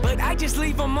but I just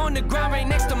leave them on the ground right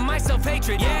next to my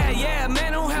self-hatred. Yeah,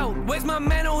 mental health, where's my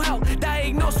mental health?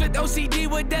 Diagnosed with OCD,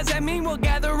 what does that mean? We'll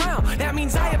gather around. That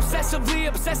means I obsessively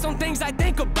obsess on things I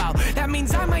think about. That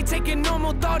means I might take a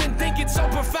normal thought and think it's so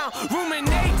profound.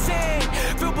 Ruminating,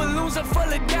 fill balloons are full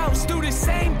of doubts. Do the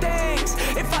same things,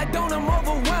 if I don't I'm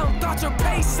overwhelmed. Thoughts are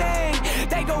pacing,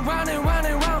 they go round and round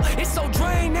and round. It's so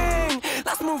draining,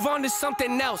 let's move on to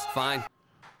something else. Fine.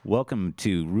 Welcome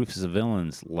to Rufus of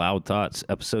Villains, Loud Thoughts,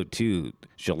 Episode 2.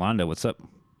 Jolanda, what's up?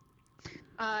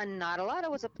 Not a lot.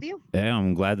 What's up with you? Yeah,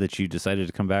 I'm glad that you decided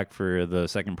to come back for the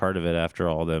second part of it after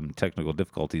all the technical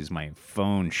difficulties. My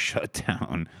phone shut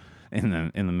down in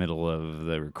the middle of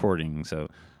the recording,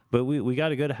 but we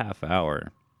got a good half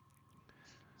hour.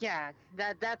 Yeah,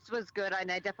 that was good,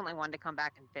 and I definitely wanted to come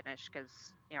back and finish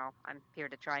because I'm here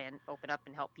to try and open up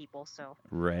and help people. So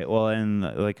Right. Well, and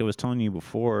like I was telling you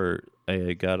before,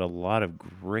 I got a lot of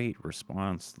great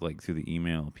response like through the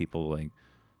email. People like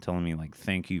telling me like,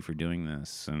 "Thank you for doing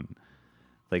this," and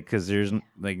like because there's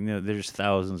like there's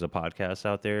thousands of podcasts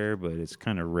out there, but it's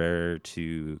kind of rare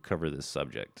to cover this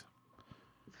subject.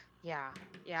 yeah,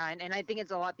 and I think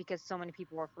it's a lot because so many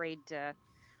people are afraid to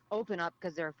open up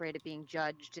because they're afraid of being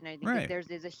judged, and I think Right. that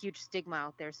there's a huge stigma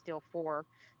out there still for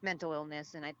mental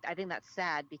illness, and I think that's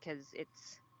sad because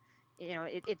it's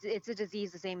it's a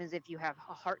disease the same as if you have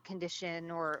a heart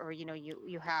condition or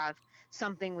you have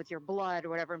something with your blood or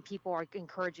whatever, and people are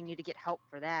encouraging you to get help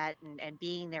for that and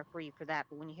being there for you for that.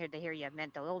 But when they hear you have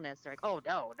mental illness, they're like, oh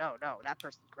no, that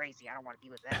person's crazy, I don't want to be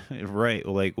with them. Right.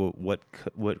 Like what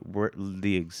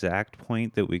the exact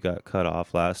point that we got cut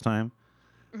off last time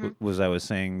was I was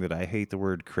saying that I hate the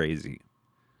word crazy.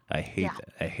 I hate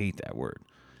that. I hate that word.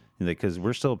 Because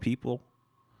we're still people.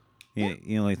 Yeah.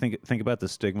 Like think about the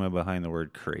stigma behind the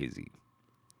word crazy.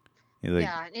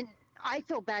 Yeah, and I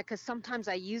feel bad because sometimes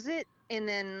I use it, and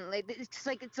then it's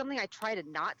something I try to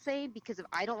not say because if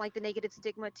I don't like the negative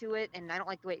stigma to it, and I don't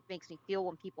like the way it makes me feel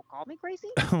when people call me crazy.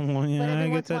 Well, yeah, But every I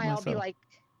get once in a that while, I'll be myself. like,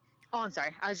 "Oh, I'm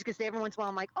sorry." I was just gonna say every once in a while,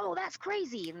 I'm like, "Oh, that's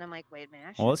crazy," and I'm like, "Wait a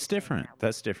minute." Well, it's different.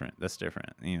 That's different.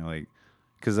 Like,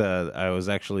 because I was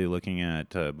actually looking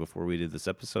at before we did this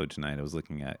episode tonight. I was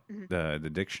looking at the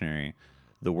dictionary.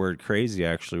 The word crazy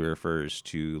actually refers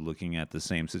to looking at the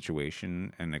same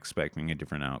situation and expecting a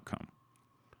different outcome.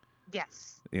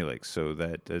 Yes. Like so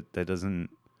that doesn't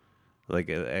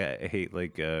like I hate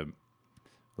like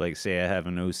say I have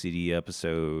an OCD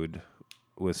episode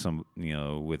with some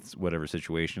with whatever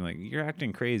situation, like you're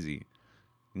acting crazy.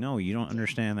 No, you don't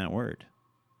understand that word.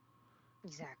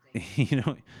 Exactly. you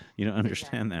don't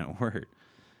understand that word.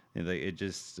 It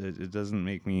just it doesn't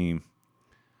make me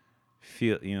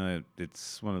feel.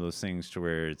 It's one of those things to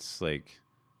where it's like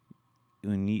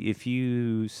if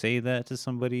you say that to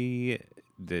somebody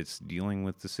that's dealing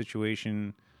with the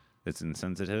situation that's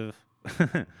insensitive,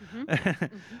 but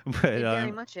It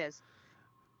very much is.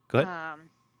 Go ahead.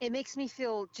 It makes me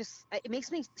feel it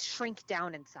makes me shrink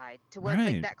down inside to where Right.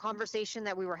 it's like that conversation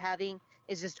that we were having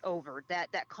is just over.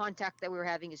 That contact that we were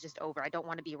having is just over. I don't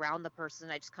want to be around the person.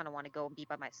 I just kind of want to go and be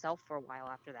by myself for a while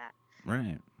after that.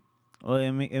 Right. Well,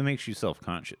 it makes you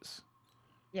self-conscious.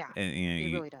 Yeah, And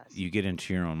it really does. You get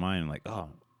into your own mind like, oh,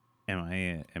 am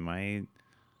I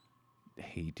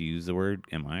hate to use the word,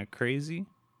 am I crazy?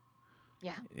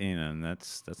 Yeah. And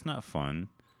that's not fun.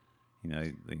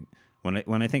 Like,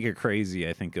 when I think of crazy,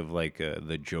 I think of like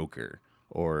the Joker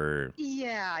or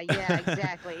Yeah,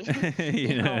 exactly.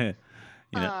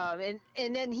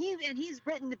 And then he's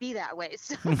written to be that way.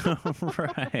 So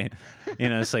right.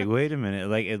 It's like, wait a minute,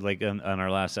 like on our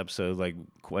last episode, like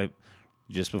quite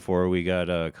just before we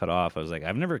got cut off, I was like,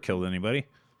 I've never killed anybody.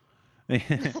 Like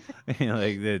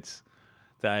that's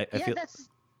that. I feel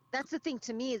that's the thing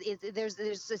to me is there's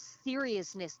a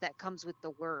seriousness that comes with the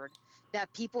word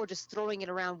that people are just throwing it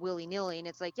around willy-nilly, and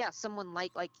it's like, yeah, someone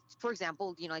like for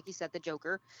example, like you said, the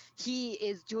Joker, he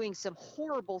is doing some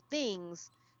horrible things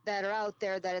that are out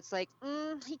there that it's like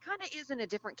he kind of is in a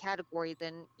different category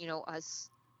than us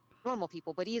normal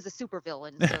people, but he is a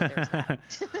supervillain, so there's that.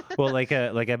 Well, like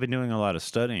I've been doing a lot of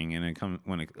studying, and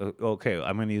okay,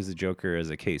 I'm going to use the Joker as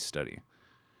a case study.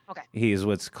 Okay. He is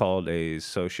what's called a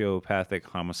sociopathic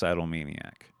homicidal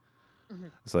maniac.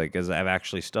 It's like, as I've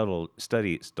actually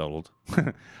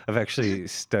I've actually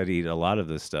studied a lot of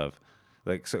this stuff.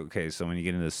 Like, so when you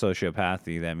get into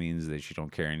sociopathy, that means that you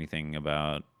don't care anything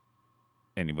about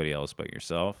anybody else but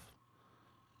yourself.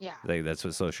 Yeah. Like, that's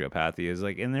what sociopathy is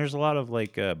like. And there's a lot of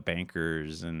like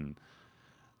bankers and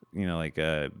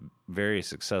very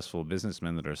successful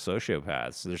businessmen that are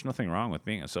sociopaths. So there's nothing wrong with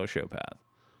being a sociopath.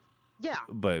 Yeah.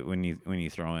 But when you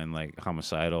throw in like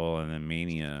homicidal and then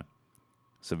mania,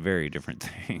 it's a very different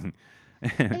thing.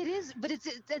 It is, but it's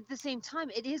at the same time,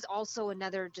 it is also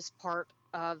another just part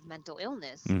of mental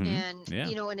illness. And Yeah.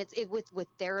 and with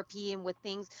therapy and with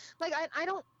things like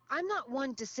I'm not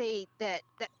one to say that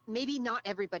maybe not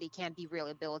everybody can be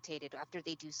rehabilitated after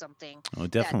they do something Oh,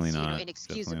 definitely that's not.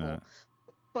 Definitely inexcusable. not.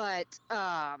 But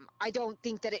I don't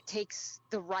think that it takes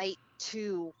the right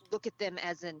to look at them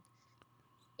as an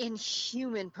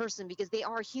inhuman person, because they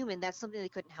are human. That's something they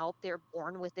couldn't help. They're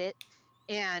born with it,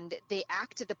 and they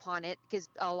acted upon it because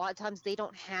a lot of times they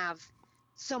don't have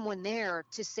someone there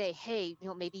to say, hey,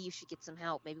 maybe you should get some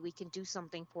help. Maybe we can do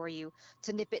something for you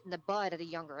to nip it in the bud at a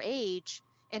younger age,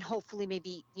 and hopefully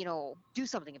maybe do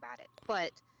something about it.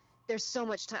 But there's so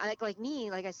much time. Like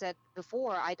me, like I said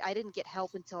before, I didn't get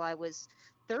help until I was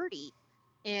 30,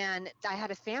 and I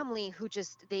had a family who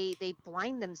just they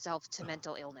blind themselves to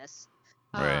mental illness.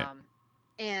 Right. um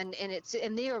and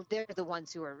they're the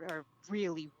ones who are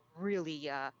really really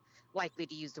likely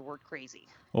to use the word crazy.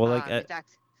 Well, like, In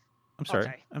fact, I'm oh,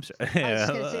 sorry. sorry. I'm sorry. I was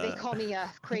just gonna say they Yeah. call me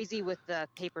crazy with the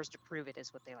papers to prove it,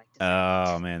 is what they like to say.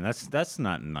 Oh man, that's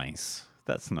not nice.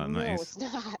 That's not No, nice. it's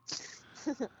not.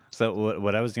 So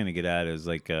what I was gonna get at is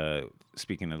like,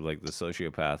 speaking of like the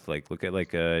sociopath, like look at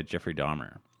like Jeffrey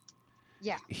Dahmer.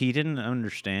 Yeah, He didn't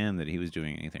understand that he was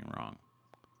doing anything wrong.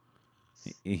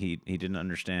 He didn't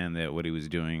understand that what he was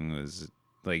doing was,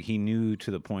 like, he knew to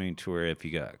the point to where if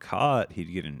he got caught, he'd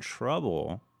get in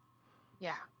trouble.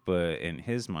 yeah, But in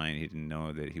his mind, he didn't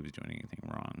know that he was doing anything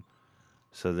wrong.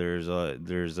 So there's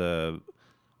a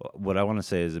what I want to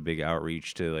say is a big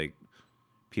outreach to like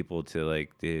people to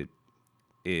like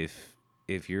if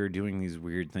if you're doing these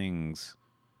weird things,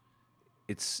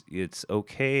 it's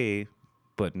okay,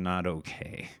 but not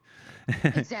okay.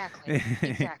 exactly,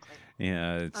 exactly.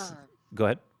 Yeah, it's um go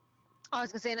ahead. I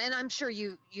was gonna say, and I'm sure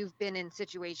you've been in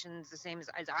situations the same as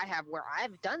I have, where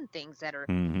I've done things that are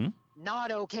Mm-hmm.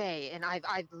 not okay, and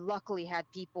I've luckily had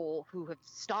people who have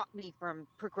stopped me from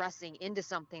progressing into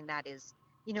something that is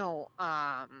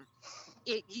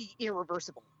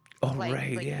irreversible, Oh like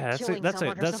right, yeah. killing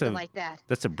someone or something like that.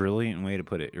 That's a brilliant way to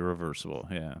put it. Irreversible.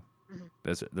 Yeah, Mhm.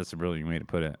 that's a brilliant way to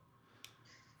put it.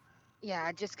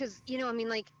 Yeah, just because I mean,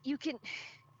 like you can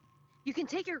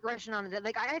take your aggression on it.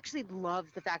 Like, I actually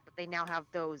love the fact that they now have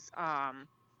those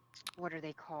what are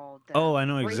they called, the Oh, I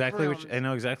know break exactly rooms. I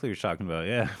know exactly what you're talking about.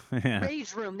 Yeah, yeah.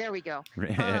 Rage room, there we go.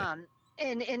 And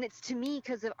it's to me,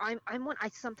 because I'm one, I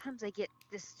sometimes I get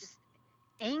this just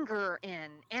anger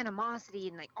and animosity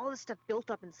and like all this stuff built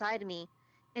up inside of me,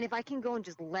 and if I can go and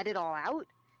just let it all out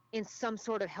in some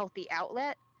sort of healthy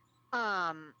outlet,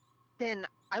 um then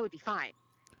I would be fine.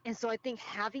 And so I think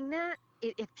having that,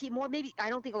 if people more, maybe, I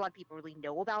don't think a lot of people really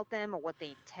know about them or what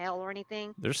they entail or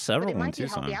anything, There's but several it in might be a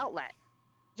healthy Tucson. outlet.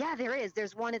 Yeah, there is.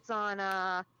 There's one. It's on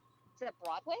is it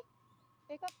Broadway,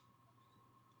 Jacob?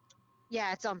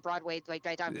 Yeah, it's on Broadway, like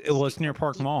right down the Well, street it's near from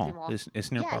Park DP Mall. Mall.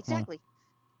 It's near Yeah, Park Mall. exactly.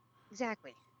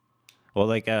 Exactly. Well,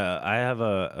 like, I have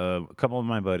a couple of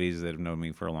my buddies that have known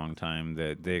me for a long time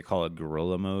that they call it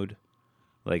gorilla mode.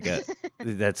 Like,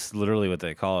 that's literally what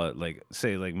they call it. Like,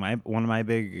 say, like my one of my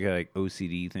big like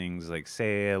OCD things. Like,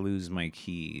 say I lose my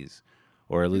keys,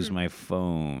 or I lose Hmm. my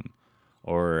phone,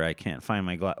 or I can't find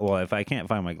my Well, if I can't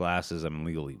find my glasses, I'm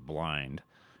legally blind.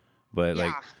 But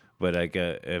like, Yeah.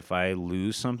 if I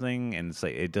lose something and it's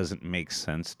like it doesn't make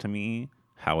sense to me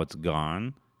how it's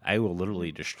gone, I will Hmm.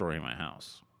 literally destroy my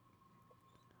house.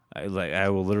 I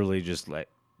will literally just like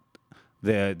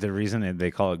the reason that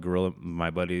they call it gorilla. My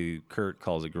buddy Kurt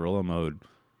calls it gorilla mode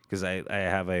because I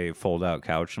have a fold out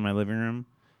couch in my living room,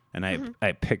 and Hmm.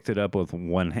 I picked it up with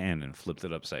one hand and flipped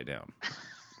it upside down.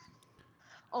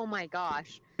 Oh my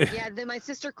gosh. Yeah, then my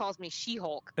sister calls me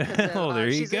She-Hulk because Oh, there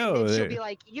you then go. she'll be There.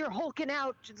 like, "You're hulking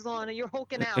out, Lana. You're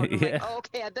hulking out." And I'm like, Yeah. "Oh,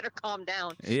 okay, I better calm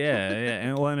down." Yeah, yeah,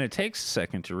 and well, and it takes a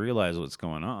second to realize what's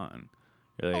going on.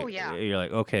 Oh yeah. You're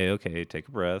like, okay, okay, take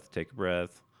a breath, take a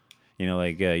breath.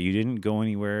 Like, you didn't go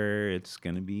anywhere. It's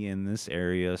gonna be in this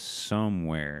area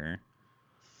somewhere.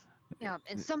 Yeah,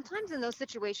 and sometimes in those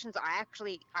situations,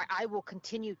 I will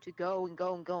continue to go and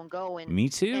go and go and go Me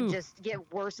and too. just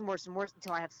get worse and worse and worse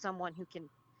until I have someone who can,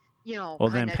 Well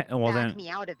kind then, of back me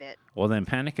out of it. well then,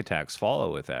 panic attacks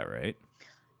follow with that, right?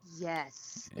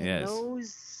 Yes, and Yes.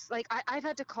 those, like, I've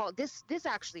had to call this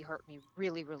actually hurt me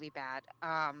really really bad.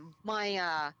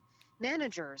 My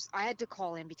managers, I had to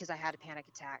call in because I had a panic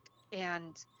attack,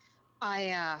 and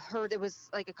I heard it was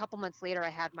like a couple months later I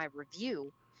had my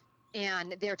review,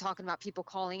 and they're talking about people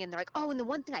calling and they're like, oh, and the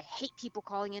one thing I hate people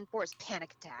calling in for is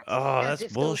panic attacks, Oh, as that's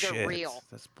if those are bullshit. real.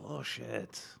 That's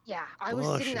bullshit. Yeah, I was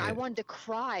sitting there, I Bullshit. wanted to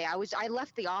cry. I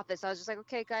left the office. I was just like,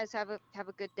 okay, guys, have a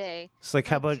good day. It's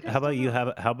like I'm like, you how guys about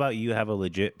don't you know. have a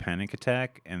legit panic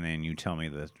attack and then you tell me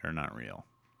that they're not real.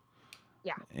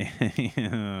 Yeah,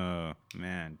 Oh,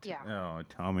 man. yeah. Oh,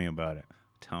 tell me about it.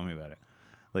 Tell me about it.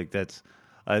 Like that's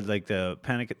I like the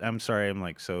panic. I'm sorry. I'm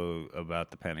like so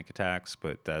about the panic attacks,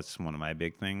 but that's one of my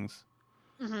big things.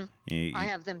 Hmm. You, I you,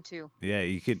 have them too. yeah,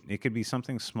 it could be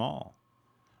something small,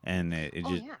 and Oh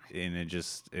yeah.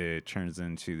 it turns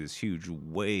into this huge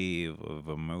wave of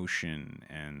emotion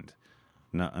and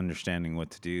not understanding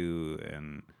what to do,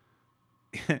 and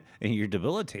and you're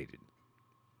debilitated.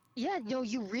 Yeah, no,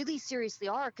 you really seriously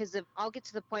are, because if I'll get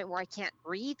to the point where I can't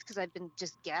breathe because I've been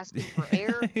just gasping for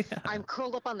air. Yeah. I'm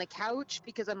curled up on the couch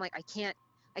because I'm like, I can't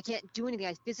do anything.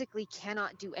 I physically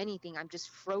cannot do anything. I'm just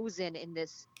frozen in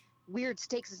this weird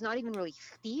state. 'Cause it's not even really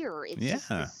fear. It's just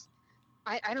Yeah. this.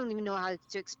 I don't even know how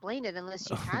to explain it unless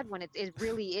you've had one. It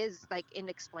really is like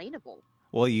inexplainable.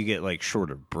 Well, you get like short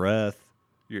of breath.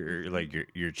 Hmm.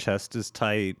 Your chest is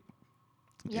tight.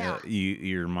 Yeah, Yeah,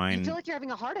 your you feel mind. like you're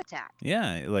having a heart attack.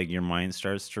 Yeah, like your mind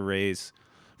starts to race.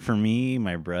 For me,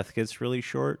 my breath gets really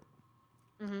short,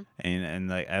 Hmm. and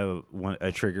like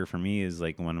a trigger for me is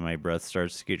like when my breath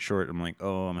starts to get short. I'm like,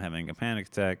 oh, I'm having a panic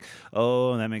attack.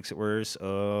 Oh, that makes it worse.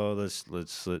 Oh,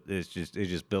 it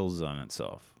just builds on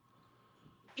itself.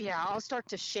 Yeah, I'll start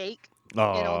to shake and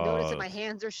I'll notice that Oh, my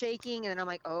hands are shaking and then I'm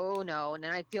like, "Oh no." And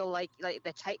then I feel like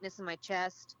the tightness in my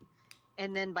chest.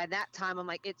 And then by that time I'm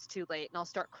like, it's too late and I'll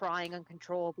start crying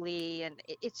uncontrollably and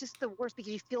it's just the worst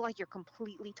because you feel like you're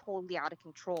completely totally out of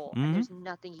control and hmm there's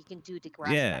nothing you can do to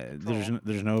grasp that yeah. control.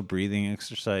 There's no breathing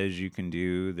exercise you can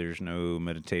do. There's no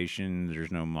meditation.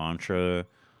 There's no mantra.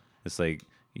 It's like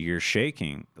you're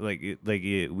shaking.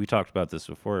 We talked about this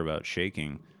before about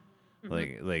shaking. Hmm.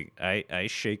 I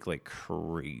shake like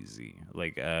crazy.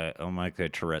 Like I'm like a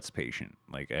Tourette's patient.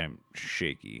 Like I'm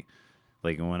shaky.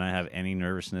 Like when I have any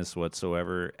nervousness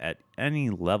whatsoever at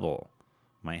any level,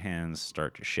 my hands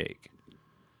start to shake.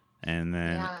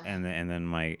 Yeah. And then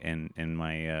my in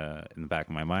my in the back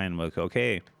of my mind, I'm like,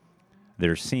 okay,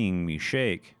 they're seeing me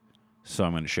shake, so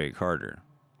I'm gonna shake harder.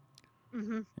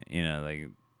 Hmm. You know,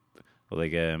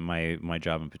 my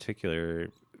job in particular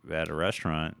at a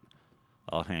restaurant,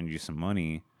 I'll hand you some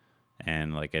money,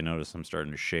 and like I notice I'm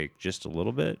starting to shake just a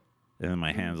little bit, and then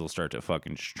my Hmm. hands will start to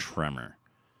fucking tremor.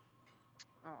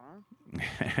 Oh.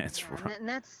 It's Yeah, and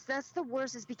that's the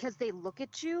worst is because they look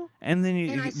at you. and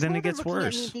And I then swear it they're gets looking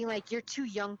at me worse. being like, "You're too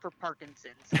young for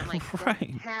Parkinson's," and I'm like, "I don't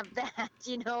Right. have that."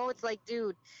 You know, it's like,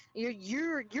 dude,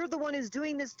 you're the one who's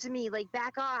doing this to me. Like,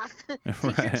 back off, take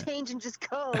your Right. change and just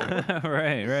go.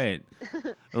 Right, right.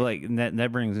 Like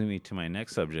that brings me to my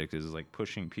next subject is like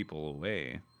pushing people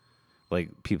away. Like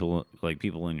people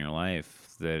in your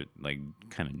life that like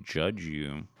kind of judge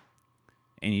you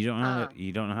and um,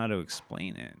 you don't know how to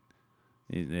explain it.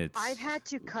 I've It's had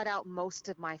to cut out most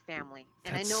of my family,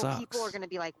 and I that know people are sucks. gonna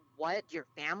be like, "What, your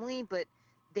family?" But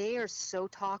they are so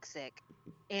toxic,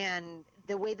 and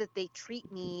the way that they treat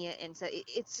me, and so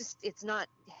it's just it's not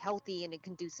healthy and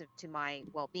conducive to my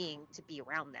well-being to be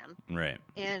around them. Right.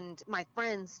 And my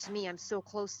friends, to me, I'm so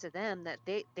close to them that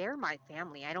they're my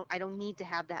family. I don't need to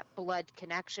have that blood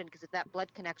connection, because if that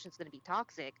blood connection is going to be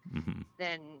toxic, hmm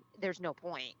then there's no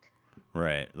point.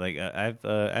 Right. Like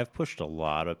I've pushed a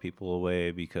lot of people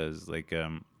away because like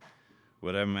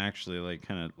what I'm actually like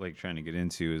kind of like trying to get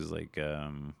into is like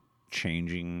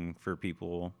changing for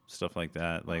people, stuff like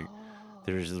that. Like Oh.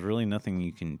 there's really nothing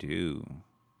you can do. Hmm.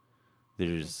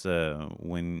 There's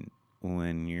when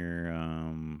when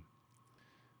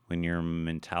your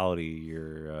mentality,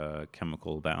 your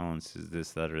chemical balance is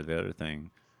this, that, or the other thing.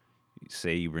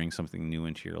 Say you bring something new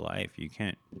into your life, you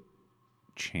can't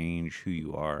change who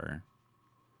you are.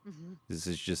 Hmm. This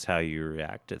is just how you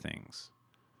react to things.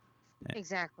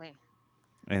 Exactly.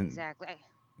 And Exactly.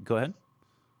 go ahead.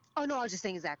 Oh no, I was just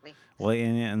saying exactly. Well,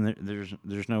 and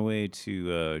there's no way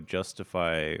to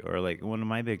justify or like one of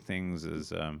my big things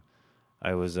is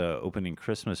I was opening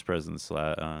Christmas presents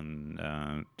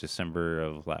on December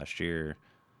of last year,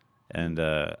 Hmm. and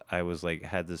I was like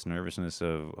had this nervousness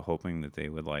of hoping that they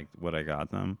would like what I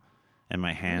got them, and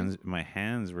Hmm. my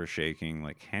hands were shaking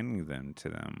like handing them to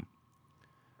them,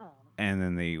 Oh. and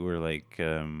then they were like,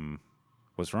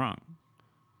 "What's wrong?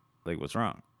 Like, what's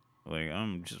wrong?" Like,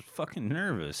 I'm just fucking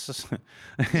nervous.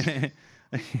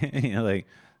 You know, like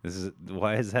this is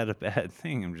why is that a bad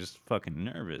thing? I'm just fucking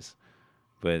nervous.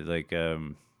 But like,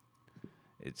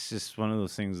 it's just one of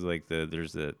those things like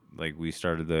there's that, like we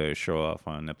started the show off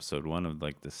on episode 1 of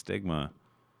like the stigma.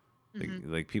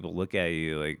 Hmm. Like people look at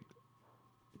you like,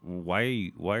 why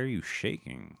are you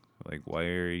shaking? Like why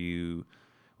is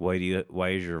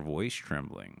your voice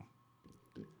trembling?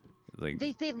 Like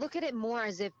They look at it more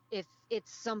as if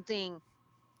it's something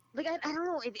like I don't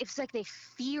know if it's like they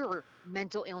fear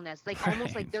mental illness, like almost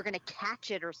right. like they're gonna catch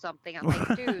it or something. I'm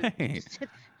like, dude, Right. just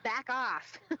back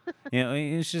off. You know,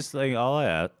 it's just like all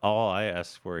I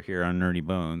ask for here on Nerdy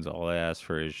Bones, all I ask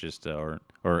for is just or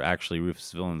actually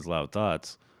Rufus Villain's Loud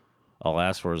Thoughts. All I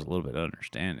ask for is a little bit of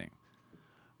understanding.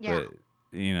 Yeah. But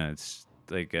you know, it's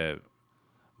like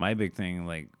my big thing,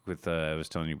 like with I was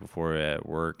telling you before at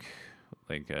work,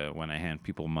 like when I hand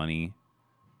people money,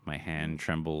 my hand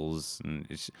trembles, and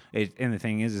and the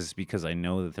thing is because I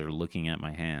know that they're looking at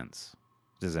my hands.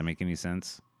 Does that make any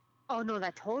sense? Oh no,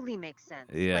 that totally makes sense.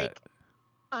 Yeah. Like,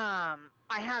 I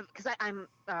have because I'm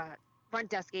front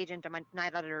desk agent. I'm a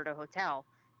night auditor at a hotel,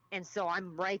 and so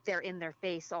I'm right there in their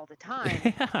face all the time.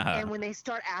 Yeah. And when they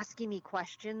start asking me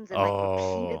questions and like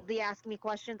Oh. repeatedly asking me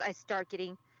questions, I start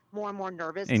getting more and more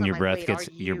nervous because And I'm your like, breath wait, are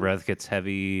gets you?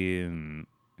 heavy and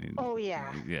Oh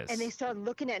yeah. And they yes. start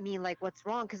looking at me like, what's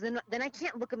wrong? Because then I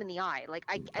can't look them in the eye. Like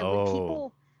I when Oh.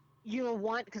 people,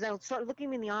 want because I'll start looking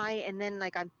them in the eye, and then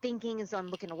like I'm thinking, and so I'm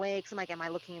looking away. Because I'm like, am I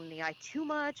looking in the eye too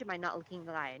much? Am I not looking in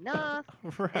the eye enough?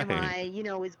 Am Right. I,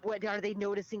 is what are they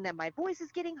noticing that my voice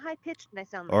is getting high pitched and I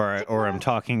sound like a Or I'm chipmunk?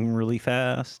 talking really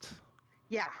fast.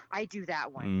 Yeah, I do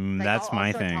that one. Like That's I'll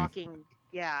my start thing. talking.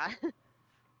 Yeah.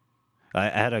 I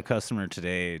had a customer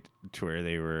today to where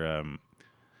they were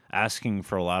asking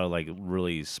for a lot of like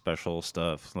really special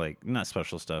stuff, like not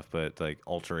special stuff, but like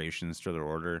alterations to their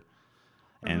order.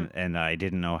 Hmm. And I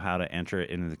didn't know how to enter it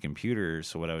into the computer,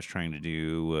 so what I was trying to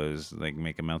do was like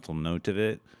make a mental note of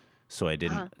it,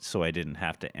 Uh-huh. so I didn't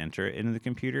have to enter it into the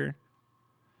computer.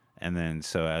 And then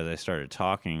so as I started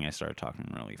talking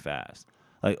really fast.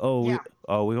 Like,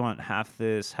 Yeah. we want half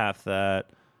this, half that,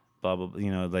 blah blah,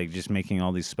 you know, like just making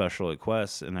all these special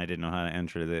requests, and I didn't know how to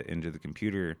enter it into the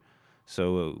computer.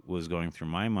 So what was going through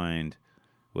my mind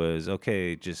was,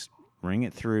 okay, just ring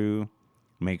it through,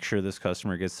 make sure this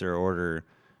customer gets their order,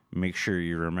 make sure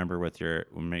you remember what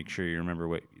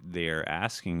they are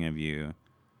asking of you,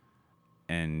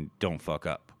 and don't fuck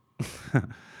up.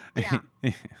 Yeah.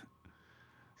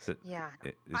 So Yeah,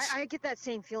 it's I get that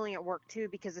same feeling at work too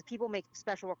because if people make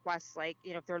special requests, like,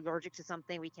 if they're allergic to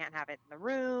something, we can't have it in the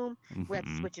room, we have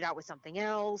to mhm. switch it out with something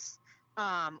else.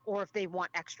 Or if they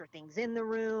want extra things in the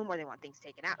room or they want things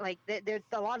taken out, like there's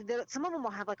a lot of some of them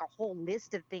will have like a whole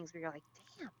list of things where you're like,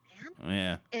 damn,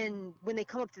 man. Yeah. And when they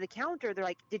come up to the counter, they're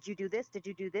like, did you do this? Did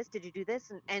you do this? Did you do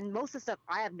this? And most of the stuff,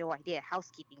 I have no idea.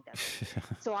 Housekeeping does it.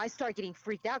 So I start getting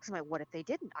freaked out because I'm like, what if they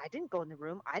didn't? I didn't go in the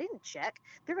room. I didn't check.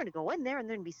 They're going to go in there and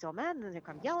they're going to be so mad and then they're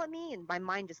going to come yell at me. And my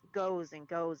mind just goes and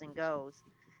goes and goes.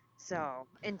 So,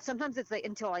 and sometimes it's like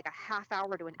until like a half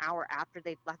hour to an hour after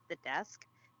they've left the desk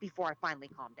before I finally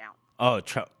calm down.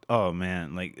 Oh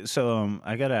man, like so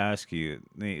I got to ask you,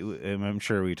 I'm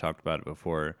sure we talked about it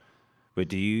before, but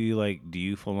do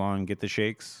you full on get the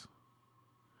shakes?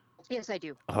 Yes, I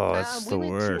do. Oh, that's We the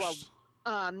went to worst.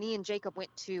 me and Jacob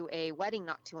went to a wedding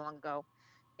not too long ago,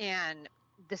 and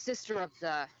the sister of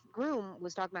the groom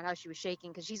was talking about how she was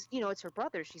shaking because she's, it's her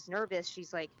brother. She's nervous.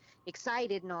 She's like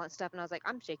excited and all that stuff. And I was like,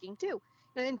 I'm shaking too.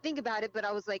 And I didn't think about it, but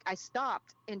I was like, I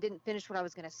stopped and didn't finish what I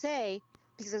was going to say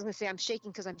because I was going to say I'm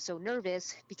shaking because I'm so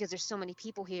nervous because there's so many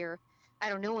people here. I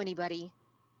don't know anybody.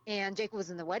 And Jacob was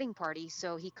in the wedding party,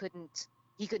 so he couldn't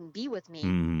be with me.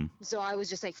 Mm. So I was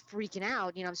just like freaking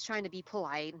out. I was trying to be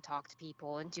polite and talk to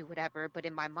people and do whatever, but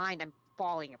in my mind, I'm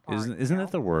falling apart. Isn't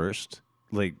that the worst?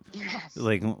 Like Yes.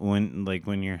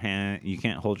 when your hand, you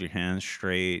can't hold your hands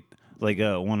straight. Like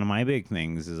one of my big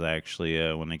things is actually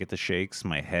when I get the shakes,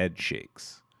 my head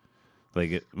shakes.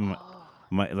 Like Oh,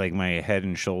 my head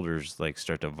and shoulders like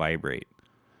start to vibrate.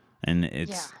 And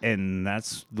yeah. and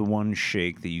that's the one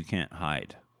shake that you can't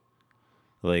hide.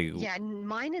 Like Yeah,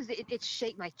 mine is it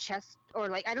shake my chest or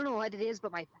like I don't know what it is,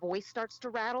 but my voice starts to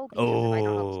rattle because I don't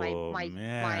know if it's my oh my my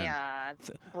man.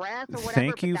 breath or whatever,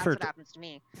 Thank but you that's for what happens to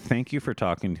me. thank you for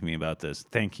talking to me about this.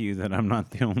 Thank you that I'm not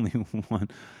the only one.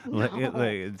 No.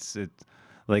 It's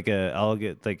like I'll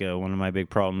get like one of my big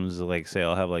problems is like say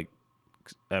I'll have like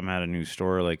I'm at a new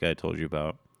store like I told you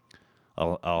about.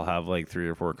 I'll have like 3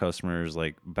 or 4 customers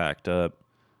like backed up,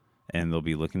 and they'll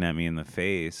be looking at me in the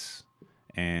face,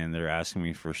 and they're asking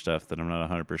me for stuff that I'm not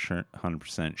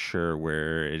 100% sure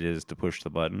where it is to push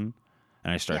the button,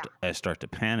 and Yeah. I start to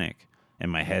panic, and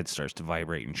my head starts to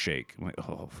vibrate and shake. I'm like,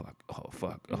 oh fuck, oh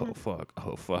fuck, Hmm. oh fuck,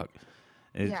 oh fuck,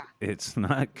 Yeah. It's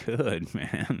not good,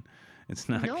 man. It's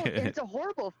not No, and good. it's a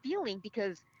horrible feeling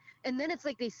because, and then it's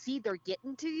like they see they're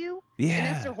getting to you, and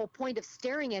that's their Yeah. whole point of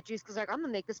staring at you is because like I'm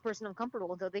gonna make this person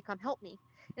uncomfortable until they come help me,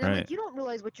 and I'm Right. like, you don't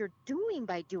realize what you're doing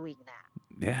by doing that.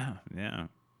 Yeah. Yeah.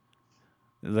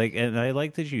 Like, and I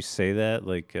like that you say that.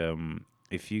 Like,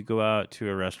 if you go out to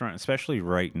a restaurant, especially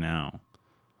right now,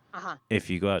 Uh-huh. if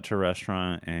you go out to a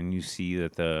restaurant and you see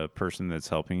that the person that's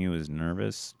helping you is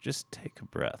nervous, just take a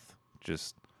breath.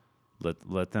 Just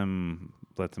let them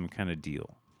kind of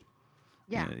deal.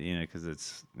 Yeah. Because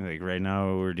it's like right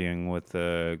now we're dealing with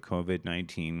the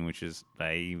COVID-19, which is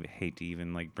I hate to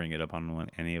even like bring it up on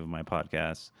any of my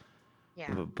podcasts,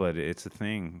 Yeah. but it's a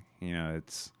thing.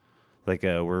 It's like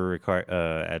we're required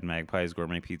at Magpie's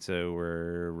Gourmet Pizza.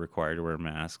 We're required to wear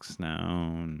masks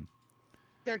now. And,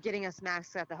 They're getting us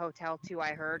masks at the hotel too,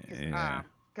 I heard, yeah,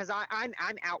 because I'm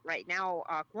out right now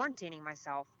quarantining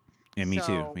myself. yeah, me too.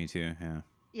 So Me too. Yeah.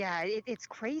 yeah, it's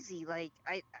crazy. Like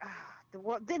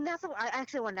then that's what I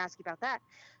actually wanted to ask you about that.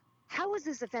 How is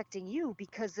this affecting you?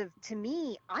 Because to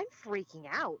me, I'm freaking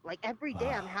out. Like every day,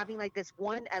 I'm having like this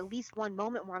at least one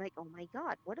moment where I'm like, oh my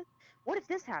god, what if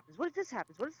this happens? What if this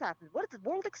happens? What if this happens? What if the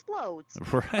world explodes?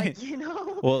 Right. Like you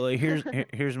know? Well, like,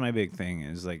 here's my big thing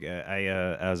is like I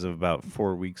as of about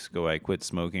 4 weeks ago I quit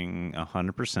smoking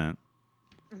 100%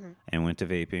 Mhm. and went to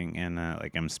vaping, and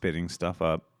like I'm spitting stuff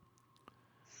up,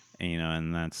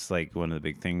 and that's like one of the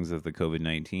big things of the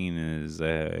COVID-19 is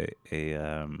a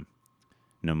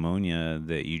pneumonia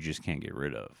that you just can't get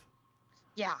rid of.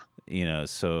 Yeah.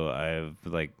 So I've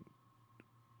like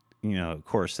of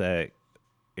course that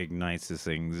ignites this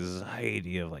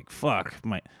anxiety of like fuck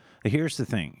my. Here's the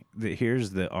thing.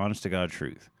 Here's the honest to God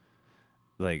truth.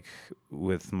 Like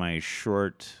with my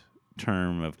short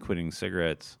term of quitting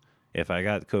cigarettes, if I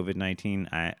got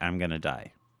COVID-19, I'm gonna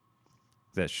die.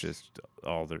 That's just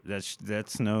all there.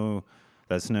 That's no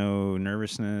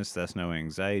nervousness. That's no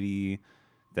anxiety.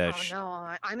 Oh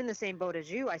no, I'm in the same boat as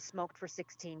you. I smoked for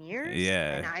 16 years, and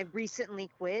Yeah. I recently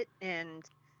quit, and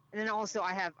then also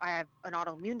I have an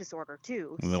autoimmune disorder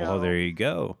too. Well, there So you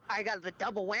go. I got the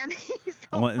double whammy,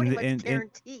 so Well, pretty much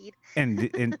guaranteed.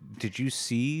 and did you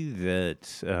see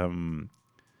that a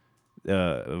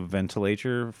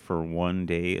ventilator for one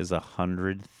day is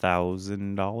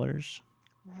 $100,000?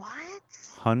 What?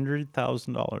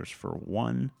 $100,000 for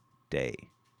one day.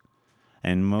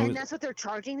 And And that's what they're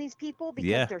charging these people because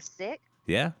yeah, they're sick?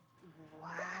 yeah, Wow.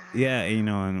 yeah.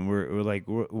 And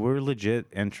we're legit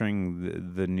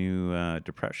entering the new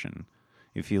depression.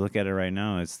 If you look at it right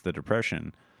now, it's the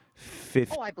depression.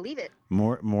 Oh, I believe it.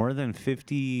 More than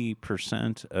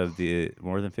 50% of the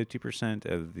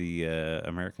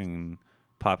American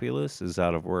populace is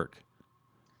out of work.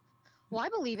 Well, I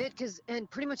believe it and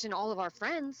pretty much in all of our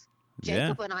friends, Yeah.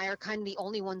 Jacob and I are kind of the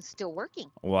only ones still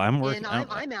working. Well, I'm working. And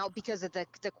I'm out because of the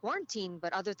quarantine,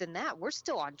 but other than that, we're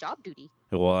still on job duty.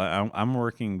 Well, I'm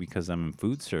working because I'm in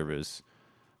food service.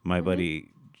 My Mhm. buddy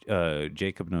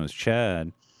Jacob knows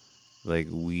Chad. Like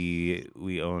we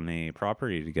own a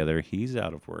property together. He's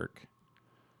out of work.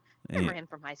 Remember him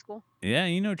from high school? Yeah,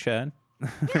 Chad.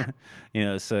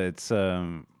 Yeah. So it's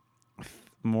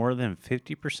more than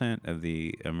 50% of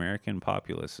the American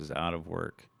populace is out of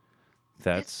work. It's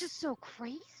That's just so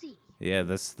crazy. yeah,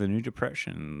 that's the new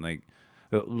depression. Like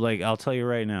I'll tell you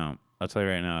right now. I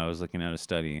was looking at a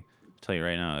study. I'll tell you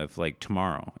right now, if like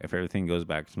tomorrow, if everything goes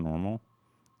back to normal,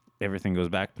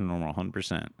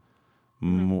 100%.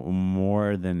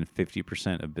 More than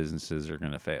 50% of businesses are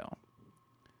going to fail.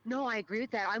 No, I agree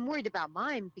with that. I'm worried about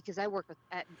mine because I work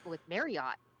with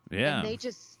Marriott. Yeah. And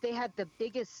they had the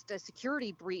biggest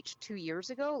security breach 2 years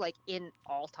ago, like in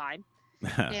all time.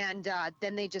 And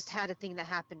then they just had a thing that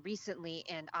happened recently,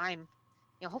 and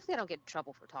hopefully I don't get in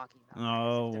trouble for talking about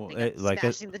Oh, that.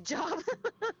 Smashing the job.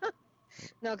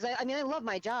 No, because I love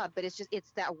my job, but it's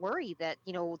that worry that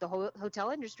the whole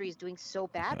hotel industry is doing so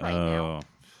bad right now.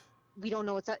 We don't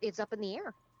know it's up in the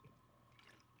air.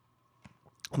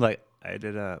 Like I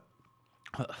did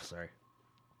sorry.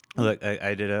 Like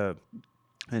I did an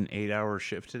 8-hour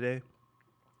shift today.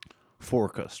 4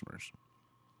 customers.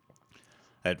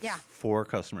 I had 4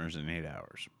 customers in 8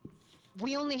 hours.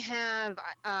 We only have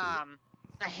a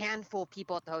handful of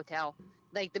people at the hotel.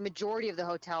 Like the majority of the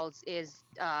hotels is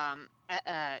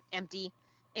empty.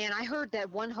 And I heard that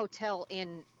one hotel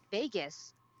in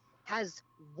Vegas has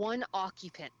 1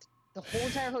 occupant. The whole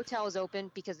entire hotel is open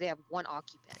because they have 1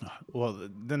 occupant. Well,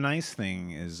 the nice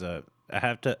thing is I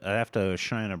have to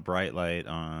shine a bright light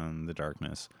on the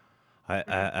darkness. I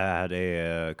had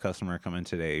a customer come in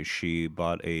today. She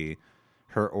bought her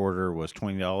order was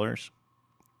 $20,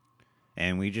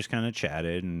 and we just kind of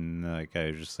chatted, and like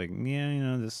I was just like, yeah, you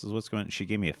know, this is what's going on. She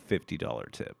gave me a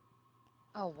 $50 tip.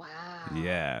 Oh wow.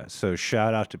 Yeah. So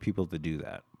shout out to people that do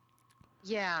that.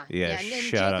 Yeah, Yeah, yeah, and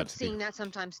shout out Jacob's to seeing people. that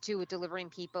sometimes too with delivering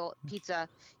people pizza.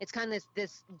 It's kind of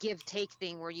this give take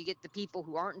thing where you get the people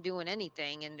who aren't doing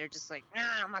anything and they're just like, nah,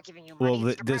 I'm not giving you Well,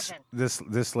 money. It's this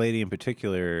depression. this lady in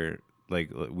particular,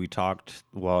 like we talked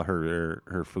while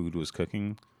her food was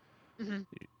cooking. Hmm.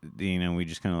 You know, we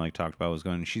just kind of like talked about what was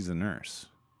going on. She's a nurse.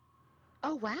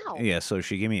 Oh wow, Yeah, so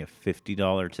she gave me a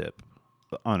 $50 tip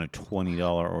on a $20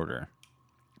 order.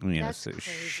 Yeah, that's so crazy.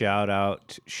 shout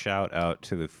out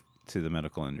to the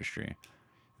medical industry.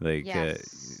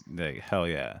 Yes. Like hell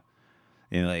yeah.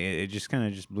 And like it just kind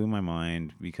of just blew my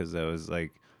mind because I was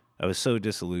so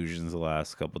disillusioned the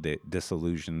last couple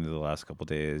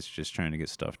days just trying to get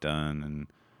stuff done and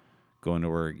going to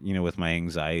work, you know, with my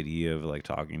anxiety of like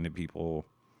talking to people.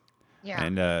 Yeah.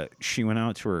 And she went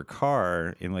out to her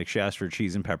car and like she asked for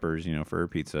cheese and peppers, you know, for her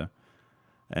pizza.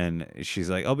 And she's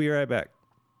like, "I'll be right back."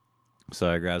 So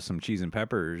I grabbed some cheese and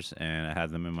peppers and I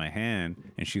had them in my hand.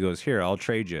 And she goes, "Here, I'll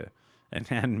trade you," and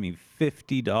handed me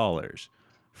 $50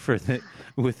 for the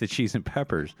with the cheese and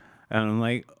peppers. And I'm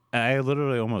like, I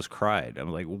literally almost cried.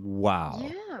 I'm like, wow.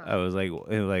 Yeah. I was like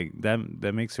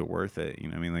that makes it worth it. You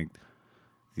know, what I mean, like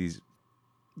these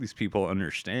these people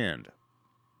understand.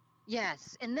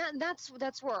 Yes, and that's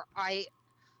where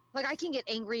I can get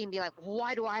angry and be like,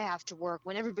 why do I have to work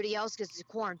when everybody else gets to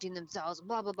quarantine themselves,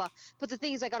 blah blah blah. But the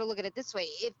thing is, I got to look at it this way: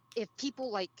 if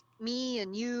people like me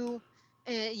and you,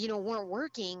 weren't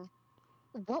working,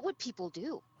 what would people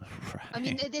do? I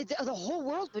mean, Right. the whole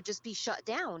world would just be shut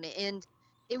down, and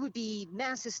it would be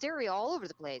mass hysteria all over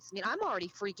the place. I mean, I'm already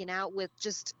freaking out with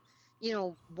just,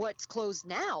 what's closed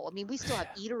now. I mean, we still have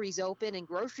eateries open and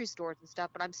grocery stores and stuff,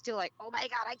 but I'm still like, oh my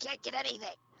God, I can't get anything.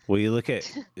 You look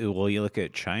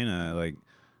at China, like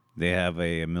they have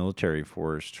a military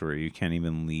force to where you can't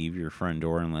even leave your front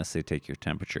door unless they take your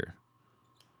temperature.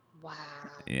 Wow.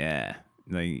 Yeah,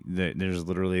 like there's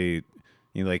literally,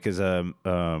 you know, like because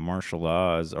martial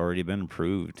law has already been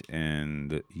approved in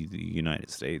the United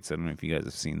States. I don't know if you guys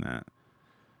have seen that,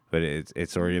 but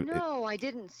it's already No, I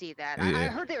didn't see that. I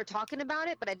it, heard they were talking about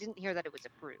it, but I didn't hear that it was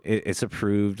approved. it's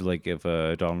approved. Like if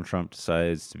Donald Trump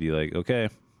decides to be like, okay,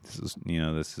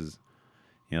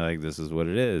 like this is what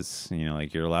it is. You know,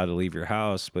 like you're allowed to leave your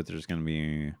house, but there's gonna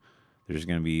be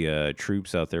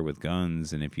troops out there with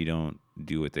guns, and if you don't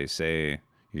do what they say,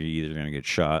 you're either gonna get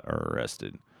shot or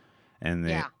arrested.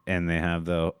 Yeah. And they have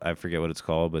the I forget what it's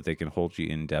called, but they can hold you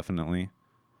indefinitely.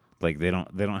 Like they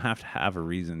don't have to have a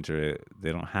reason to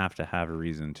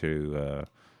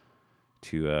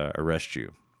arrest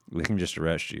you. They can just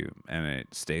arrest you, and it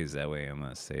stays that way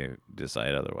unless they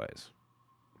decide otherwise.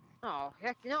 Oh,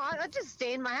 heck no, I'll just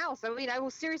stay in my house. I mean, I will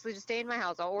seriously just stay in my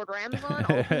house. I'll order Amazon,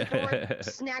 I'll open the door,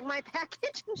 snag my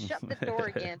package, and shut the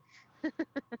door again.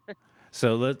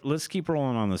 So let's keep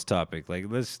rolling on this topic. Like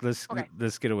Okay.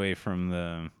 let's get away from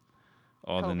the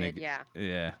all the COVID, yeah.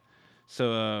 yeah.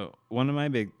 So one of my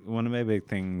big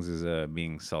things is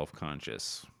being self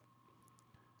conscious.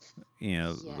 You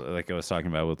know, Yeah. like I was talking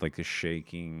about with like the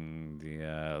shaking,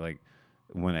 the like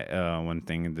one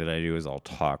thing that I do is I'll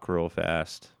talk real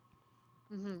fast.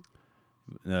 Hmm.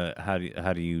 How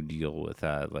do you deal with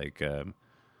that? Like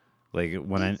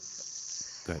when I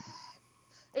It's go ahead.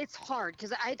 it's hard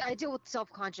because I deal with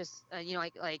self-conscious,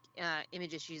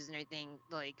 image issues and everything,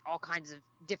 like all kinds of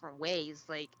different ways.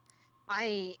 Like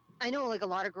I know like a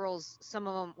lot of girls, some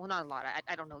of them, well, not a lot.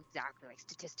 I don't know exactly like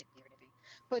statistically or anything,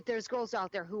 but there's girls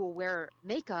out there who will wear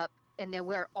makeup and they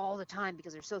wear it all the time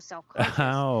because they're so self-conscious.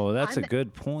 Oh, that's a I'm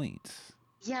good point.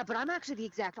 Yeah, but I'm actually the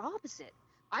exact opposite.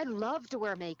 I love to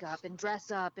wear makeup and dress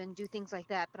up and do things like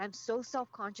that, but I'm so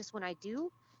self-conscious when I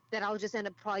do that I'll just end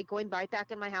up probably going right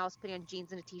back in my house, putting on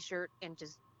jeans and a t-shirt and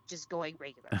just going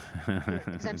regular.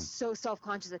 Because I'm so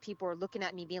self-conscious that people are looking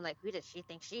at me being like, who does she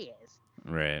think she is?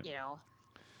 Right. You know?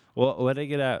 Well,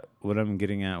 what I'm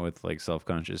getting at with like self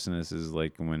consciousness is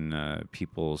like when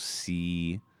people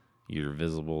see your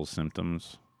visible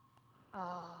symptoms.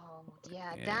 Oh,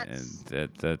 yeah, And that's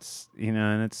that's you know,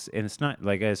 and it's not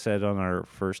like I said on our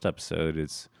first episode.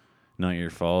 It's not your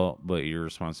fault, but your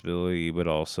responsibility. But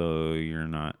also, you're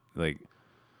not like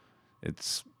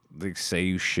it's like say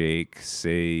you shake,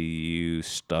 say you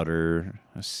stutter,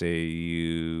 say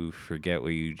you forget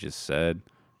what you just said.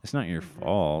 It's not your hmm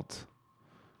fault.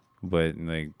 But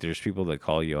like, there's people that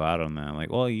call you out on that. Like,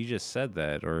 well, you just said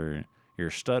that, or you're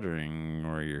stuttering,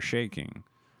 or you're shaking.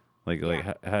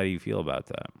 yeah. How do you feel about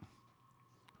that?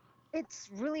 It's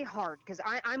really hard because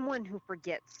I'm one who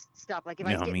forgets stuff. Like if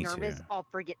I No, get me too. nervous, I'll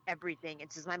forget everything.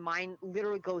 It's just my mind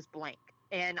literally goes blank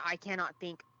and I cannot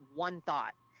think one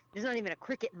thought. There's not even a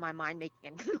cricket in my mind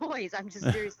making a noise. I'm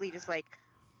just seriously just like,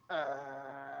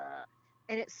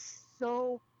 and it's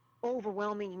so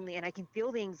overwhelming and I can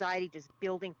feel the anxiety just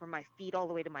building from my feet all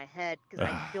the way to my head because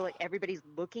I feel like everybody's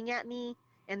looking at me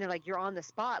and they're like, you're on the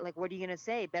spot. Like, what are you gonna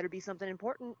say? Better be something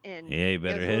important. And Yeah, you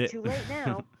better it's a hit little it. too late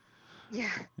now. Yeah.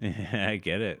 Yeah, I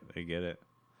get it. I get it.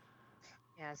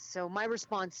 Yeah, so my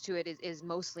response to it is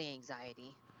mostly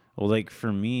anxiety. Well, like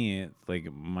for me,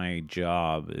 like my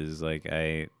job is like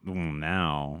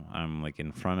now I'm like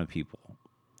in front of people,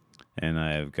 and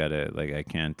I've got to like I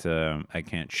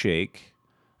can't shake,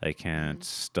 I can't Hmm.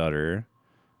 stutter,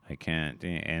 I can't,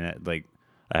 and like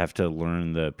I have to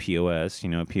learn the POS. You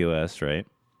know POS, right?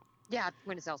 Yeah,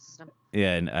 point of sale system.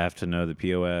 Yeah, and I have to know the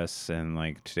POS. And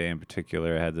like today in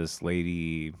particular, I had this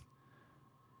lady.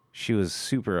 She was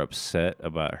super upset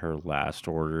about her last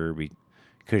order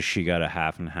because she got a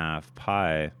half and half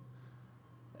pie,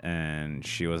 and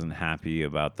she wasn't happy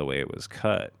about the way it was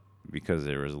cut because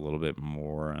there was a little bit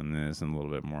more on this and a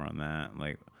little bit more on that.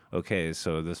 Like, okay,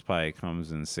 so this pie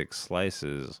comes in 6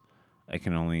 slices. I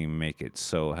can only make it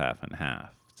so half and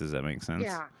half. Does that make sense?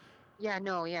 Yeah. Yeah,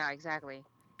 no, yeah, exactly.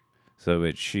 So,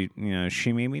 but she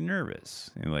made me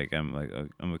nervous. And like, I'm like,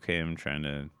 I'm okay.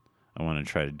 I want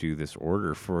to try to do this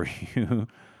order for you.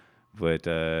 But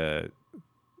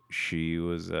she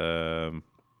was,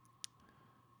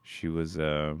 she was,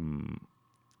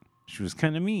 she was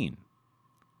kind of mean.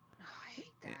 Oh, I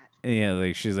hate that. Yeah,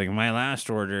 like she's like, my last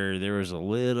order, there was a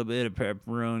little bit of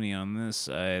pepperoni on this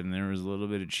side, and there was a little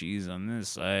bit of cheese on this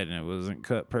side, and it wasn't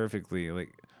cut perfectly.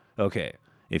 Like, okay,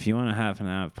 if you want a half and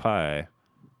half pie,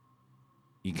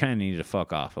 you kind of need to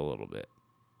fuck off a little bit.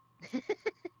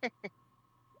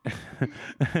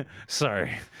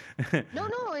 Sorry. No,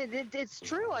 no, it's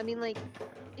true. I mean, like,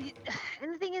 it,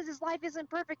 and the thing is life isn't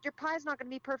perfect. Your pie's not going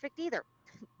to be perfect either.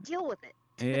 Deal with it.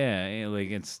 Yeah, like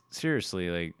it's seriously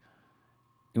like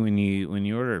when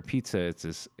you order a pizza,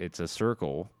 it's a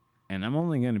circle, and I'm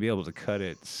only going to be able to cut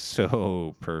it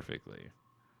so perfectly.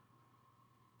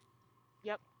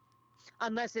 Yep.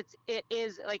 Unless it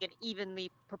is like an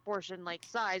evenly proportioned like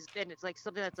size, then it's like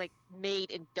something that's like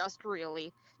made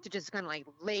industrially to just kind of like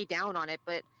lay down on it.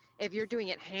 But if you're doing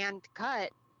it hand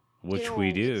cut, Which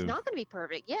we it's do. not going to be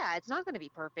perfect. Yeah, it's not going to be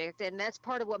perfect, and that's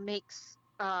part of what makes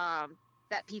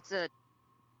that pizza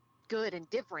good and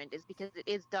different is because it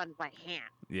is done by hand.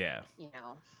 Yeah. You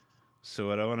know. So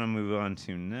what I want to move on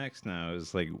to next now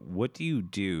is like, what do you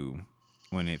do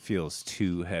when it feels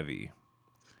too heavy?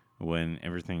 When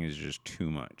everything is just too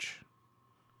much?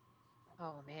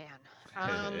 Oh man.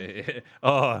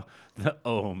 Um.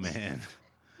 Oh man.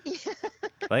 Yeah.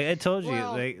 Like I told you,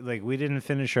 Well. like we didn't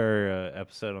finish our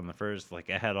episode on the first. Like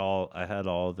I had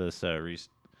all this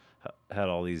had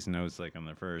all these notes like on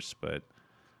the first, but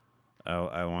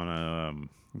I want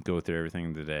to go through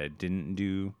everything that I didn't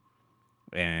do,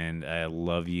 and I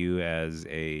love you as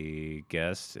a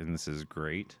guest, and this is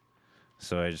great.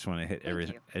 So I just want to hit Thank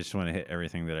everything. you. I just want to hit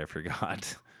everything that I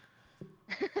forgot.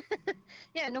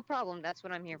 Yeah, no problem. That's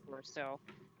what I'm here for. So,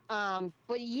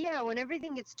 but yeah, when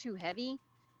everything gets too heavy,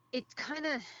 it's kind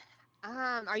of.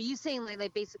 Are you saying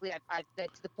like basically I've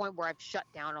to the point where I've shut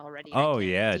down already and I Oh can't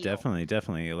yeah, deal? definitely,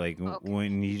 definitely. Like Okay.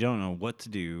 when you don't know what to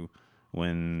do,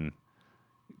 when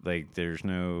like there's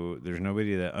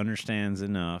nobody that understands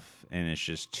enough, and it's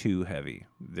just too heavy.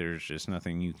 There's just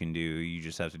nothing you can do. You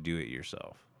just have to do it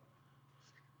yourself.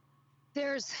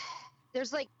 There's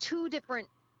there's like two different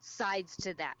sides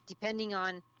to that depending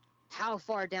on how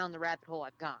far down the rabbit hole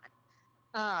I've gone.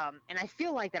 And I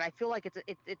feel like that. I feel like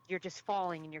you're just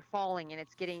falling and you're falling and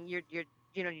it's getting you're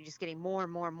just getting more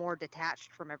and more and more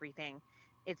detached from everything.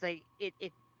 It's like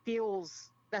it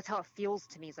feels that's how it feels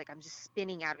to me. It's like I'm just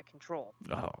spinning out of control.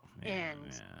 Oh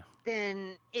And yeah,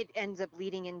 then it ends up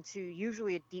leading into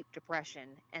usually a deep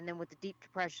depression. And then with the deep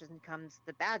depression comes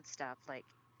the bad stuff like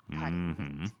yeah. cutting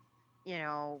Mm-hmm. meat,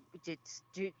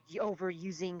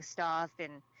 overusing stuff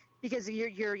and because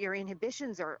your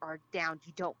inhibitions are down,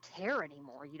 you don't care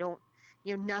anymore. You don't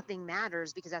nothing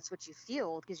matters because that's what you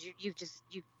feel because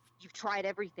you've tried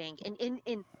everything. And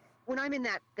in when I'm in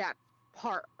that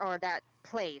part or that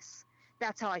place,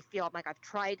 that's how I feel. I'm like I've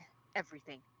tried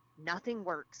everything. Nothing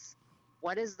works.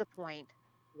 What is the point?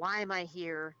 Why am I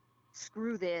here?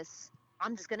 Screw this.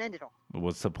 I'm just gonna end it all.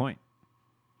 What's the point?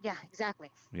 Yeah,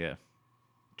 exactly. Yeah.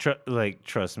 Like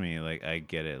trust me, like I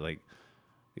get it. Like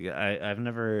yeah, I've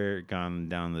never gone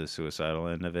down the suicidal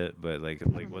end of it, but like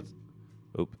Mhm. what's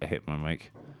oh I hit my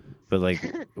mic.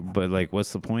 but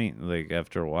what's the point? Like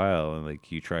after a while,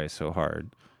 like you try so hard,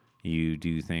 you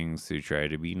do things to try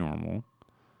to be normal.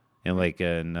 And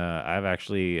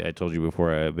I told you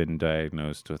before, I've been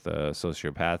diagnosed with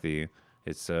sociopathy.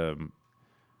 It's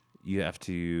you have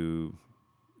to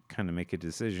kind of make a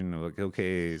decision of like,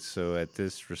 okay, so at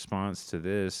this response to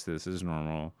this is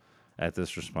normal. At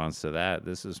this response to that,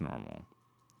 this is normal.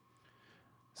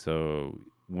 So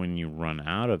when you run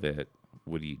out of it,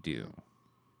 what do you do?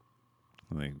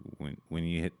 Like when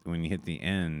you hit the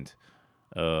end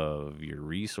of your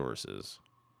resources,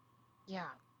 Yeah.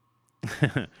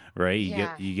 right?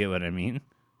 Yeah. You get what I mean?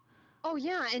 Oh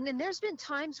yeah, and then there's been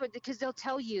times when because they'll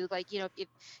tell you like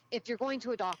if you're going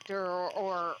to a doctor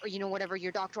or whatever,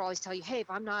 your doctor will always tell you, hey, if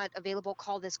I'm not available,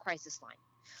 call this crisis line.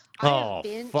 I have Oh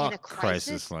been in a fuck,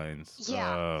 crisis crisis. lines.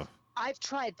 Yeah, I've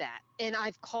tried that and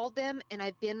I've called them and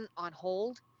I've been on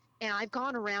hold and I've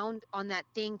gone around on that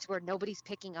thing to where nobody's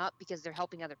picking up because they're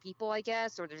helping other people, I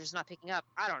guess, or they're just not picking up.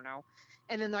 I don't know.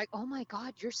 And then they're like, "Oh my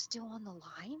God, you're still on the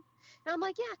line?" And I'm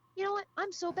like, "Yeah, you know what?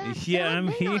 I'm so bad that Yeah, I I'm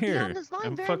may not be on here. this line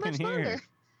I'm very fucking much here. longer."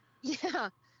 Yeah.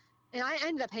 And I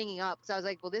ended up hanging up because I was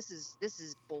like, "Well, this is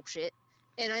bullshit."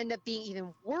 And I ended up being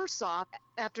even worse off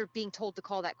after being told to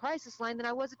call that crisis line than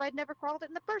I was if I'd never called it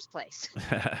in the first place.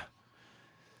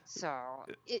 So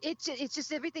it's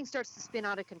just everything starts to spin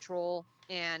out of control,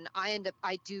 and I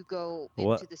do go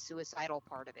What? into the suicidal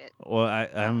part of it. Well,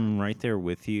 I'm right there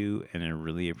with you, and I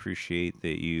really appreciate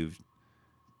that you've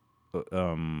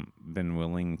been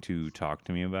willing to talk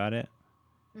to me about it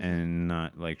and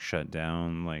not like shut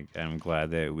down. Like I'm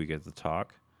glad that we get to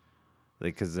talk.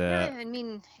 Like, cause Yeah, I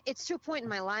mean, it's to a point in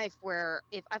my life where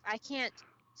if I can't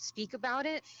speak about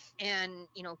it and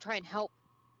try and help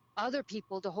other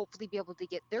people to hopefully be able to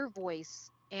get their voice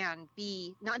and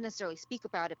be not necessarily speak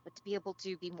about it, but to be able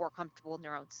to be more comfortable in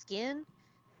their own skin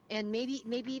and maybe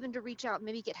even to reach out,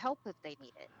 maybe get help if they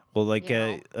need it. well,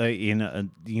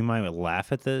 you might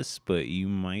laugh at this, but you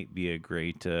might be a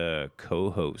great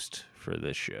co-host for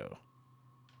this show.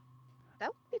 That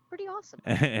would be pretty awesome.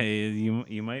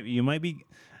 You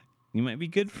might be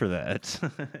good for that.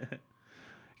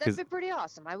 That'd be pretty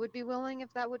awesome. I would be willing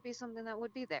if that would be something that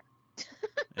would be there.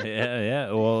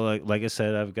 Yeah. Well, like I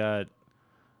said, I've got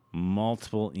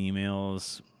multiple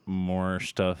emails, more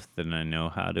stuff than I know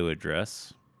how to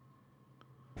address.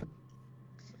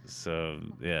 So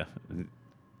yeah,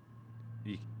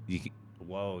 you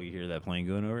whoa, you hear that plane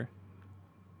going over?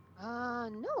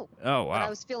 No. Oh But I wow.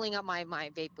 was filling up my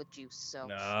vape with juice, so.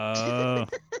 No.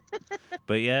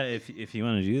 But yeah, if you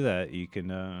want to do that, you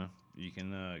can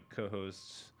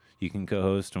co-host. You can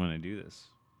co-host when I do this.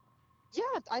 Yeah,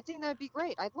 I think that'd be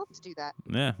great. I'd love to do that.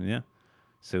 Yeah.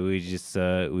 So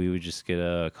we would just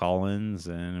get call-ins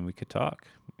and we could talk.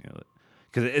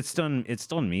 Because it's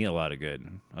done me a lot of good.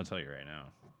 I'll tell you right now.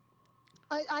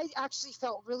 I actually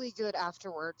felt really good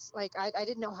afterwards. Like I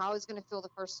didn't know how I was gonna feel the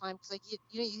first time because like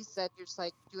you said you're just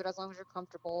like do it as long as you're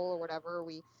comfortable or whatever.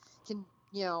 We can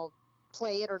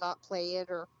play it or not play it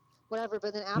or whatever.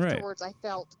 But then Right. afterwards I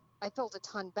felt a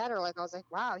ton better. Like I was like,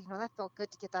 wow, that felt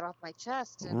good to get that off my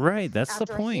chest. And Right. That's the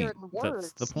after I hear point. it in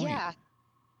words, That's the point. yeah.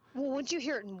 Well, once you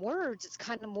hear it in words, it's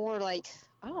kind of more like,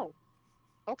 oh,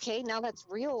 okay, now that's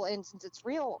real, and since it's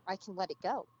real, I can let it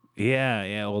go.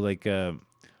 Yeah. Well,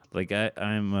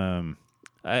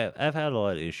 I've had a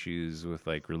lot of issues with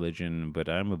like religion, but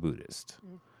I'm a Buddhist.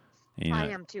 I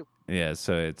am too. Yeah.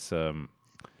 So it's one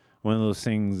of those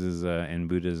things is in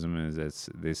Buddhism is that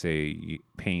they say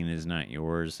pain is not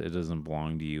yours. It doesn't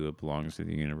belong to you. It belongs to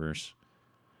the universe.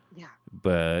 Yeah.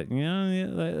 But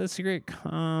that's a great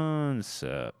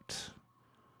concept.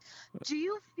 Do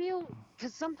you feel,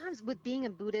 because sometimes with being a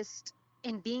Buddhist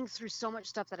and being through so much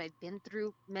stuff that I've been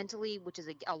through mentally, which is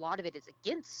a lot of it is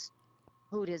against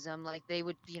Buddhism, like they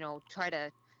would, try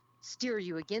to steer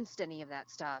you against any of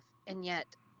that stuff. And yet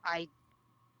I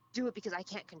do it because I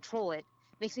can't control it.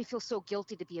 Makes me feel so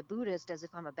guilty to be a Buddhist as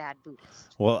if I'm a bad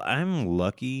Buddhist. Well, I'm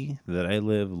lucky that I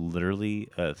live literally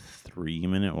a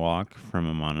 3-minute walk from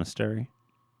a monastery.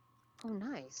 Oh,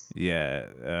 nice. Yeah.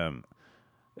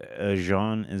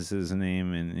 Jean is his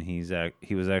name, and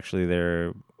he was actually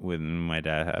there when my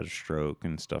dad had a stroke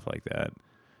and stuff like that.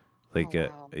 Like,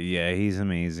 wow. Yeah, he's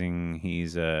amazing.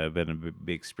 He's been a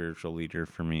big spiritual leader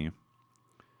for me.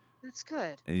 That's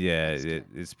good. Yeah, That's good.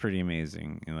 it's pretty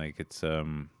amazing. And like, it's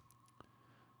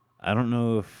I don't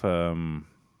know if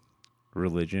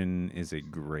religion is a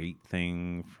great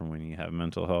thing for when you have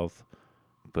mental health,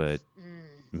 but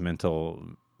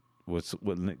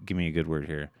give me a good word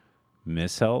here.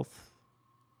 Mishealth.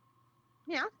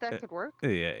 Yeah, that could work.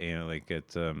 Yeah, like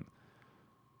it's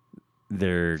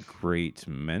they're great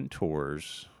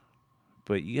mentors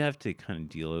but you have to kind of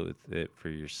deal with it for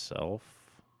yourself.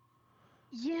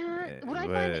 Yeah, what I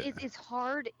find But is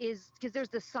hard is because there's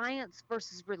the science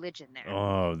versus religion there.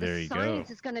 oh, The there you go. science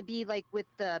is going to be like with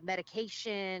the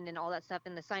medication and all that stuff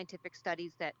and the scientific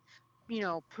studies that,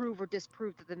 prove or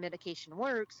disprove that the medication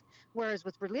works. Whereas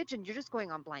with religion, you're just going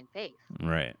on blind faith.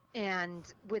 Right. And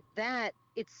with that,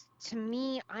 it's to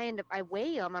me, I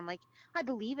weigh them. I'm like, I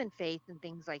believe in faith and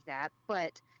things like that,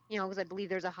 but because I believe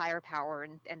there's a higher power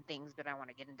and things, but I want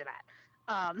to get into that.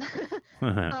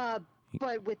 Uh,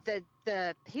 but with the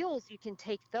pills, you can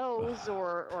take those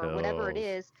or whatever it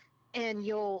Pills. is, and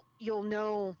you'll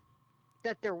know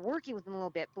that they're working with them a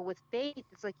little bit. But with faith,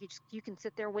 it's like you can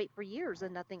sit there and wait for years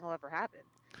and nothing will ever happen,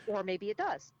 or maybe it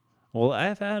does. Well,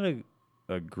 I've had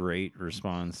a great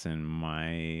response in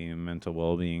my mental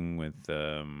well being with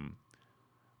the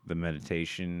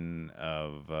meditation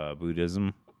of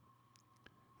Buddhism.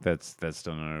 That's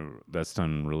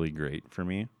done really great for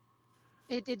me.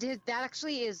 It did. That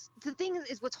actually is the thing.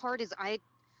 Is what's hard is I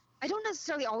don't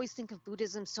necessarily always think of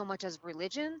Buddhism so much as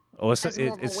religion Oh, as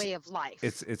more of a way of life.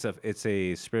 it's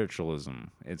a spiritualism.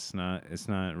 It's not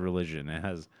religion. It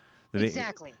has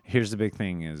Exactly. Here's the big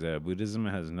thing: is Buddhism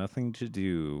has nothing to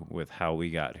do with how we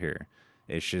got here.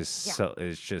 It's just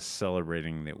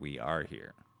celebrating that we are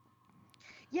here.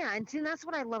 Yeah, and see, that's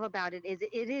what I love about it is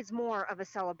it is more of a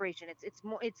celebration. It's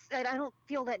more I don't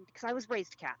feel that because I was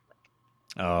raised Catholic.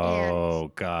 Oh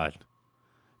God.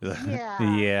 Yeah.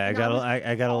 Yeah, I was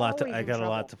I got a lot always in a lot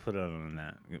trouble. to put on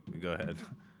that. Go ahead.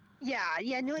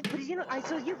 Yeah, no, but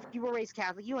so you were raised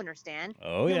Catholic, you understand.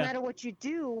 Oh No yeah. matter what you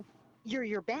do,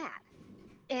 you're bad.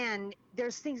 And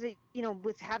there's things that,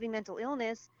 with having mental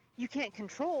illness, you can't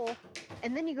control.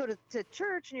 And then you go to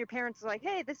church and your parents are like,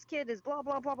 hey, this kid is blah,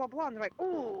 blah, blah, blah, blah. And they're like,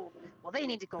 oh, well, they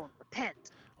need to go and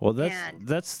repent. Well, And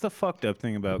that's the fucked up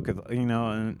thing about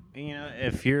and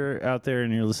if you're out there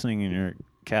and you're listening and you're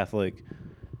Catholic,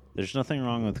 there's nothing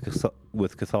wrong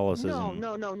with Catholicism.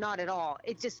 no, not at all.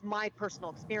 It's just my personal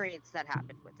experience that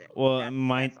happened with it. Well,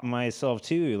 That's all. myself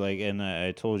too. Like, and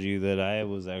I told you that I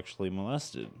was actually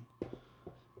molested.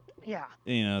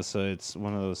 Yeah. So it's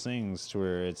one of those things to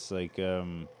where it's like,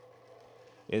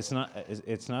 it's not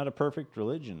a perfect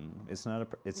religion. It's No.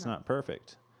 not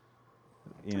perfect.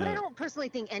 But I don't personally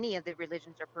think any of the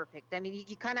religions are perfect. I mean,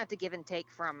 you kind of have to give and take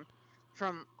from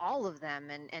all of them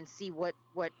and see what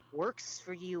works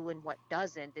for you and what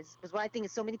doesn't. Is what I think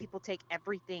is so many people take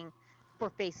everything for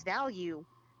face value,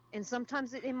 and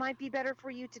sometimes it might be better for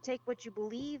you to take what you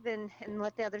believe and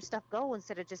let the other stuff go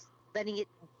instead of just letting it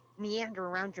meander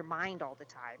around your mind all the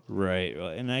time. Right. Well,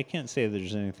 and I can't say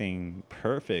there's anything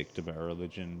perfect about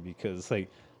religion because, like,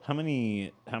 how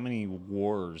many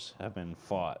wars have been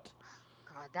fought?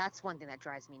 God, that's one thing that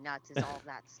drives me nuts is all of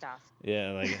that stuff.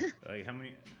 Yeah, like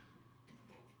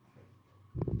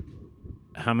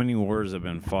how many wars have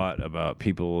been fought about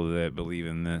people that believe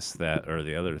in this, that, or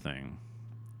the other thing?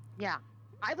 Yeah.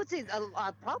 I would say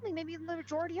probably maybe the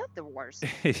majority of the wars.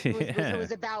 Yeah. It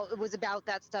was about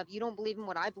that stuff. You don't believe in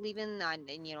what I believe in, and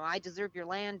I deserve your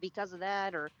land because of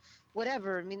that, or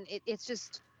whatever. I mean, it's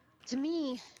just, to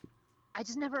me, I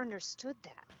just never understood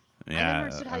that. I never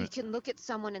understood how you can look at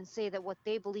someone and say that what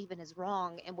they believe in is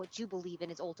wrong and what you believe in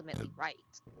is ultimately right.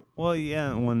 Well,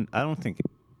 yeah. When I don't think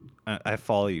I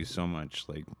follow you so much.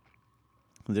 Like,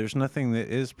 there's nothing that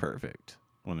is perfect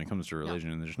when it comes to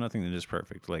religion. There's nothing that is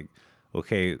perfect. Like,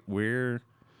 okay, we're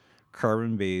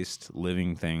carbon-based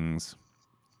living things.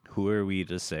 Who are we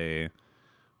to say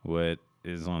what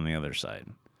is on the other side?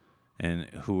 And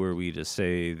who are we to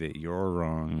say that you're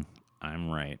wrong, I'm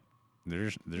right?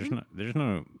 There's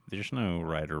no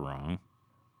right or wrong.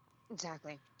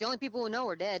 Exactly. The only people who know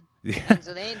are dead. Yeah.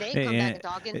 So they ain't come back and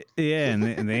talking. Yeah,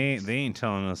 and they ain't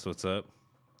telling us what's up.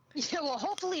 Yeah, well,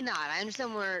 hopefully not. I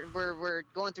understand we're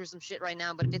going through some shit right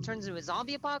now, but if it turns into a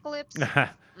zombie apocalypse, I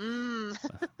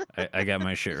got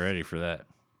my shit ready for that.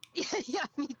 Yeah,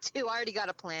 me too. I already got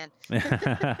a plan.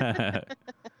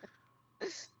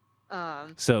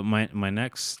 So my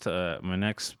next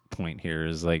point here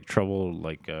is like trouble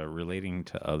like relating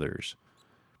to others,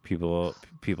 people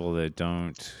that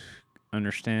don't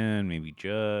understand, maybe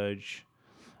judge,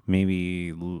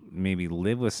 maybe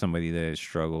live with somebody that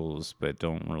struggles but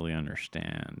don't really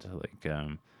understand. Like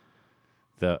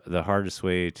the hardest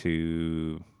way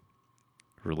to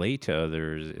relate to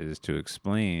others is to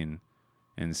explain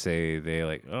and say they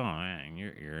like, oh man,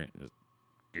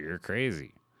 you're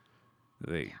crazy.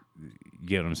 They, you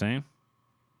get what I'm saying?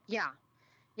 Yeah.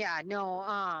 No.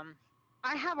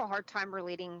 I have a hard time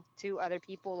relating to other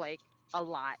people, like, a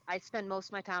lot. I spend most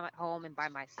of my time at home and by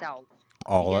myself.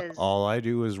 All I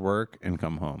do is work and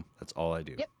come home. That's all I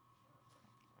do. Yep.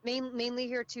 Mainly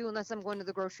here too, unless I'm going to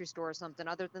the grocery store or something.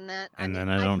 Other than that, I And mean, then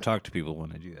I don't talk to people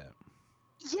when I do that.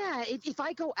 yeah, if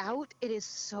I go out, it is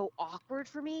so awkward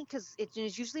for me because it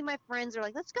is usually my friends are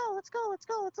like, let's go, let's go, let's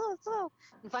go, let's go, let's go.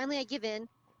 And finally I give in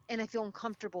and I feel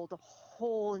uncomfortable the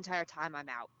whole entire time I'm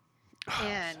out.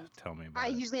 And Tell me I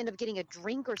about it. usually end up getting a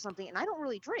drink or something, and I don't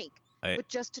really drink, I but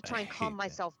just to I try and calm hate that.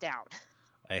 myself down.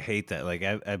 I hate that. Like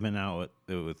I've been out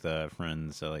with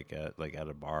friends, like at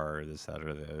a bar or this, that,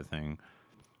 or the other thing,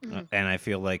 Mhm. and I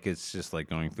feel like it's just like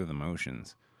going through the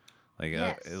motions.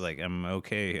 Yes. Like I'm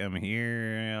okay. I'm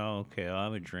here. Yeah, okay, I'll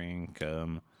have a drink.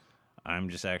 I'm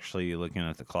just actually looking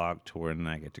at the clock to when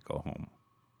I get to go home.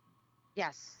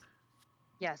 Yes.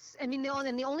 Yes. I mean, the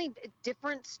only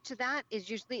difference to that is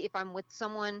usually if I'm with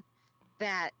someone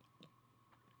that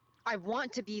I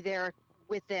want to be there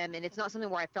with them, and it's not something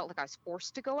where I felt like I was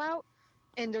forced to go out.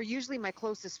 And they're usually my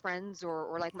closest friends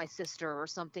or like my sister or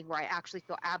something where I actually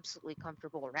feel absolutely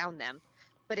comfortable around them.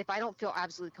 But if I don't feel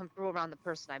absolutely comfortable around the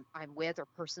person I'm with or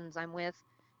persons I'm with,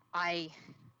 I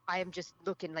I am just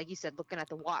looking, like you said, looking at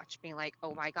the watch, being like,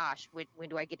 oh my gosh, when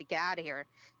do I get to get out of here?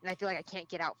 And I feel like I can't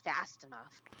get out fast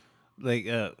enough. Like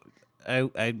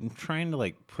I'm trying to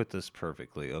like put this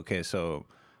perfectly. Okay, so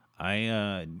I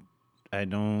uh I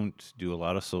don't do a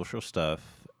lot of social stuff,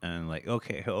 and like,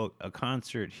 okay, a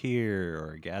concert here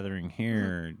or a gathering Mhm.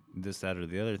 here, this, that, or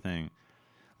the other thing.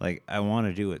 Like I want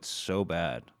to do it so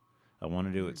bad. I want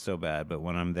to do it Mhm. so bad, but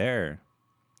when I'm there,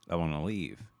 I want to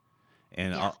leave.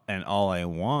 Yeah. And all I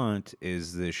want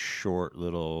is this short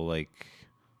little like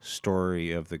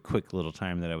story of the quick little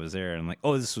time that I was there, and like,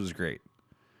 oh, this was great.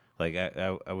 Like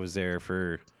I was there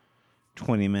for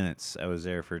 20 minutes. I was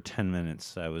there for 10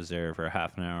 minutes. I was there for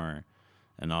half an hour.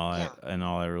 Yeah. And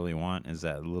all I really want is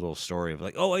that little story of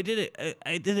like, oh, I did it.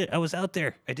 I did it. I was out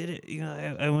there. I did it. You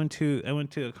know, I went to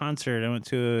a concert. I went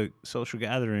to a social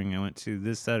gathering. I went to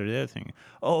this, that, or the other thing.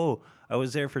 Oh, I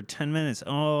was there for 10 minutes.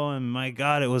 Oh, and my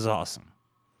God, it was awesome.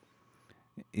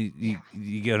 Yeah.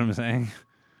 You get what I'm saying?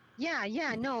 Yeah,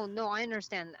 yeah, no, I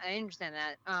understand. I understand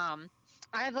that.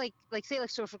 I have like say like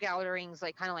social gatherings,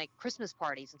 like kind of like Christmas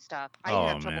parties and stuff. I even Oh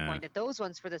have trouble going man. to those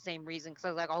ones for the same reason because I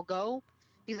was like, I'll go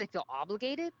because I feel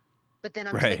obligated, but then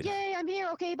I'm just like, Right. yay, I'm here.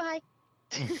 Okay, bye.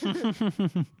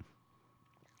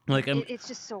 Like It's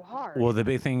just so hard. well, the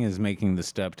big thing is making the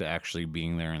step to actually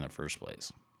being there in the first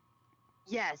place.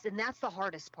 Yes, and that's the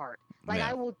hardest part. Like Yeah.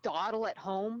 I will dawdle at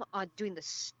home on doing the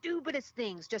stupidest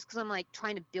things just because I'm like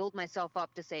trying to build myself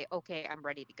up to say, okay, I'm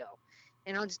ready to go.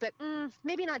 And I'll just be like,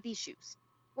 maybe not these shoes,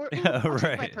 or Yeah, I'll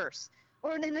check my right. purse,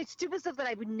 or then like stupid stuff that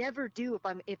I would never do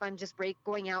if I'm just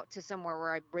going out to somewhere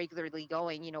where I'm regularly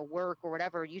going, work or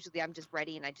whatever. Usually I'm just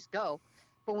ready and I just go.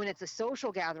 But when it's a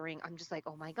social gathering, I'm just like,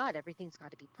 oh my god, everything's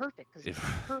got to be perfect because if it's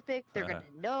not perfect, they're gonna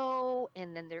know,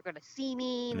 and then they're gonna see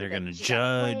me, and They're then gonna she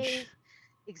gotta judge. play.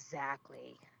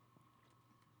 Exactly.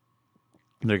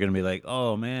 They're gonna be like,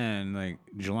 "Oh man, like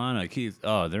Jelana, Keith,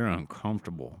 oh, they're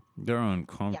uncomfortable. They're Yeah.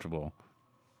 uncomfortable."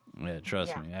 Yeah,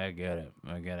 trust Yeah. me, I get it.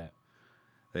 I get it.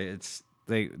 It's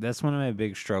like that's one of my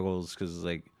big struggles because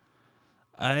like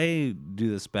I do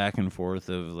this back and forth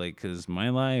of like because my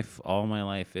life, all my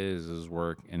life is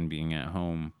work and being at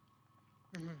home,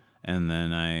 Mhm. and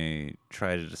then I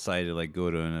try to decide to like go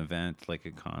to an event like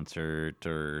a concert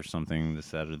or something,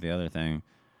 this, that, or the other thing,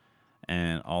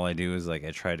 and all I do is like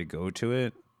I try to go to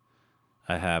it.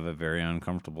 I have a very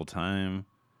uncomfortable time,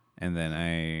 and then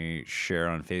I share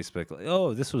on Facebook like,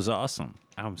 "Oh, this was awesome.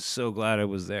 I'm so glad I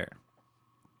was there."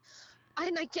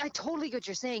 I totally get what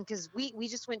you're saying because we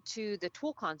just went to the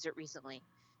Tool concert recently,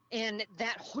 and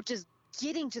that whole, just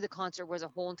getting to the concert was a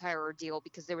whole entire ordeal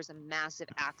because there was a massive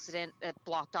accident that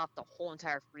blocked off the whole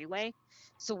entire freeway.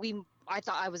 So I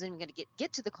thought I wasn't even going to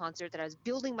get to the concert that I was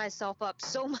building myself up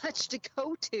so much to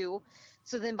go to.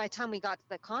 So then by the time we got to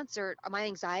the concert, my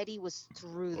anxiety was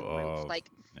through the roof. Oh, Like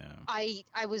yeah.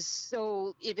 I was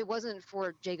so if it wasn't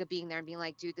for Jacob being there and being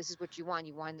like, dude, this is what you want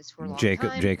this for a long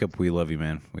Jacob, time. Jacob, we love you,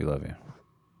 man. We love you.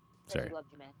 Said he Sorry. loved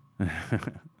you,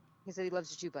 man. He said he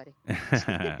loves you too, buddy.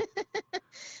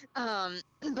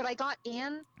 But I got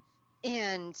in,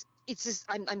 and it's just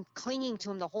I'm clinging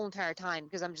to him the whole entire time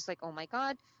because I'm just like, oh my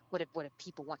god, what if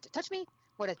people want to touch me?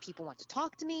 What if people want to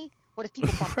talk to me? What if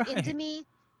people bump into Right. me?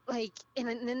 Like, and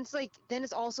then it's like, then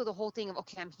it's also the whole thing of,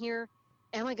 okay, I'm here.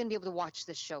 Am I going to be able to watch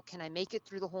this show? Can I make it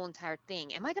through the whole entire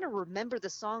thing? Am I going to remember the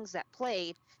songs that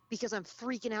played because I'm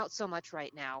freaking out so much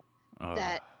right now Oh,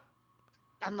 that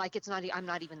I'm like, I'm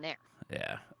not even there.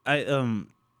 yeah.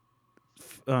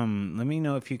 Let me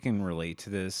know if you can relate to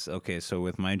this. Okay, so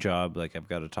with my job, like I've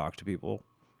got to talk to people,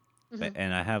 Hmm.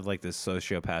 and I have like this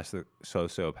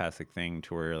sociopathic thing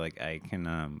to where like I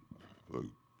can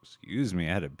Excuse me,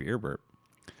 I had a beer burp.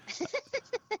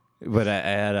 But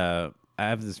I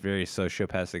have this very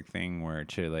sociopathic thing where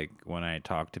to like when I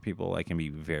talk to people, I can be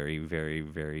very, very,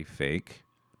 very fake.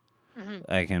 Hmm.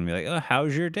 I can be like, "Oh,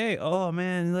 how's your day? Oh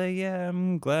man, like yeah,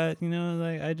 I'm glad,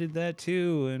 like I did that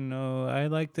too, and I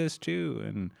like this too,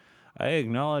 and I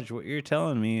acknowledge what you're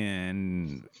telling me,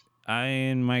 and I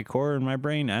in my core in my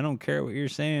brain, I don't care what you're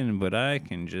saying, but I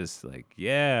can just like,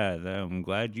 yeah, I'm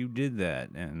glad you did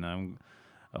that, and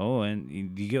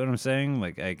do you get what I'm saying?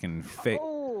 Like I can fake.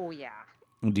 Oh yeah.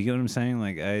 Do you get what I'm saying?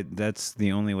 Like that's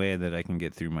the only way that I can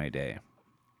get through my day.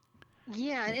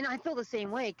 Yeah, and I feel the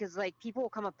same way because like people will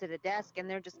come up to the desk and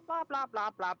they're just blah blah blah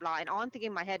blah blah, and all I'm thinking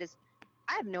in my head is,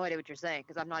 I have no idea what you're saying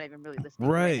because I'm not even really listening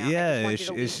to you right Right, now. I yeah. just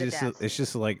want you to leave the desk. It's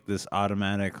just like this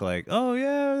automatic like, oh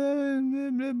yeah,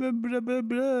 blah, blah, blah, blah,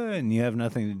 blah, and you have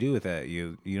nothing to do with that.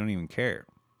 You don't even care.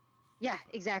 Yeah,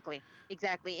 exactly,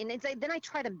 exactly. And it's like then I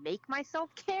try to make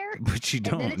myself care, But you and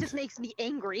then it don't. just makes me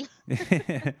angry.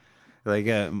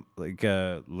 Lately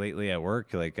at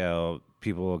work, like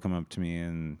people will come up to me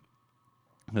and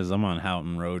because I'm on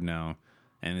Houghton Road now,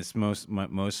 and it's most of my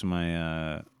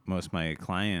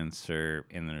clients are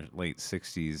in their late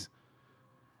 60s,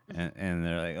 and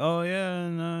they're like, oh yeah,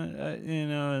 and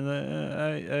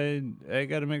I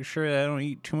got to make sure that I don't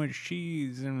eat too much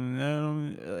cheese, and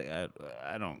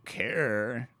I don't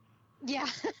care, Yeah.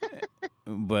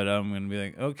 but I'm gonna be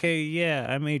like, okay, yeah,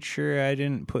 I made sure I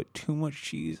didn't put too much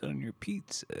cheese on your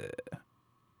pizza,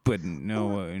 but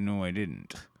no, I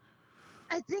didn't.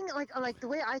 I think like the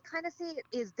way I kind of see it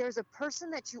is there's a person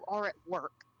that you are at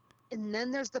work, and then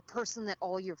there's the person that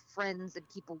all your friends and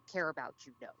people who care about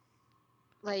you know.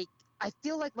 Like I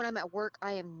feel like when I'm at work,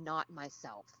 I am not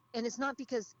myself, and it's not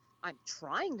because I'm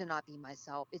trying to not be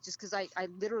myself. It's just because I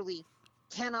literally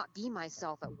cannot be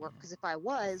myself at work. Because if I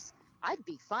was, I'd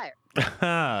be fired.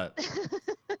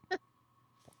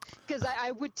 Because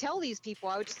I would tell these people,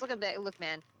 I would just look at them, look,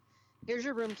 man, here's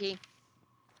your room key.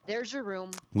 There's your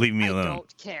room. Leave me I alone.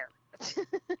 don't care.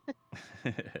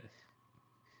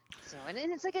 So, and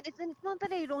it's like, it's not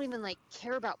that I don't even like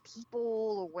care about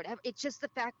people or whatever. It's just the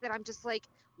fact that I'm just like,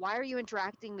 why are you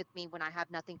interacting with me when I have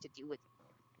nothing to do with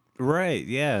it? Right.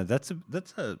 Yeah. That's an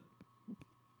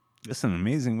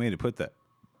amazing way to put that.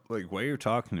 Like, why you're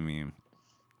talking to me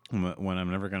when I'm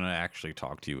never gonna actually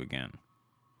talk to you again.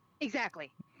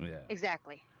 Exactly. Yeah.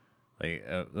 Exactly. Like,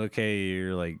 okay,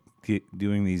 you're like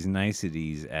doing these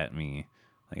niceties at me.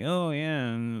 Like, oh yeah,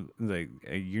 and like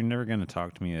you're never gonna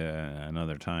talk to me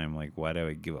another time. Like, why do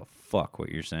I give a fuck what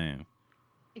you're saying?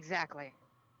 Exactly.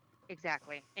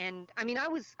 Exactly. And I mean, I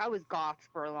was goth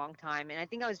for a long time, and I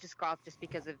think I was just goth just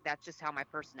because of that's just how my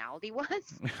personality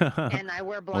was. And I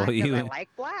wear black because I like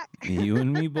black. You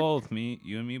and me both.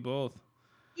 You and me both.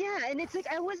 Yeah, and it's like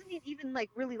I wasn't even like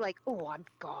really like, oh, I'm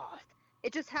goth.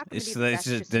 It just happened to be That's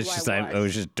just I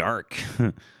was just dark.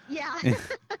 Yeah.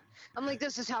 I'm like,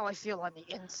 this is how I feel on the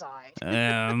inside.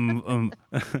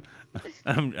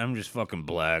 I'm just fucking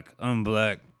black. I'm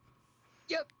black.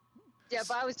 Yep. Yeah,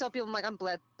 but I always tell people I'm like I'm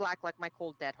black like my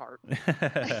cold dead heart.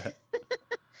 Because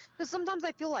sometimes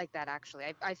I feel like that actually.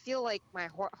 I feel like my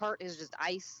heart is just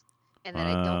ice, and that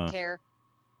I don't care,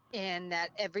 and that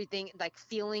everything like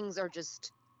feelings are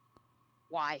just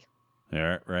why.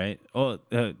 Yeah, right. Oh,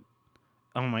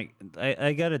 my!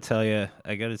 I gotta tell you,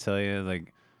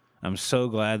 like, I'm so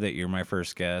glad that you're my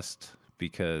first guest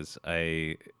because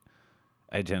I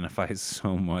identify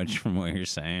so much from what you're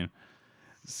saying.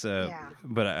 So, Yeah.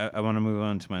 but I want to move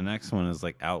on to my next one is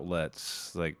like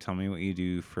outlets. Like, tell me what you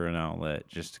do for an outlet,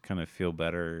 just to kind of feel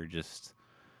better. Just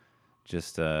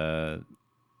something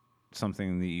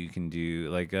that you can do.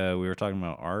 Like we were talking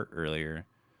about art earlier.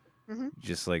 Mm-hmm.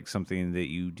 Just like something that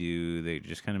you do that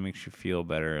just kind of makes you feel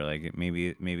better. Like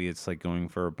maybe it's like going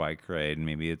for a bike ride.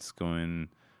 Maybe it's going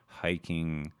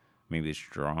hiking. Maybe it's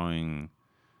drawing.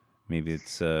 Maybe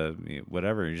it's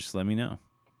whatever. Just let me know.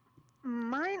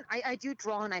 Mine, I do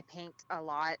draw and I paint a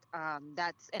lot.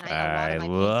 That's and I a lot of my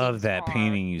love paintings that are,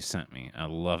 painting you sent me. I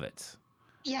love it.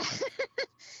 Yeah.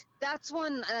 That's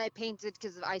one I painted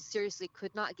because I seriously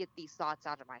could not get these thoughts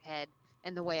out of my head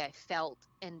and the way I felt,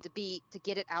 and to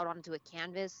get it out onto a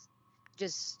canvas,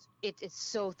 just it's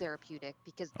so therapeutic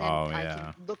because then I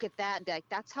can look at that and be like,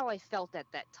 that's how I felt at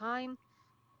that time,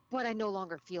 but I no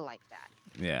longer feel like that.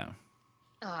 Yeah.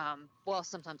 Well,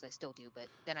 sometimes I still do, but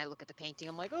then I look at the painting,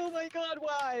 I'm like, oh my God,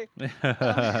 why?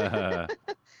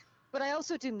 But I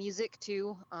also do music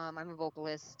too. I'm a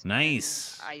vocalist.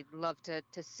 Nice. I love to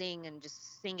sing and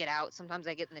just sing it out. Sometimes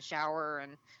I get in the shower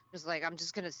and just like, I'm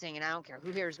just going to sing and I don't care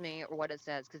who hears me or what it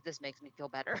says because this makes me feel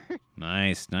better.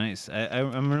 Nice.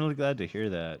 I'm really glad to hear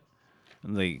that.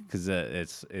 like because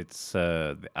it's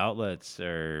the outlets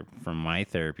are from my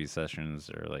therapy sessions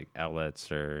or like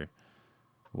outlets are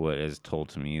what is told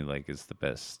to me like is the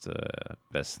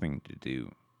best thing to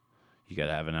do. You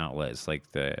gotta have an outlet. It's like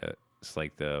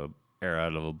the air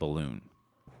out of a balloon.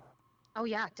 Oh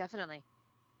yeah, definitely.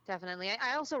 Definitely.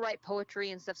 I also write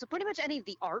poetry and stuff. So pretty much any of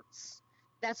the arts,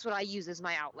 that's what I use as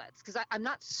my outlets. Because I'm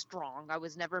not strong. I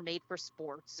was never made for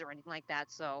sports or anything like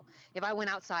that. So if I went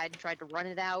outside and tried to run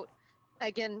it out,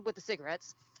 again with the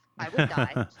cigarettes, I would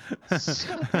die.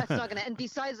 So that's not gonna. And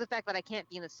besides the fact that I can't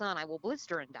be in the sun, I will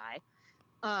blister and die.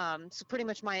 So pretty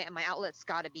much my outlet's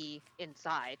got to be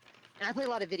inside. And I play a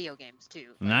lot of video games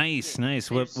too. Nice,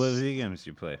 nice. What there's video games do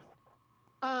you play?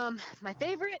 my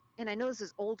favorite, and I know this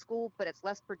is old school, but it's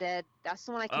Left 4 Dead. That's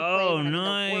the one I can play Oh, when I'm in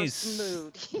the worst nice,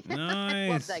 mood. I love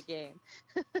nice, that game.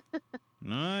 Y-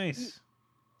 nice.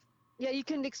 Yeah, you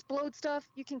can explode stuff,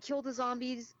 you can kill the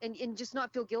zombies, and just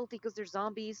not feel guilty because they're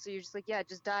zombies. So you're just like, yeah,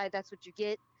 just die. That's what you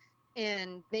get,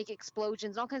 and make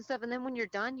explosions, all kinds of stuff. And then when you're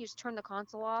done, you just turn the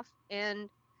console off, and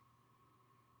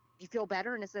you feel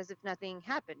better, and it's as if nothing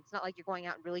happened. It's not like you're going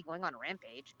out and really going on a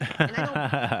rampage. And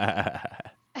I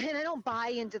don't and I don't buy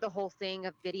into the whole thing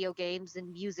of video games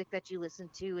and music that you listen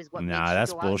to is what Nah, makes you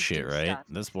that's go out and bullshit, do right? stuff.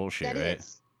 That's bullshit, That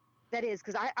right? is,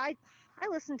 because I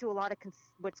listen to a lot of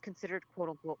what's considered quote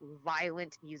unquote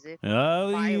violent music,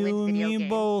 Oh, violent you and video me games.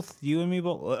 both. You and me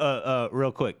both.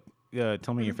 Real quick.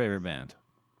 Tell me your Mhm. favorite band.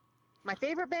 My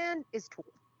favorite band is Tool.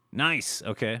 Nice.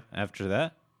 Okay. After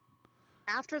that,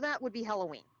 After that would be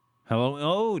Halloween. hello.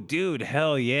 Oh, dude.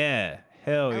 Hell yeah.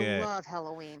 Hell I yeah. love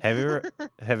Halloween. Have you ever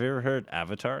have you ever heard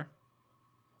Avatar?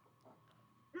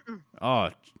 Mm-mm, Oh,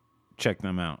 check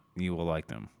them out. You will like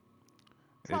them.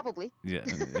 probably. Yeah,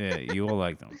 yeah, you will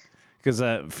like them. Because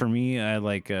for me, I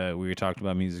like we talked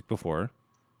about music before.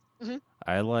 Mhm.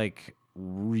 I like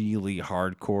really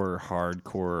hardcore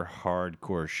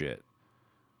shit.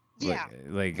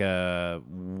 Yeah.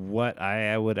 What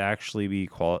I would actually be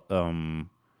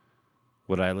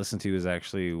what I listen to is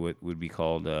actually what would be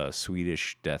called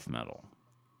Swedish death metal.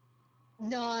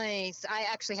 Nice. I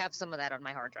actually have some of that on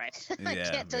my hard drive. I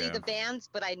Yeah, can't tell you yeah. the bands,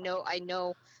 but I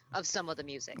know of some of the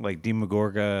music. Like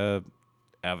Demogorgon,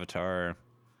 Avatar.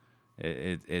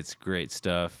 It's great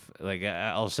stuff. Like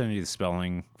I'll send you the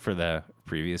spelling for the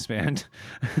previous band.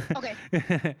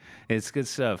 Okay. It's good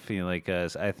stuff. You know, like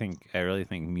I really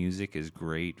think music is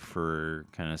great for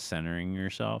kind of centering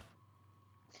yourself.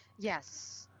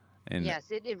 Yes. And Yes,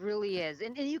 it really is.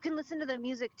 And you can listen to the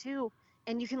music too,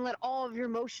 and you can let all of your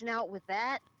emotion out with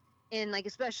that. And like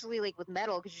especially like with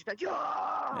metal, because you're just like,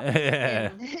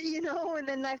 yeah, and and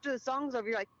then after the song's over,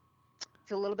 you're like,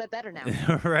 feel a little bit better now.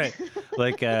 right.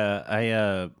 Like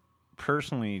I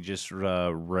personally just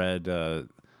read.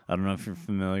 I don't know if you're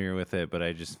familiar with it, but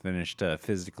I just finished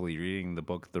physically reading the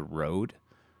book The Road.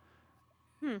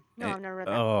 No, I've never read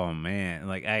that. Oh man,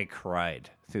 like I cried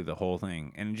through the whole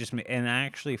thing, and and I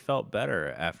actually felt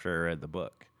better after I read the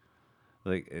book.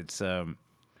 Like it's The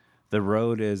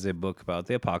Road is a book about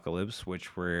the apocalypse,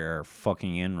 which we're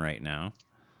fucking in right now,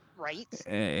 Right?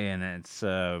 and it's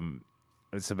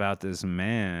about this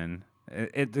man.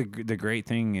 The great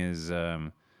thing is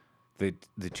the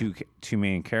two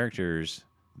main characters.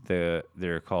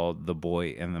 They're called the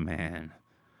boy and the man.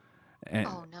 And,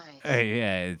 Oh, nice.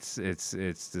 yeah, it's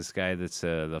this guy that's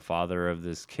the father of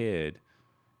this kid,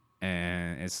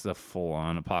 and it's the full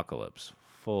on apocalypse.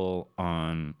 Full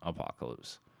on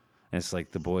apocalypse. And it's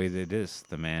like the boy did this,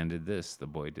 the man did this, the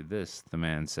boy did this, the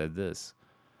man said this,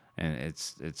 and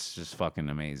it's just fucking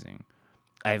amazing.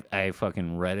 I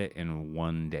fucking read it in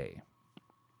one day.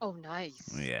 Oh,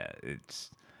 nice. Yeah,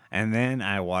 and then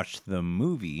I watched the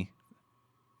movie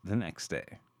the next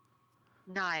day.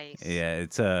 Nice. Yeah,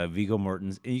 it's Viggo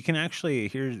Mortensen. You can actually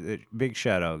here's a big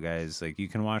shout out, guys. Like you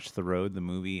can watch The Road, the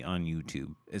movie, on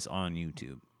YouTube. It's on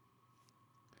YouTube.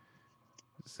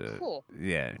 So Cool.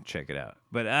 yeah, check it out.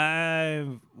 But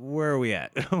where are we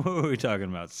at? What were we talking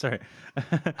about? Sorry.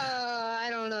 I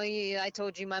don't know. I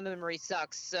told you my memory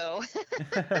sucks, so.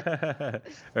 All right,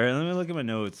 let me look at my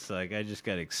notes. Like I just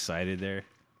got excited there.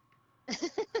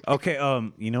 Okay,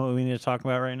 you know what we need to talk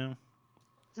about right now?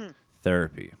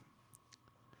 Therapy.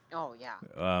 Oh, yeah.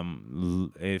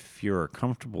 If you're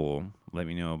comfortable, let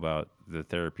me know about the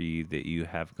therapy that you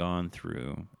have gone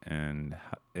through and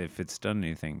if it's done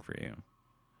anything for you.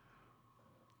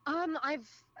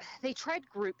 They tried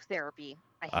group therapy.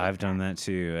 I've done that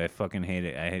too. I fucking hate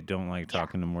it. I don't like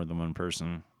talking to more than one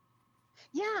person.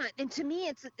 Yeah, and to me,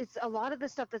 it's a lot of the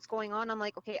stuff that's going on. I'm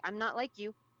like, okay, I'm not like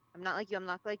you. I'm not like you. I'm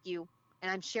not like you. And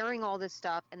I'm sharing all this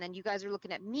stuff, and then you guys are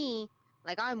looking at me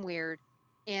like I'm weird,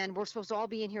 and we're supposed to all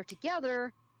be in here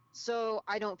together, So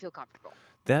I don't feel comfortable.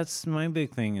 That's my big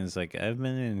thing is like I've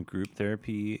been in group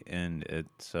therapy and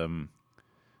it's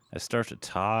I start to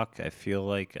talk, I feel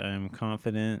like I'm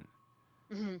confident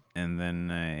Hmm. and then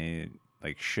I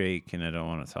like shake and I don't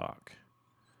want to talk.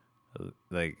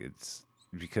 Like it's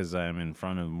because I'm in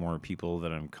front of more people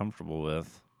that I'm comfortable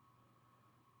with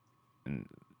and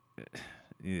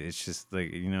it's just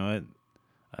like, you know what?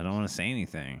 I don't want to say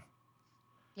anything.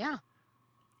 Yeah.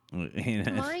 You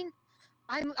know? Mine,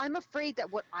 I'm afraid that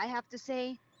what I have to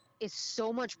say is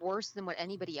so much worse than what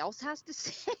anybody else has to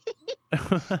say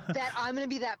that I'm gonna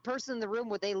be that person in the room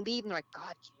where they leave and they're like,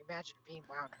 God, can you imagine being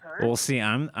around her? Well, see,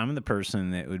 I'm the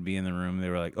person that would be in the room. They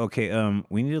were like, "Okay,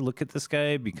 we need to look at this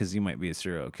guy because he might be a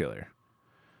serial killer."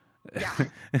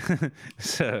 Yeah.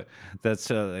 So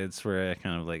it's where I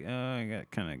kind of like, oh, I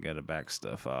got to back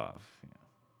stuff off.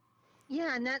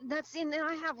 Yeah, and that's in and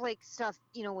I have like stuff,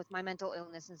 with my mental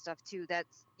illness and stuff too,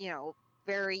 that's,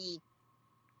 very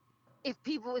if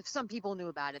some people knew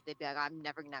about it, they'd be like, I'm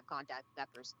never gonna have contact with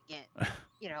that person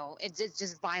again. It's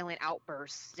just violent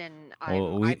outbursts, and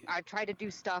Well, I tried to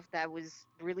do stuff that was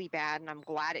really bad, and I'm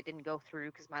glad it didn't go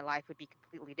through because my life would be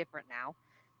completely different now.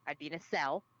 I'd be in a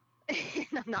cell, and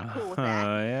I'm not cool with that.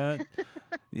 yeah,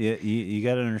 yeah. You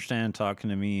got to understand. Talking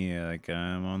to me, like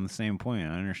I'm on the same point.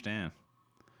 I understand.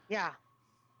 Yeah,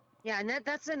 yeah, and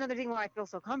that's another thing why I feel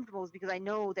so comfortable is because I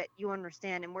know that you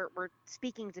understand, and we're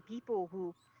speaking to people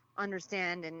who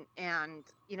understand, and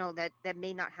that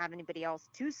may not have anybody else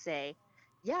to say.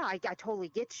 Yeah, I totally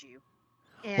get you,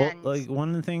 Well, and like one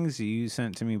of the things you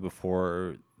sent to me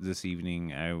before this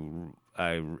evening,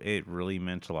 it really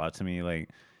meant a lot to me. Like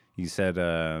you said,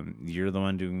 you're the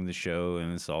one doing the show,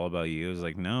 and it's all about you. I was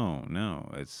like, no, no,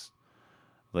 it's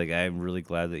like I'm really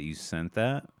glad that you sent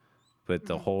that. But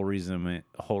the Mhm. whole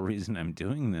reason I'm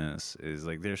doing this is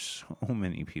like there's so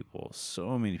many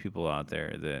people out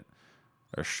there that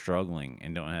are struggling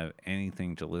and don't have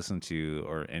anything to listen to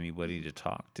or anybody to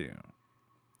talk to.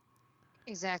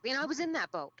 Exactly, and I was in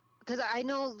that boat because I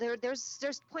know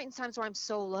there's point in times where I'm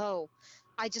so low,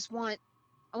 I just want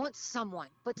someone,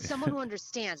 but someone who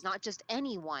understands, not just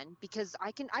anyone, because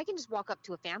I can just walk up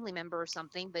to a family member or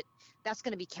something, but that's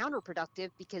going to be counterproductive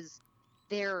because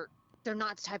they're they're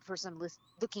not the type of person I'm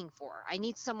looking for. I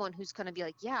need someone who's going to be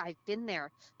like, yeah, I've been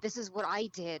there. This is what I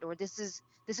did, or this is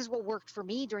what worked for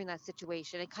me during that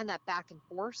situation, and kind of that back and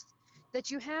forth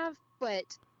that you have.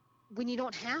 But when you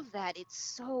don't have that, it's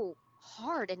so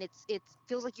hard, and it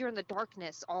feels like you're in the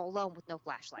darkness all alone with no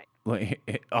flashlight. Like,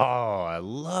 oh, I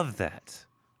love that.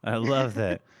 I love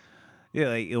that. Yeah,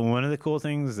 like one of the cool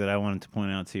things that I wanted to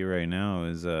point out to you right now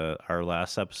is our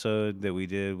last episode that we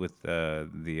did with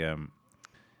the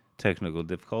technical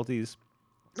difficulties,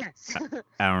 Yes.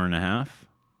 hour and a half.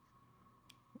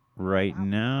 Right Wow.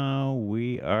 now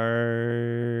we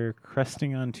are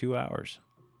cresting on 2 hours. Oh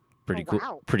Pretty cool.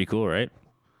 wow. Pretty cool, right?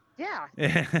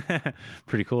 Yeah.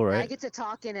 Pretty cool, I right? get to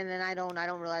talking and then I don't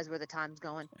realize where the time's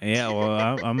going. Yeah,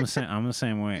 well, I'm the same. I'm the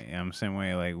same way. I'm the same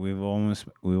way. Like we've almost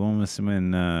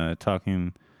been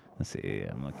talking. Let's see.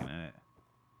 I'm looking at it.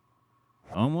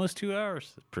 Almost 2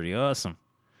 hours. Pretty awesome.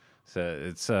 So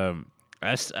it's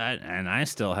and I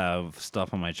still have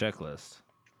stuff on my checklist.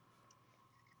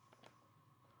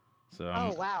 So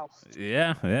Oh wow.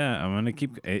 yeah. I'm gonna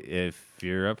keep. If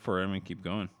you're up for it, I'm gonna keep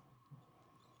going.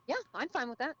 Yeah, I'm fine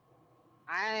with that.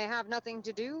 I have nothing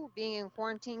to do. Being in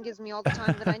quarantine gives me all the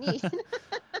time that I need.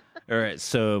 All right.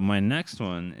 So my next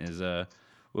one is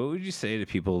what would you say to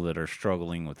people that are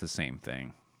struggling with the same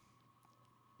thing?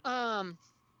 um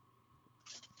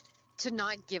to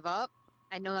not give up.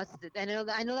 I know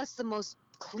that's the most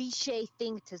cliche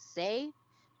thing to say,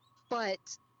 but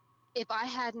if I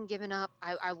hadn't given up,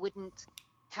 I wouldn't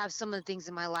have some of the things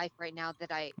in my life right now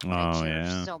that I Oh cherish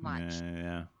yeah, so much.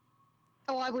 yeah,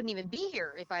 Oh, I wouldn't even be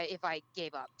here if I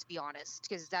gave up, to be honest,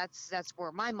 because that's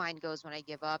where my mind goes when I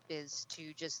give up, is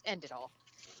to just end it all.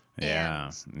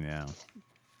 yeah, And yeah.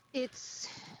 it's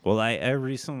Well, I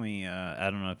recently, I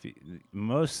don't know if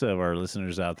most of our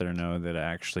listeners out there know that I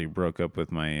actually broke up with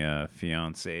my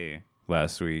fiance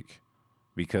last week oh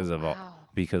because of all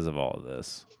wow. of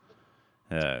this.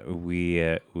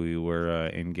 We were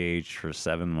engaged for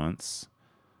 7 months.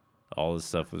 All this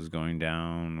stuff was going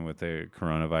down with the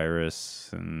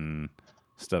coronavirus and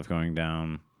stuff going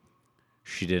down.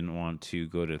 She didn't want to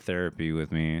go to therapy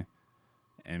with me,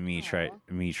 and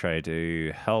Aw. me try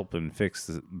to help and fix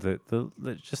the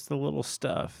just the little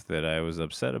stuff that I was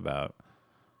upset about,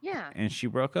 Yeah. and she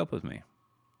broke up with me.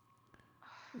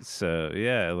 So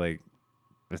yeah, like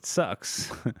it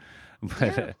sucks, but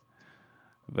Yeah.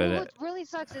 but Well, what really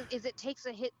sucks is it takes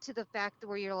a hit to the fact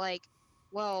where you're like,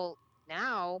 well,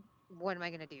 now what am I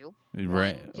gonna do?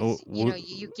 Right. One, Oh, because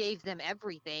you gave them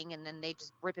everything, and then they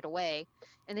just rip it away,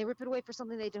 and they rip it away for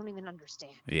something they don't even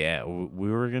understand. yeah,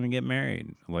 we were gonna get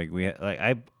married. Like we had, like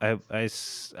I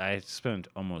spent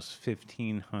almost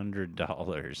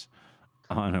 $1,500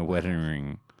 on a wedding Wow.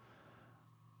 ring,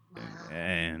 Wow.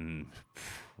 and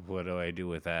what do I do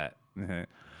with that? And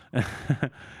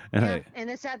Yeah, and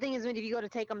the sad thing is when if you go to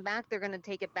take them back, they're gonna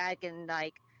take it back and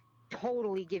like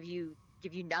totally give you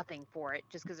nothing for it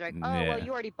just because they're like, oh well, yeah,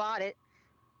 you already bought it.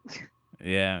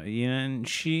 yeah, and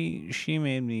she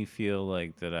made me feel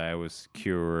like that I was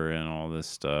secure and all this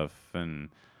stuff, and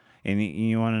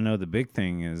you want to know the big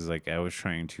thing is like I was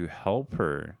trying to help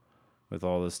her with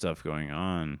all this stuff going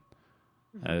on.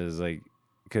 I Hmm. was like,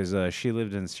 because she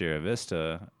lived in Sierra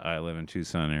Vista, I live in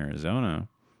Tucson, Arizona.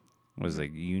 Was Hmm.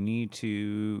 like you need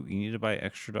to buy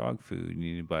extra dog food. You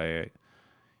need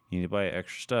to buy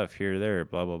extra stuff here, there,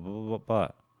 blah blah blah blah blah.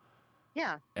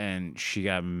 Yeah, And she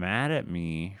got mad at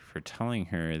me for telling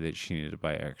her that she needed to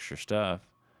buy extra stuff,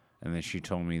 and then she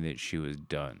told me that she was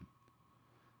done.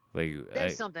 Like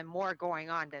there's something more going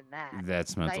on than that.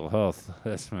 that's Like, mental health.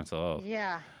 That's mental health.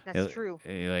 yeah, that's true.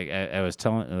 Like I was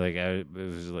telling, like it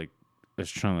was like I was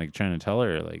trying to tell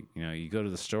her, like, you go to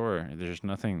the store, there's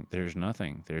nothing, there's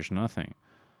nothing.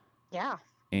 Yeah.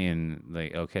 And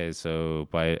like, okay, so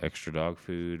buy extra dog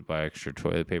food, buy extra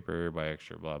toilet paper, buy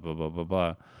extra blah blah blah blah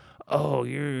blah. Oh,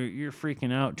 you're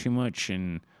freaking out too much,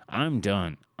 and I'm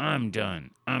done. I'm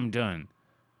done.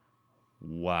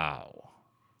 Wow.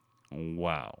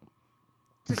 Wow.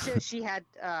 So she had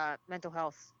mental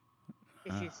health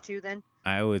Uh, issues too then?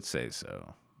 I would say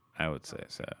so. I would say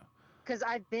so. Because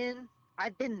I've been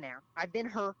there. I've been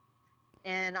her,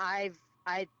 and I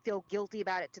feel guilty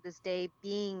about it to this day.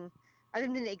 I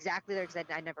haven't been exactly there because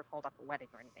I never called up a wedding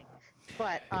or anything,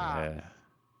 but Yeah.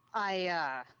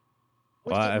 I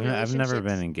Well, in I've never been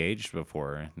relationships. engaged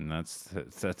before, and that's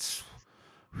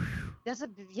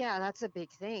That's a big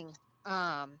thing.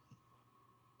 Um,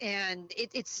 and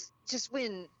it's just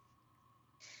when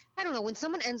I don't know when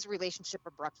someone ends a relationship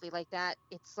abruptly like that,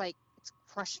 it's like it's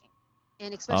crushing,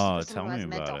 and especially for oh, someone tell who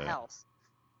me has about mental it. health.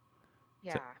 T-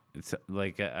 Yeah. It's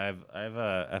like I've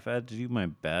had to do my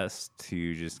best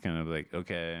to just kind of like,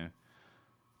 okay,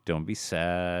 don't be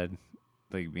sad.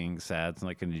 Like being sad's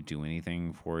not going to do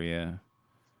anything for you,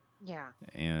 Yeah.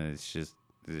 and it's just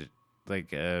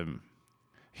like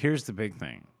here's the big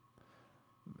thing.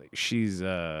 Like she's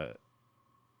and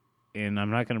I'm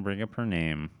not going to bring up her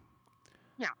name.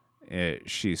 Yeah.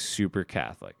 She's super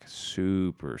Catholic,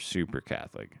 super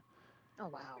Catholic. Oh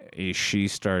wow. She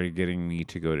started getting me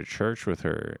to go to church with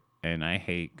her, and I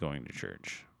hate going to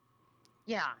church.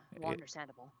 Yeah. Well, It,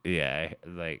 understandable. yeah,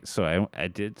 so I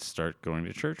did start going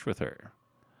to church with her,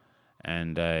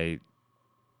 and I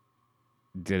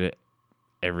did it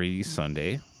every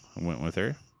Sunday. I went with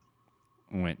her.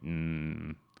 Went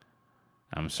and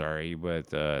I'm sorry, but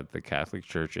the Catholic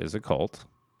Church is a cult,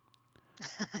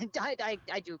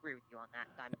 I do agree with you on that.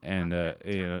 I'm and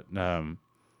gonna try.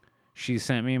 she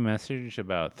sent me a message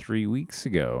about 3 weeks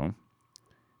ago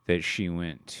that she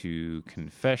went to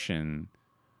confession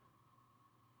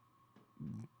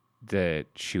that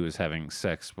she was having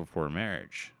sex before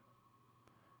marriage.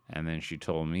 And then she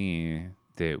told me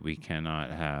that we cannot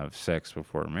have sex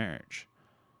before marriage.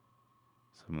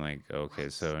 So I'm like, okay,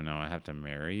 What? so now I have to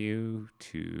marry you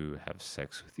to have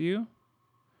sex with you?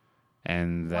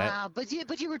 And that, Wow. But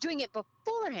you were doing it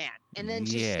beforehand, and then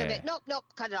she's just gonna be yeah. like, nope, nope,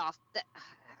 cut it off.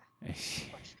 So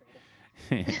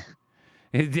frustrating.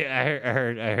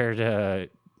 I heard,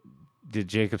 did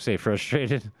Jacob say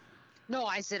frustrated? No,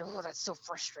 I said, oh, that's so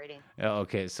frustrating. Oh,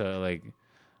 okay, so like,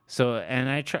 and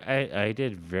I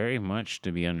did very much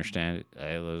to be understand.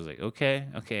 I was like,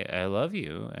 okay, I love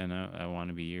you, and I want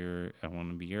to be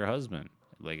your husband.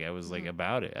 Like I was like Hmm.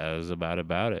 about it. I was about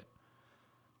it.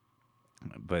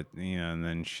 But and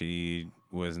then she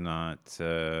was not.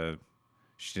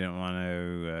 She didn't want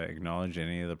to acknowledge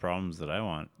any of the problems that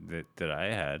I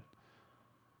had.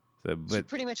 So, She but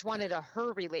pretty much wanted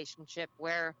her relationship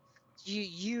where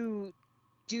you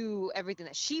do everything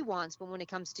that she wants, but when it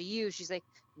comes to you, she's like,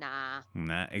 nah.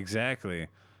 not exactly.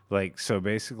 Like so,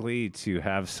 basically, to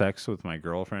have sex with my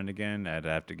girlfriend again, I'd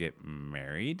have to get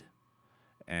married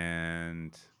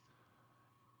and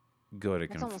go to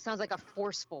That almost sounds like a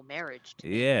forceful marriage to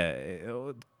me.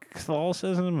 yeah.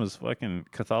 Catholicism is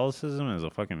a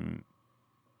fucking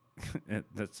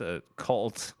that's a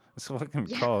cult. It's a fucking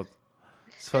Yeah, cult.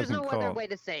 It's a there's fucking no other cult. way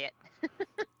to say it.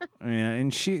 Yeah,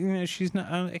 and she's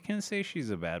not. I can't say she's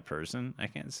a bad person. I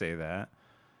can't say that.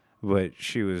 But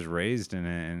she was raised in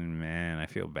it, and man, I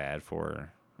feel bad for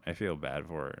her. I feel bad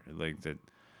for her. Like that,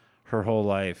 her whole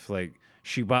life. Like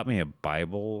she bought me a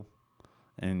Bible,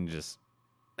 and just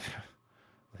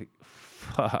like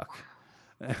fuck.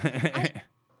 I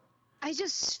I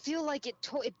just feel like it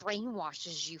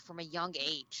brainwashes you from a young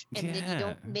age, and then you Yeah.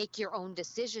 don't make your own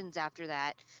decisions after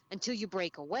that until you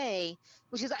break away.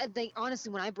 Which is, I think,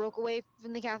 honestly, when I broke away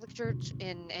from the Catholic Church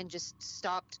and just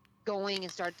stopped going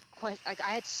and started like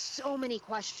I had so many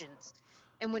questions,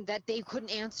 and when that they couldn't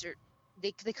answer,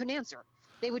 they couldn't answer.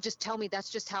 They would just tell me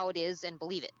that's just how it is and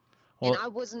believe it, and Well, I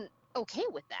wasn't okay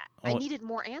with that. I well, needed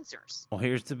more answers. well.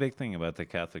 Here's the big thing about the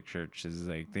Catholic Church is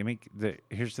like they make the.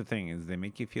 Here's the thing is they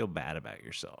make you feel bad about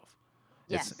yourself.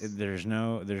 Yes. There's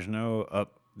no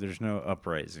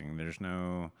uprising. There's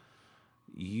no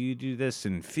you do this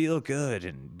and feel good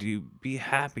and do be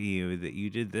happy that you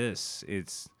did this.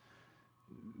 It's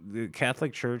the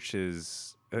Catholic Church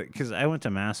is because I went to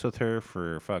mass with her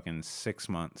for fucking 6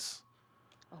 months.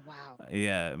 Oh wow.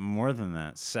 Yeah, more than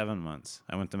that, 7 months.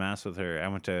 I went to mass with her. I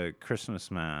went to Christmas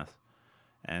mass,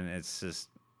 and it's just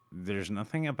there's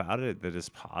nothing about it that is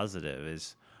positive.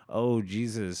 It's oh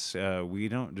Jesus, we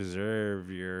don't deserve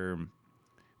your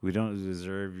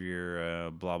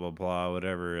blah blah blah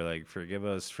whatever. Like forgive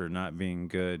us for not being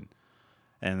good.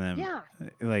 And then Yeah.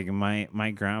 like my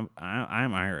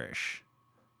I'm Irish,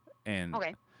 and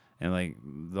Okay. and like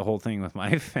the whole thing with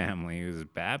my family who's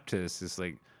Baptist is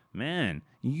like, man,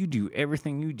 you do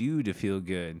everything you do to feel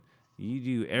good.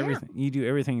 Yeah. You do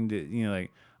everything to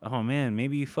like, oh man,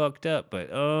 maybe you fucked up, but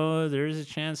oh, there's a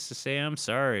chance to say I'm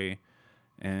sorry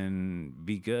and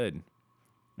be good.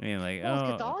 I mean, like, Well, with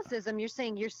oh, Catholicism, you're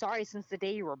saying you're sorry since the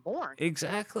day you were born.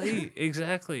 exactly,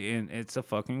 exactly, and it's a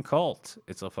fucking cult.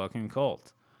 It's a fucking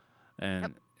cult,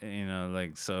 Yep. and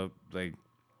like so, like,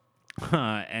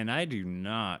 and I do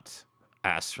not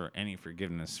ask for any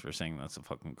forgiveness for saying that's a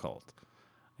fucking cult.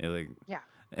 Like, Yeah.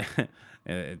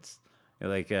 it's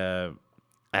like I'm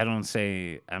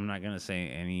not gonna say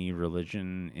any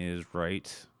religion is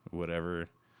right, whatever.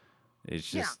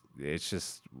 Yeah. It's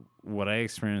just what I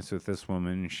experienced with this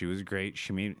woman. She was great.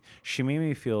 She made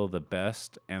me feel the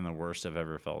best and the worst I've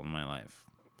ever felt in my life,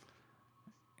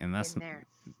 and Been there.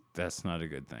 that's not a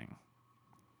good thing.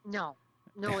 No.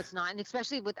 No, it's not. And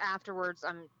especially with afterwards,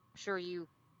 I'm sure you.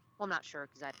 Well, I'm not sure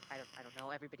because I don't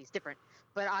know. Everybody's different.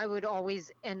 But I would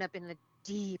always end up in a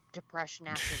deep depression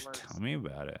afterwards. Tell me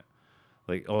about it.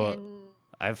 Like, oh, And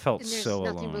I felt and there's so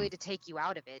nothing really alone. to take you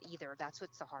out of it either. That's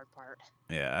what's the hard part.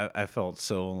 Yeah, I felt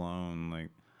so alone. Like,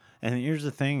 and here's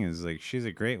the thing: is like she's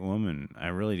a great woman. I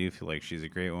really do feel like she's a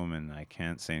great woman. I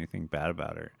can't say anything bad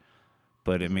about her,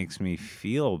 but it Mhm. makes me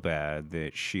feel bad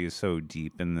that she is so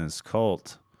deep in this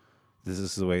cult. This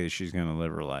is the way that she's going to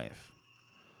live her life.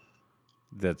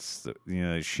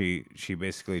 She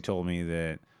basically told me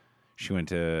that she went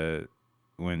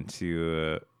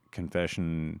to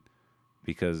confession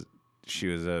because she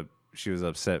was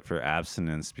upset for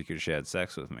abstinence because she had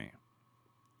sex with me.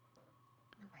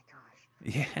 Oh my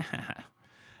gosh. Yeah.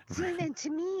 See, and to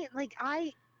me, like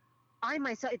I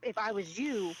myself, if I was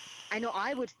you, I know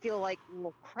I would feel like,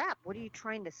 well, crap. What are you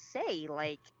trying to say?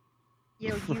 Like,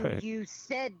 Right. you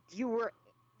said you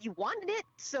wanted it,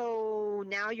 so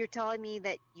now you're telling me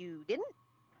that you didn't.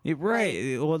 Yeah, Like,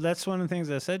 right. Well, that's one of the things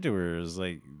I said to her is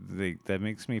like that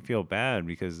makes me feel bad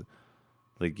because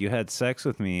like you had sex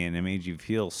with me and it made you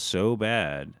feel so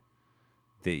bad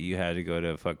that you had to go to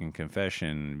a fucking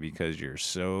confession because you're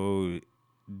so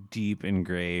deep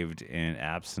engraved in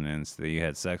abstinence that you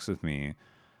had sex with me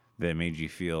that made you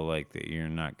feel like that you're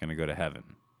not going to go to heaven.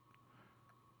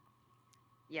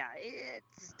 yeah,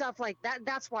 it's stuff like that.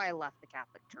 That's why I left the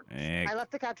Catholic Church. Eh, I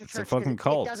left the Catholic It's a Church because fucking it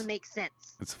cult. doesn't make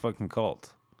sense. It's a fucking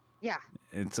cult. Yeah,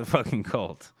 It's a fucking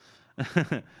cult.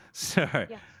 Sorry.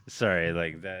 yeah, Sorry,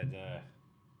 like that let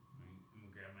me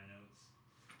grab my notes.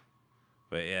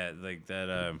 But yeah, like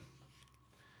that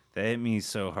hit me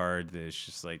so hard that it's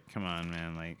just like, come on,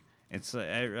 man. Like, it's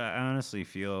I honestly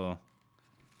feel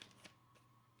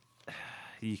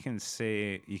you can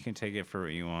take it for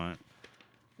what you want.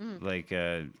 Mhm. Like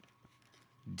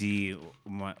D,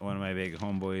 one of my big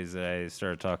homeboys that I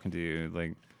started talking to,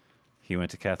 like he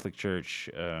went to Catholic church.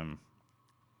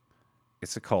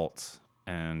 It's a cult,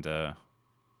 and I'm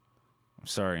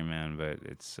sorry, man, but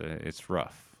it's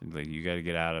rough. Like you got to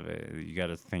get out of it. You got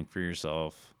to think for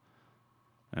yourself,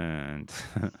 and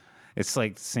it's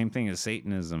like the same thing as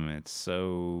Satanism.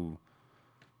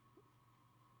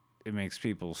 It makes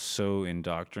people so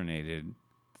indoctrinated.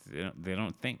 They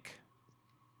don't think.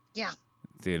 yeah,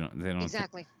 They don't.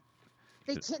 exactly.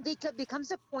 They can't. Becomes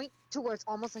a point to where it's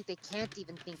almost like they can't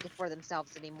even think for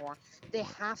themselves anymore. They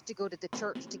have to go to the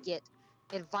church to get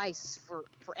advice for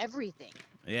everything.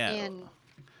 Yeah. And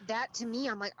that to me,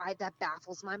 I'm like, that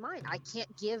baffles my mind. I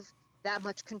can't give that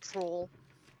much control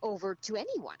over to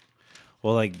anyone.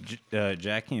 Well, like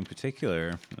Jackie in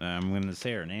particular, I'm going to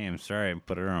say her name. Sorry, I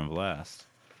put her on blast.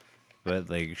 But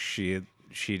like she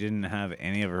didn't have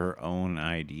any of her own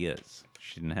ideas.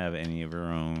 She didn't have any of her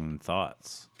own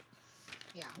thoughts.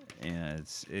 Yeah. Yeah,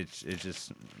 it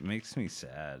just makes me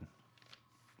sad.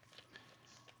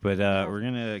 But Well, we're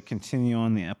gonna continue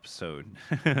on the episode.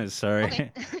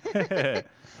 Sorry. okay.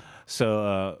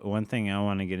 So one thing I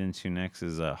want to get into next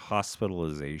is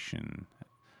hospitalization.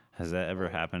 Has that ever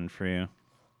happened for you?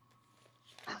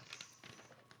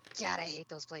 God, I hate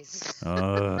those places.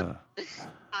 Uh,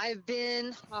 I've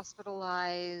been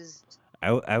hospitalized.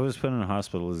 I was put in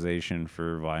hospitalization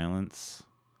for violence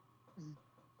Mm.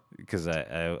 because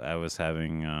I was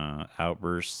having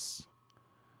outbursts,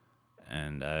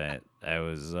 and I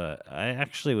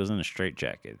actually was in a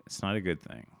straitjacket. It's not a good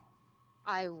thing.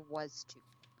 I was too.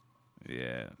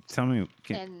 Yeah, tell me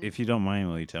And if you don't mind.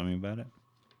 Will you tell me about it?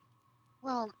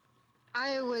 well,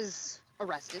 I was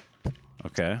arrested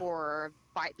Okay. for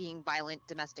being violent,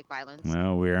 domestic violence.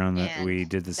 Well, we're on the. And We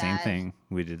did the same that, thing.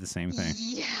 We did the same thing.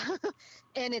 yeah.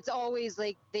 And it's always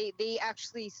like they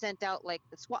actually sent out like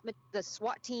the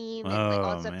SWAT team and like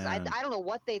all Oh that stuff. 'Cause man. I don't know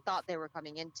what they thought they were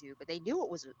coming into, but they knew it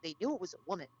was a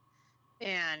woman.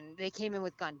 And they came in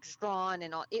with guns drawn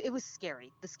and all. It was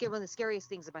scary. One of the scariest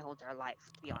things of my whole entire life,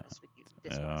 to be honest with you.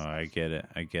 This Oh, was. I get it.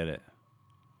 I get it.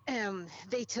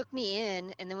 They took me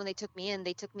in, and then when they took me in,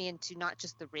 they took me into not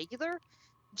just the regular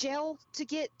jail to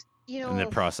get, And the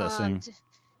processing.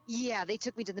 Yeah, they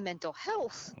took me to the mental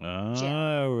health jail.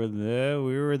 Oh,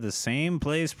 we were the same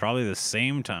place, probably the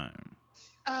same time.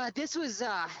 This was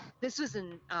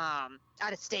in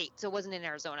out of state, so it wasn't in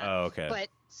Arizona. Oh, okay.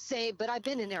 But I've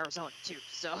been in Arizona too,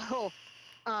 so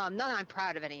not that I'm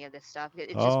proud of any of this stuff.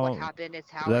 It's just what happened. It's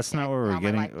how that's not what we're how my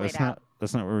getting. life played out.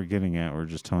 That's not what we're getting at. We're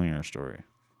just telling our story.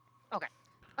 Okay.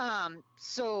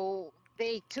 So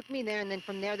they took me there, and then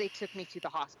from there they took me to the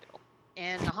hospital.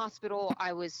 And the hospital,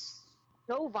 I was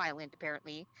so violent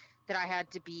apparently that I had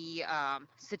to be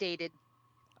sedated.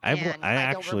 I don't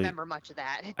actually remember much of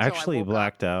that. actually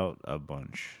blacked out a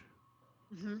bunch.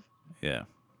 Hmm. Yeah.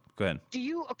 Go ahead. Do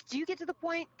you get to the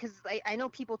point? Because I know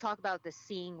people talk about the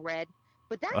seeing red,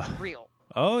 but that's real.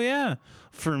 Oh yeah.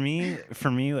 For me,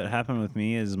 what happened with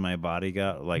me is my body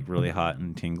got like really hot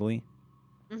and tingly.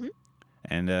 Mhm.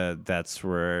 And that's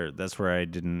where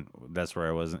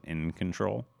I wasn't in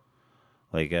control.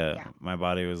 Like my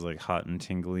body was like hot and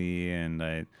tingly, and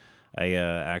I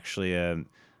actually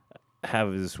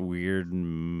have this weird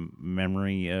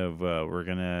memory of we're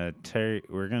gonna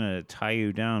tie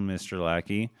you down, Mr.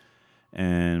 Lackey,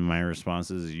 and my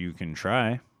response is you can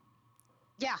try.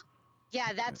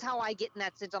 Yeah, that's how I get in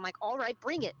that sense. I'm like, all right,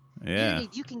 bring it. Yeah.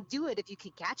 You can do it if you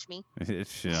can catch me.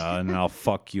 And I'll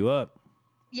fuck you up.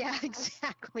 Yeah,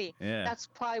 exactly. Yeah. That's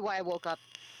probably why I woke up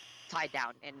tied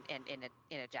down and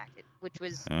in a jacket, which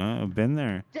was I've been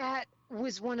there. that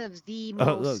was one of the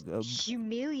Oh, most look,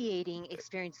 humiliating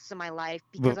experiences of my life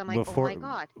because I'm like, oh my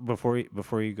god.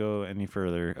 Before you go any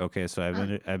further, okay, so I've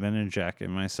been in a jacket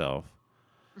myself,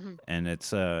 Mhm. and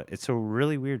it's a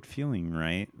really weird feeling,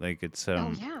 right? Like it's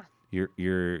Oh yeah.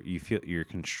 you feel you're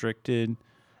constricted,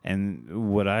 and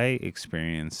what I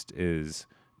experienced is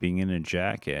being in a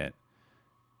jacket.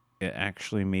 It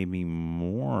actually made me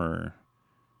more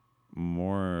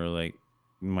like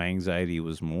my anxiety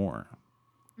was more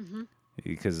Hmm.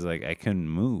 because like I couldn't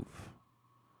move.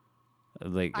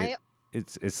 Like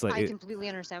it's like I completely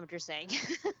understand what you're saying.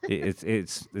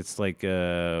 it's like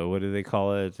what do they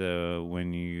call it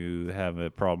when you have a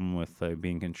problem with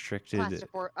being constricted?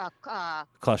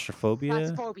 Claustrophobia.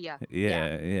 Claustrophobia.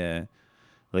 Yeah.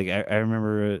 Like I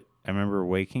remember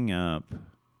waking up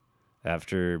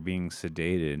after being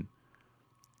sedated,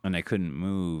 and I couldn't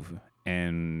move,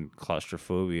 and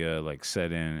claustrophobia like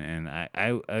set in, and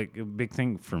I a big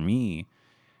thing for me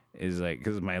is like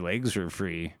because my legs are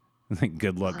free. Like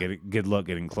good luck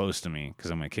getting close to me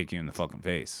because I'm gonna kick you in the fucking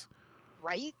face.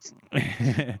 Right?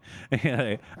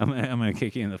 Yeah, I'm gonna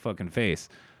kick you in the fucking face.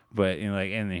 But you know,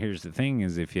 like, and here's the thing: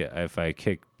 is if I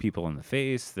kick people in the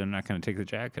face, they're not gonna take the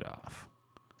jacket off.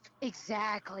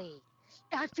 Exactly.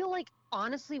 I feel like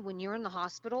honestly, when you're in the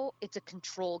hospital, it's a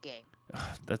control game.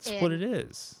 That's what it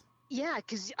is. Yeah,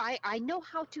 because I know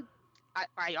how to.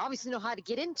 I obviously know how to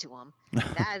get into them.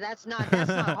 That's not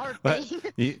a hard thing.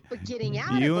 But getting out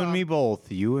of them. You and me both.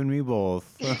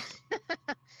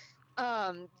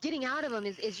 Getting out of them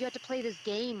is you have to play this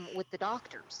game with the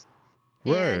doctors.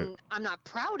 Right. And I'm not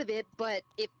proud of it, but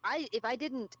if I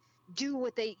didn't do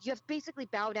what they you have to basically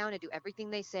bow down and do everything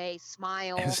they say,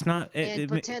 smile, It's not. and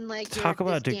pretend like you're Talk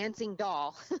this about dancing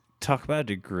doll. talk about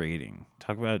degrading.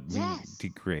 Talk about being Yes.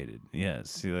 degraded.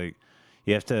 Yes, like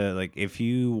you have to like if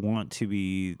you want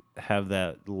to have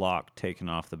that lock taken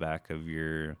off the back of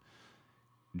your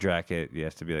jacket, you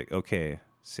have to be like, okay,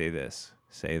 say this,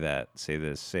 say that, say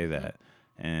this, say Mhm. that,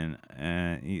 and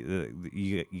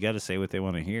you got to say what they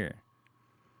want to hear.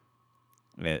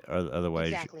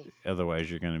 Otherwise, Exactly.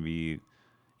 you're gonna be,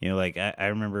 like I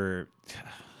remember,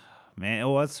 man.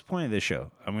 What's the point of this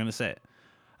show? I'm gonna say it.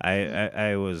 Mhm.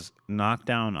 I was knocked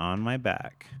down on my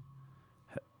back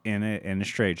in a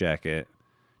straitjacket,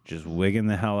 just Mhm. wigging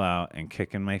the hell out and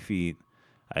kicking my feet.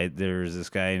 There was this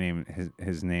guy named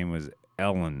his name was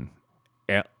Ellen,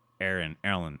 Aaron,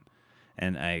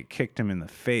 and I kicked him in the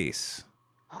face,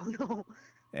 Oh no.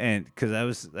 and because I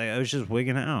was just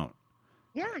wigging out.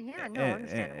 Yeah, yeah, no,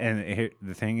 understandable. And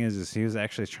the thing is he was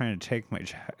actually trying to take my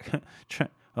jacket.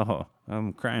 Oh,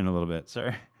 I'm crying a little bit.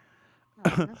 Sorry.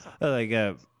 Oh, that's okay. Like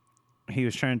he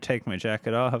was trying to take my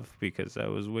jacket off because I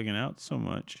was wigging out so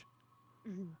much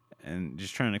Mhm. and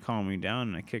just trying to calm me down.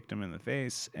 And I kicked him in the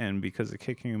face, and because of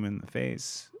kicking him in the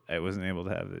face, I wasn't able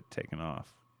to have it taken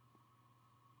off.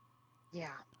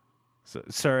 Yeah. So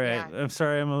sorry. Yeah. I'm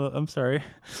sorry. I'm sorry.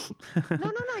 No,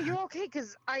 no, no, you're okay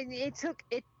because it took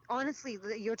it honestly.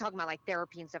 You're talking about like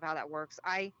therapy and stuff, how that works.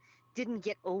 I didn't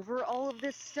get over all of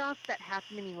this stuff that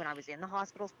happened to me when I was in the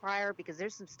hospitals prior because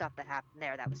there's some stuff that happened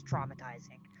there that was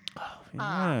traumatizing.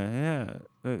 Um, Yeah.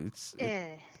 It's it.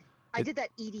 eh, I It did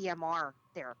that EDMR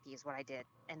therapy is what I did,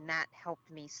 and that helped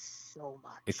me so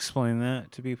much. explain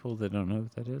that to people that don't know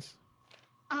what that is.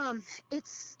 Um,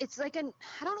 it's like an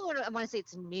I don't know what I want to say.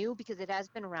 It's new because it has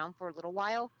been around for a little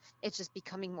while. It's just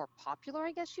becoming more popular,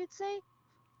 I guess you'd say.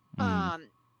 Mm. um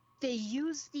they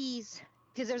use these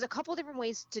because there's a couple different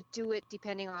ways to do it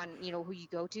depending on who you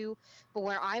go to, but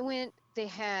where I went they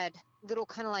had little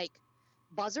kind of like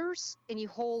buzzers, and you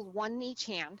hold one in each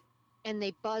hand and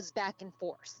they buzz back and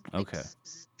forth like Okay. bzz,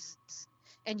 bzz, bzz, bzz.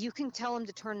 And you can tell them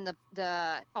to turn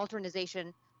the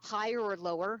alternization higher or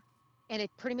lower, and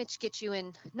it pretty much gets you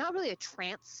in not really a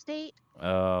trance state,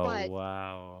 Oh but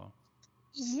wow.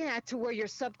 yeah, to where your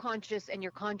subconscious and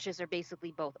your conscious are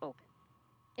basically both open.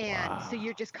 And so Wow.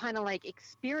 you're just kind of like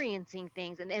experiencing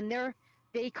things, and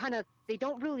they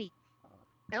don't really,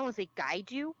 I don't want to say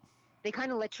guide you, they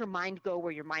kind of let your mind go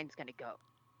where your mind's going to go,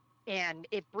 and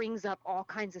it brings up all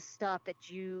kinds of stuff that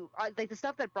you like. The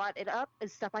stuff that brought it up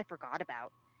is stuff I forgot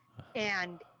about,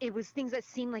 and it was things that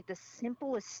seemed like the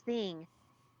simplest thing,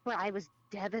 but I was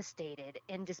devastated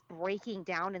and just breaking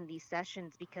down in these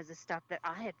sessions because of stuff that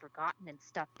I had forgotten and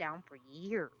stuffed down for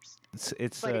years, It's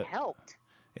but it helped.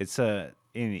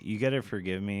 and you gotta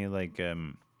forgive me, like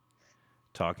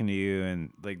talking to you,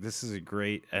 and like this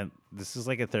is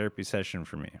like a therapy session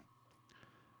for me,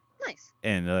 Nice.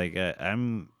 and like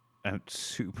I'm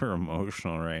super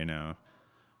emotional right now,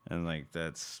 and like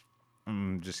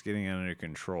I'm just getting under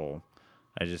control.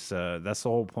 I just that's the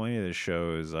whole point of this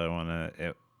show is I'm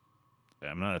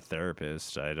not a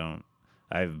therapist.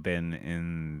 I've been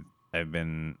in I've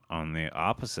been on the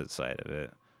opposite side of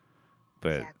it,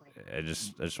 but Exactly. I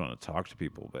just want to talk to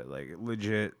people, but like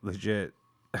legit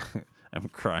I'm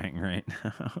crying right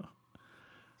now.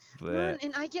 No, But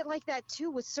and I get like that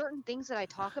too with certain things that I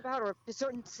talk about or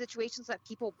certain situations that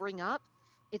people bring up.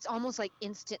 It's almost like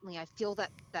instantly I feel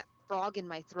that frog in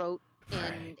my throat,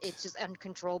 and right. it's just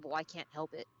uncontrollable. I can't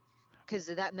help it because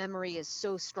that memory is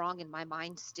so strong in my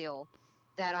mind still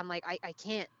that I'm like I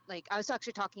can't. Like I was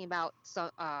actually talking about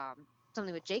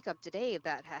something with Jacob today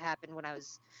that happened when I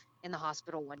was in the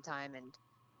hospital one time, and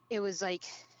it was like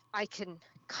I can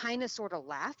kind of sort of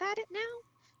laugh at it now,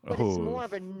 but it's Oh. more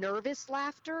of a nervous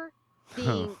laughter,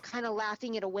 being kind of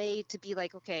laughing it away to be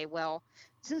like, okay, well,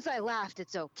 since I laughed,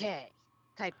 it's okay,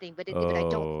 type thing. But I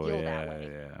don't Oh feel that yeah, way.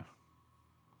 yeah.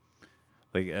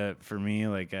 Like for me,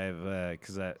 like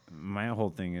cuz my whole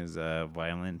thing is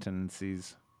violent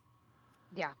tendencies.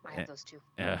 Yeah, I Uh, have those too.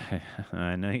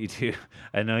 I know you do.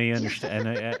 I know you Yeah, understand.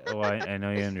 I know. I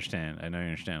know you understand. I know you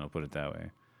understand. I'll put it that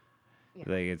way. yeah,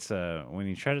 Like it's when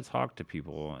you try to talk to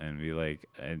people and be like,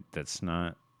 that's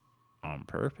not on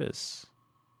purpose.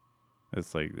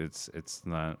 It's like it's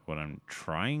not what I'm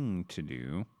trying to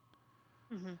do,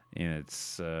 hmm and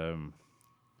it's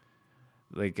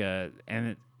like and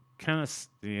it kind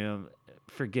of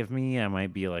forgive me, I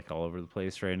might be like all over the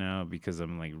place right now because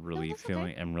I'm like no, really that's okay.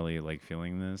 feeling I'm really like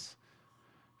feeling this,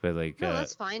 but like No,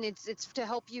 that's fine. It's to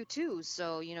help you too.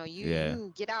 So you yeah.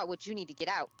 you get out what you need to get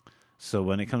out. So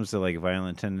when it comes to like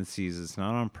violent tendencies, it's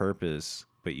not on purpose,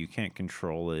 but you can't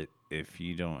control it if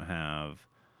you don't have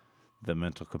the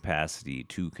mental capacity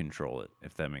to control it,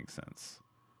 if that makes sense.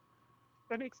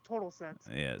 That makes total sense.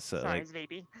 Yeah, so Sorry, like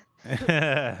baby.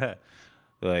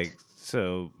 like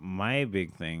so my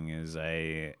big thing is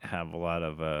I have a lot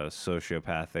of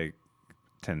sociopathic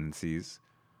tendencies,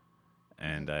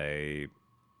 and I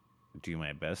do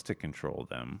my best to control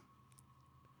them.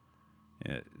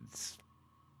 It's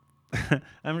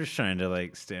I'm just trying to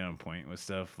like stay on point with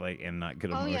stuff like and not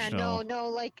get Oh yeah, no, emotional. no,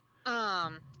 like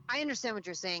I understand what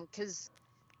you're saying because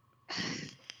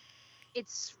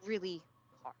it's really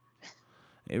hard.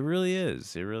 It really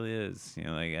is. It really is. You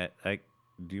know, like I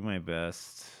do my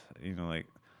best. You know,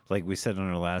 like we said on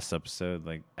our last episode,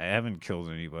 like I haven't killed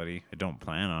anybody. I don't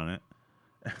plan on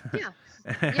Yeah,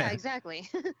 yeah, it. exactly.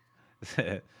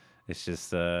 It's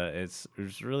just it's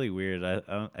really weird.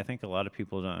 I think a lot of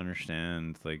people don't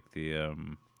understand like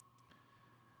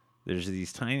there's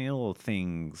these tiny little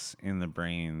things in the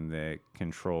brain that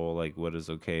control like what is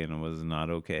okay and what is not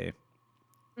okay.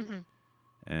 hmm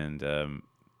And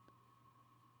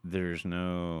there's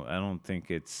no I don't think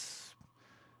it's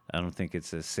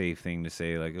a safe thing to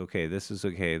say like okay, this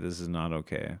is not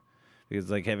okay. Because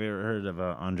like have you ever heard of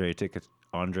Andre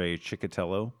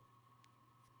Chikatilo?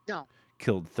 No.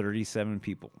 Killed 37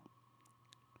 people.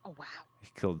 Oh wow. He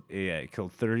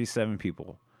killed 37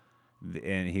 people.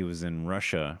 And he was in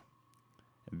Russia.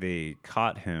 They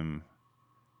caught him,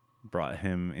 brought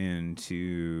him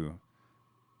into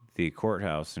the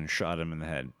courthouse and shot him in the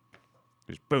head.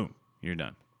 Just boom, you're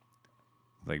done.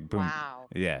 Like boom. Wow.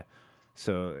 Yeah.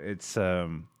 So it's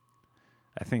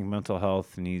I think mental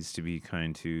health needs to be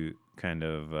kind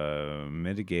of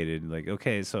mitigated. Like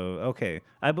okay,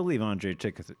 I believe Andre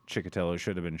Chikatilo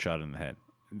should have been shot in the head.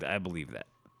 I believe that.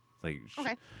 Like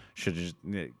Okay. should have just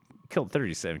killed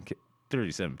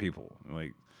 37 people.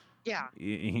 Like Yeah.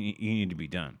 you need to be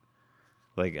done.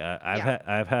 Like Yeah.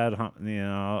 I've had you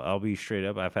know I'll be straight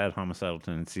up. I've had homicidal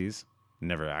tendencies.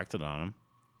 Never acted on them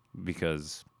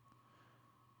because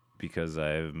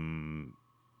I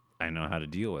know how to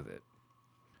deal with it.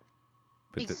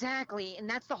 But Exactly. And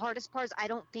that's the hardest part is I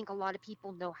don't think a lot of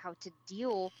people know how to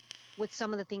deal with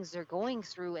some of the things they're going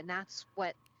through, and that's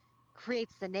what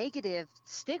creates the negative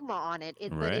stigma on it.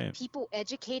 But if right, people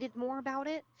educated more about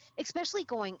it, especially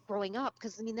growing up,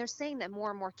 because I mean they're saying that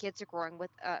more and more kids are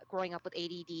growing up with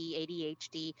ADD,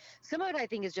 ADHD. Some of it I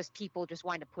think is just people just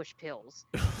wanting to push pills,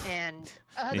 and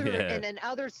yeah, then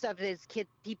other stuff is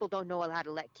people don't know how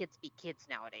to let kids be kids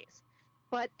nowadays.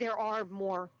 But there are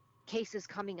more cases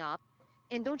coming up,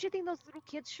 and don't you think those little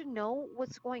kids should know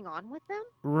what's going on with them?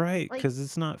 right. Like, Because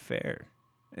it's not fair.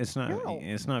 no.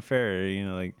 It's not fair. You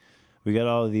know, like we got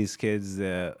all of these kids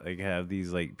that like have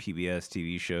these like PBS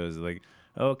TV shows like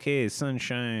okay,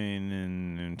 sunshine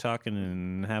and talking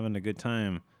and having a good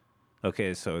time.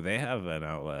 Okay, so they have an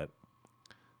outlet.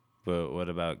 But what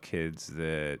about kids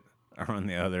that are on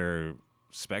the other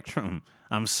spectrum?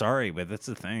 I'm sorry, but that's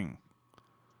the thing.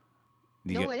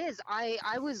 You No, get it is.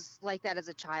 I was like that as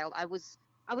a child. I was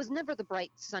never the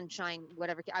bright sunshine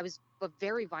whatever. I was a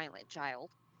very violent child,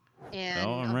 oh,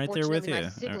 and I'm right there with unfortunately my you.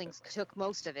 siblings took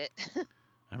most of it.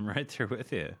 I'm right there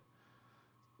with you.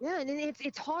 Yeah, and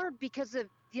it's hard because of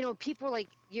people are like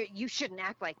you shouldn't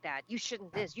act like that. You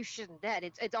shouldn't this. You shouldn't that.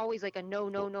 It's always like a no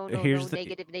no no no no Here's the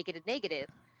negative negative negative.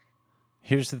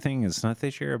 here's the thing. It's not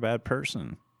that you're a bad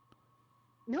person.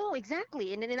 No,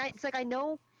 exactly. It's like I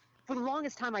know for the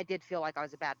longest time I did feel like I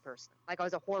was a bad person, like I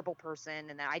was a horrible person,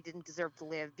 and that I didn't deserve to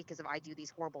live because of I do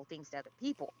these horrible things to other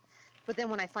people. But then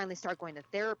when I finally started going to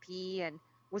therapy and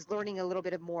was learning a little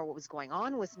bit of more what was going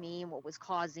on with me and what was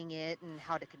causing it and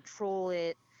how to control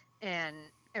it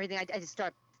and everything, I just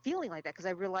started feeling like that because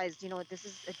I realized, what, this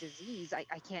is a disease.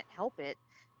 I can't help it,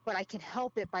 but I can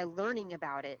help it by learning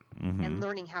about it and Hmm.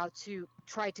 learning how to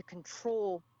try to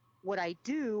control what I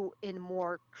do in a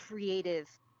more creative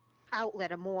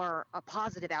outlet, a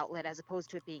positive outlet, as opposed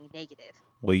to it being negative.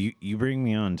 Well, you bring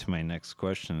me on to my next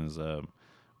question. Is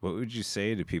what would you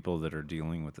say to people that are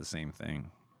dealing with the same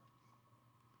thing?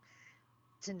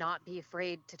 To not be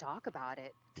afraid to talk about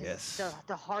it, because the Yes,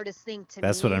 the hardest thing to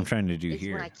that's what I'm me trying to do is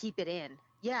when I here. keep it in.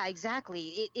 Yeah,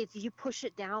 exactly. If you push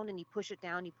it down and you push it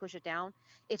down, you push it down,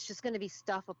 it's just going to be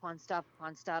stuff upon stuff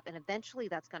upon stuff, and eventually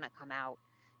that's going to come out.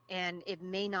 And it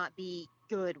may not be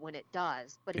good when it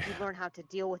does, but if you learn how to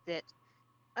deal with it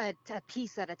a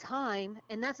piece at a time,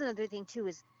 and that's another thing too,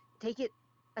 is take it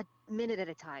a minute at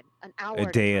a time, an A hour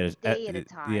at a day time, a at day at a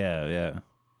time. yeah, yeah.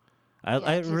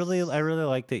 Yeah, I because really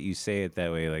like that you say it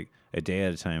that way, like a day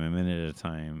at a time, a minute at a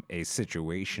time, a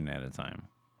situation at a time.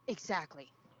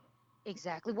 exactly.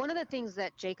 Exactly. One of the things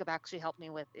that Jacob actually helped me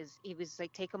with is he was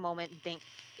like, take a moment and think,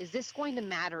 is this going to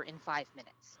matter in 5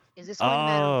 minutes? Is this going to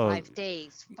matter in Oh, 5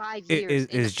 days, 5 years?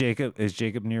 is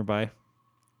Jacob nearby?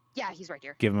 Yeah, he's right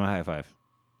here. Give him a high five.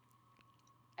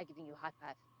 I'm giving you a high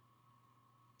five.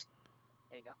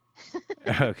 There you go.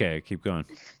 Okay, keep going.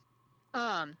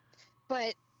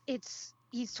 But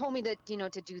he's told me that,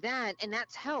 to do that, and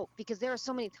that's helped, because there are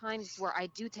so many times where I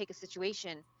do take a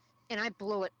situation and I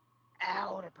blow it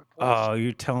out of proportion. Oh,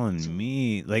 you're telling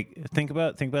me, like, think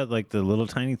about like the little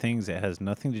tiny things that has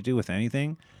nothing to do with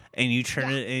anything, and you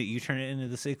turn it into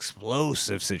this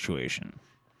explosive situation.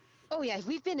 Oh yeah,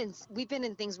 we've been in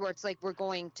things where it's like we're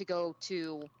going to go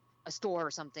to a store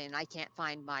or something, and I can't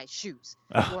find my shoes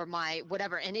or my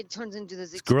whatever, and it turns into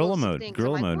this Gorilla explosive mode. thing.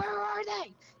 Gorilla I'm like, mode. where are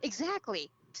they? Exactly.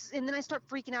 And then I start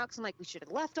freaking out because I'm like, we should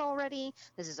have left already.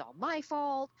 This is all my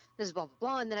fault. This is blah blah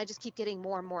blah. And then I just keep getting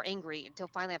more and more angry until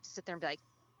finally I have to sit there and be like,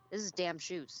 this is damn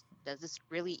shoes. Does this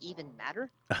really even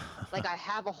matter? Like, I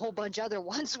have a whole bunch other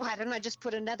ones. Why don't I just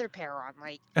put another pair on?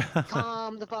 Like,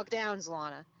 calm the fuck down,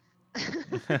 Zlana.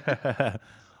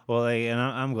 Well, and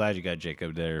I'm glad you got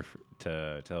Jacob there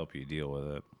to help you deal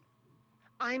with it.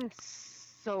 I'm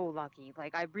so lucky.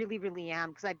 Like, I really, really am,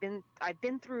 because I've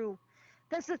been through.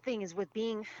 That's the thing, is with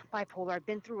being bipolar, I've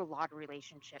been through a lot of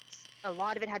relationships. A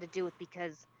lot of it had to do with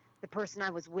because the person I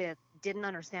was with didn't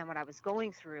understand what I was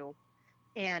going through,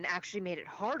 and actually made it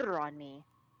harder on me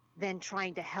than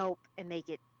trying to help and make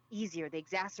it easier. They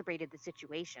exacerbated the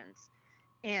situations.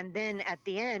 And then at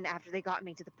the end, after they got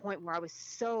me to the point where I was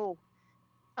so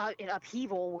in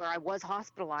upheaval, where I was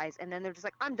hospitalized, and then they're just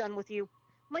like, I'm done with you.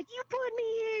 I'm like, you put me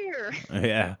here.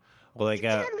 Yeah. Well, like, You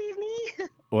can't leave me.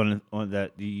 one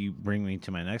that you bring me to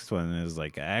my next one is,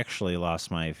 like, I actually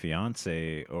lost my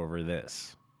fiance over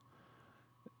this.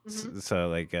 So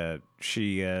like,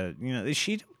 she, to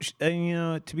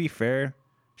be fair,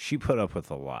 she put up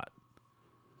with a lot.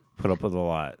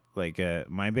 Like,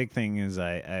 my big thing is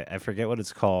I forget what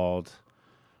it's called,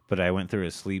 but I went through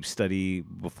a sleep study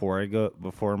before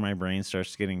my brain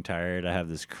starts getting tired. I have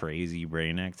this crazy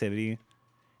brain activity,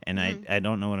 and I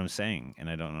don't know what I'm saying, and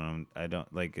I don't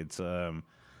like, it's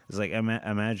like,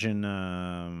 imagine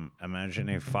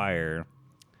a fire,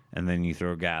 and then you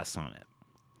throw gas on it,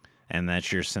 and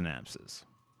that's your synapses.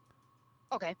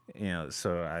 Okay.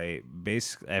 So I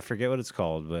forget what it's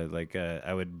called, but like,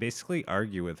 I would basically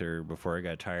argue with her before I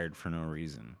got tired for no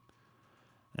reason,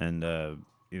 and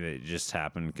it just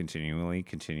happened continually,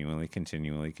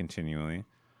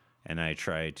 and I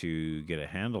tried to get a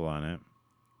handle on it,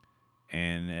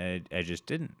 and I just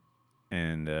didn't.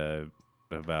 And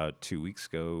about 2 weeks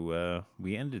ago,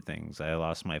 we ended things. I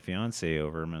lost my fiance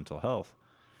over mental health,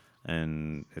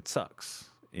 and it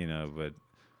sucks, but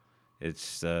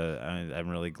it's I'm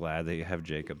really glad that you have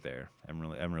Jacob there.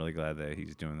 I'm really glad that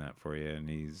he's doing that for you, and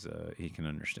he can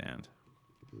understand.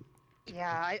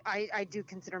 Yeah, I do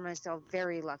consider myself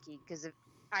very lucky, because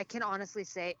I can honestly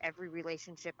say every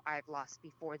relationship I've lost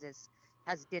before this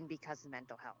has been because of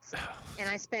mental health, and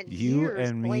I spent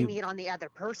years blaming it on the other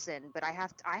person. But I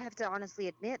have to honestly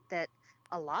admit that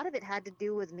a lot of it had to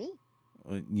do with me.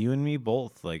 You and me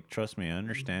both. Like, trust me, I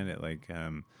understand it. Like,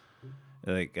 one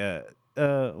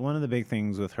of the big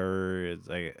things with her is,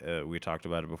 like, we talked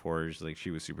about it before, is like, she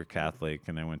was super Catholic,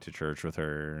 and I went to church with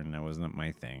her, and that wasn't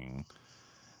my thing,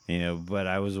 but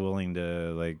I was willing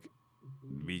to, like,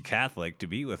 be Catholic to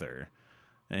be with her.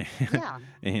 Yeah.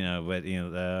 But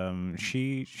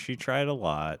she tried a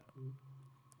lot,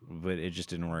 but it just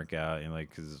didn't work out, like,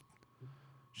 because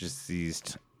just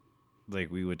like,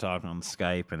 we would talk on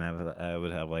Skype, and I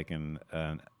would have like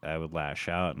I would lash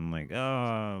out, and like,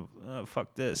 oh,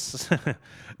 fuck this.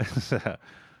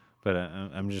 But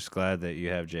I'm just glad that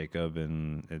you have Jacob,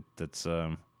 and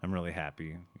I'm really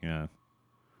happy.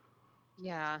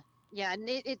 Yeah, and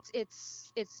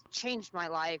it's changed my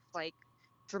life, like,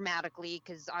 dramatically,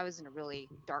 because I was in a really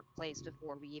dark place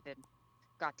before we even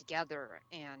got together,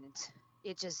 and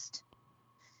it just,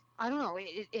 I don't know,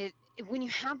 it when you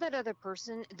have that other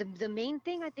person, the main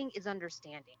thing, I think, is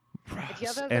understanding. If you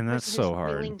have that And other that's person so who's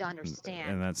hard. willing to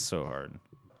understand, And that's so hard.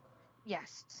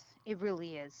 yes, it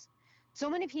really is. So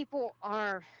many people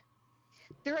I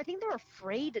think they're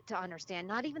afraid to understand.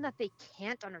 Not even that they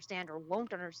can't understand or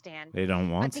won't understand. They don't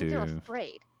want I think they're to.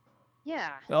 afraid.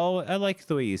 Yeah. Oh, I like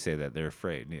the way you say that. They're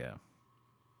afraid. Yeah.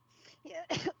 Yeah.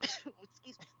 Excuse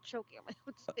me, I'm choking on my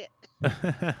own spit.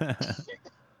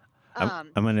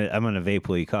 I'm gonna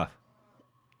vape cough.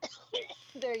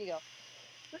 There you go.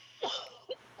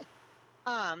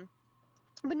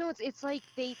 But no, it's like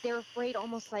they're afraid,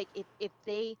 almost like if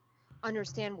they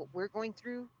understand what we're going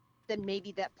through, then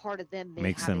maybe that part of them may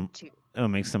Makes have them it too. Oh,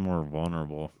 makes them more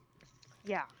vulnerable.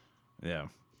 Yeah. Yeah.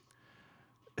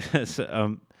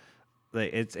 So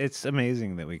like it's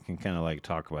amazing that we can kind of like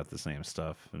talk about the same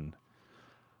stuff, and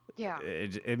Yeah.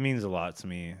 it means a lot to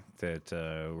me that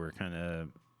we're kind of.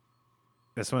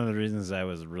 That's one of the reasons I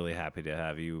was really happy to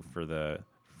have you for the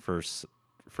first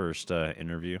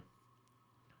interview.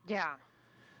 Yeah.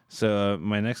 So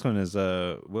my next one is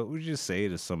what would you say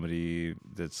to somebody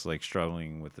that's like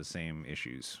struggling with the same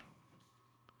issues?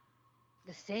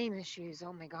 The same issues.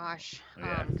 Oh my gosh.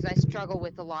 Yeah. Because I struggle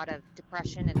with a lot of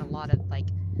depression and a lot of like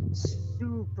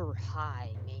super high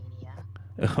mania.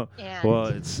 Well,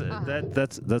 And it's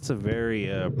that's a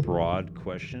very broad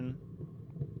question.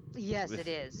 yes, With it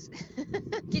is.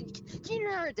 Can you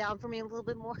narrow it down for me a little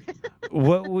bit more?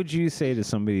 what would you say to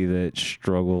somebody that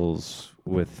struggles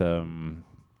with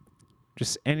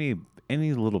just any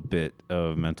little bit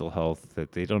of mental health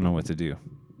that they don't know what to do?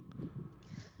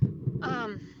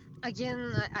 um,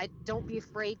 Again, I don't be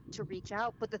afraid to reach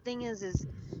out, but the thing is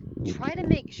try to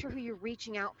make sure who you're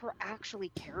reaching out for actually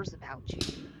cares about you.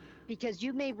 Because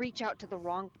you may reach out to the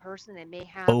wrong person and may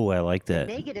have Oh, I like a that.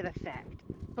 negative effect.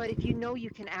 But if you know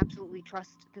you can absolutely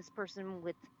trust this person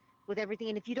with everything,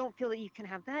 and if you don't feel that you can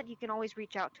have that, you can always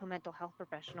reach out to a mental health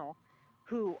professional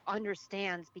who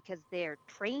understands because they're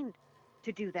trained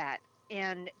to do that.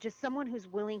 And just someone who's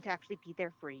willing to actually be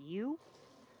there for you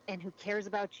and who cares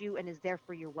about you and is there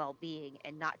for your well-being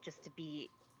and not just to be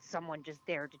someone just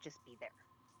there to just be there.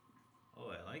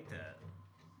 Oh, I like that.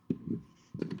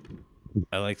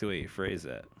 I like the way you phrase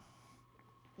that.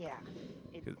 Yeah.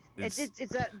 It, It's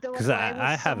it's a though because what I wish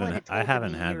I someone haven't had told to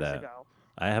me had years that. ago.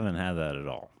 I haven't had that at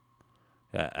all.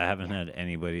 I haven't Yeah. had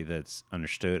anybody that's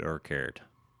understood or cared.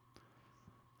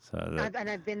 So that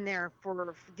I've been there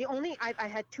for the only I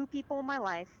had two people in my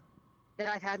life that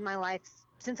I've had in my life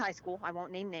since high school. I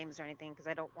won't name names or anything because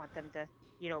I don't want them to,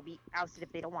 be ousted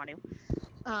if they don't want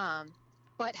to.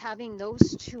 But having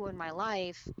those two in my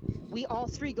life, we all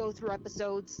three go through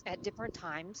episodes at different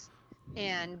times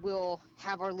and we'll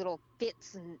have our little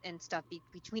fits and stuff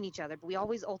between each other, but we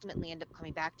always ultimately end up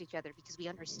coming back to each other because we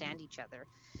understand each other.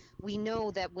 We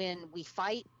know that when we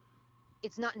fight,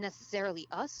 it's not necessarily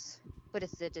us, but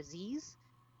it's the disease,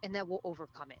 and that we'll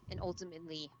overcome it and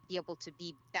ultimately be able to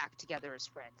be back together as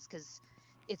friends because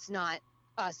it's not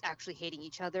us actually hating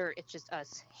each other, it's just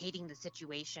us hating the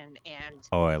situation. And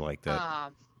oh, I like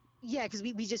that. yeah, because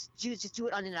we just do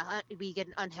it on we get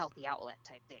an unhealthy outlet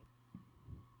type thing.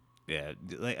 Yeah,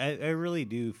 like I really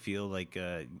do feel like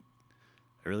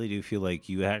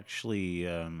you actually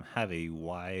have a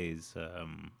wise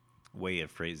way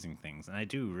of phrasing things, and I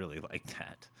do really like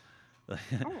that.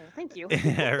 Oh, thank you.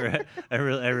 I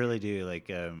really do like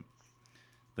one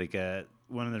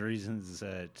of the reasons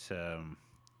that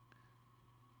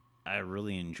I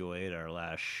really enjoyed our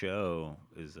last show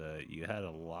is you had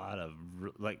a lot of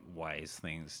like wise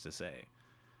things to say.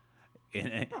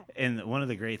 And one of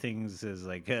the great things is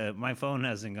like my phone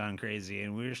hasn't gone crazy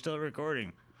and we're still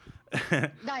recording.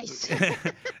 Nice.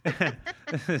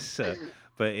 So,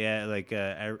 but yeah, like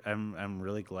I'm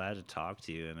really glad to talk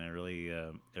to you, and I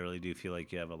really do feel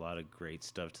like you have a lot of great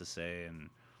stuff to say,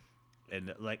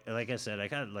 and like I said, I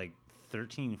got like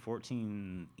 13,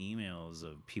 14 emails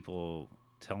of people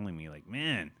telling me like,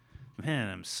 man,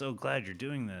 I'm so glad you're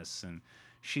doing this, and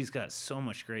she's got so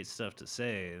much great stuff to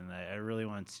say, and I really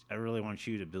want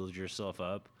you to build yourself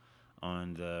up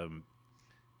on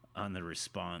the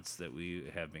response that we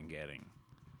have been getting.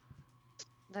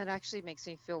 That actually makes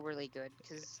me feel really good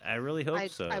because I really hope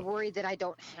so. I worry that I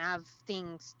don't have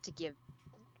things to give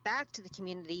back to the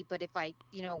community, but if I,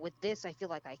 with this, I feel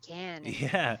like I can. And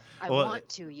Yeah. I Well, want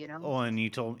to. oh, and you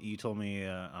told me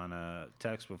on a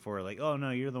text before, like, oh no,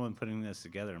 you're the one putting this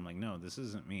together. I'm like, no, this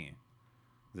isn't me.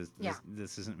 Yeah.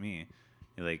 This isn't me.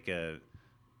 Like,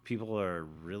 people are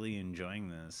really enjoying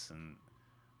this, and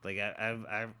like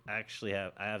I've actually I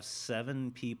have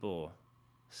seven people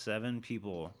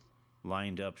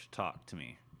lined up to talk to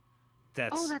me.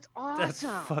 Oh, that's That's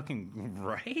awesome. fucking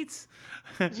right.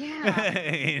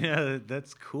 Yeah.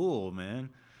 That's cool, man.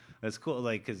 That's cool.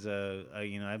 Like, cause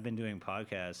I've been doing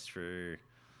podcasts for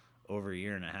over a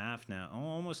year and a half now,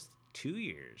 almost 2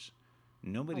 years.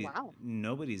 Oh, wow.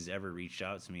 Nobody's ever reached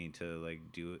out to me to like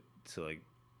do it to like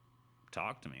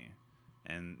talk to me,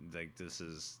 and like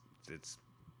it's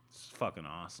fucking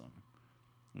awesome.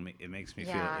 It makes me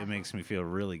Yeah. feel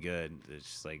really good. It's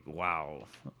just like wow,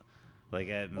 like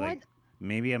Well,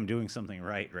 maybe I'm doing something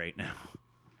right now.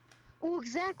 well,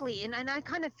 exactly. And I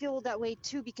kind of feel that way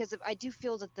too, because I do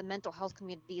feel that the mental health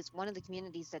community is one of the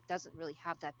communities that doesn't really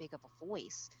have that big of a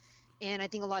voice. And I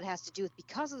think a lot has to do with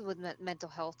because of the mental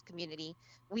health community,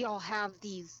 we all have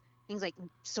these things like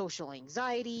social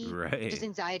anxiety, just Right.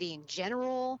 anxiety in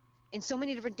general. and so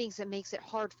many different things that makes it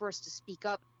hard for us to speak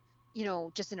up,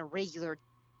 just in a regular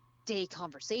day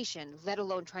conversation, let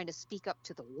alone trying to speak up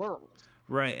to the world.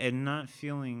 Right, and not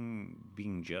feeling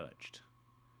being judged.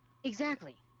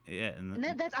 Exactly. Yeah, And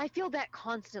that's I feel that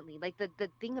constantly. Like the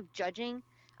thing of judging,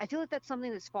 I feel like that's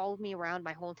something that's followed me around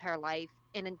my whole entire life.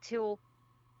 And until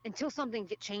something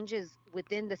changes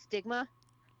within the stigma,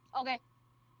 okay,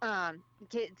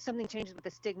 something changes with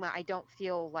the stigma, I don't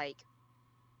feel like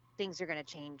things are going to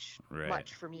change right.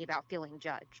 much for me about feeling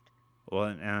judged.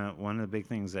 Well, one of the big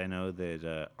things I know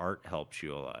that art helps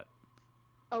you a lot.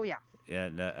 Oh yeah. Yeah.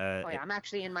 Oh yeah. I'm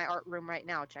actually in my art room right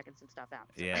now checking some stuff out.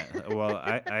 So. Yeah. Well,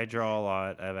 I draw a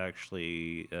lot. I've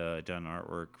actually done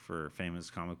artwork for famous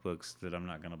comic books that I'm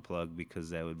not going to plug because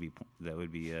that would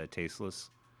be tasteless.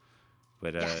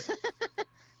 But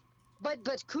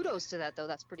but kudos to that though.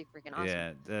 That's pretty freaking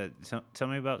awesome. Yeah. Tell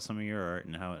me about some of your art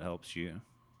and how it helps you.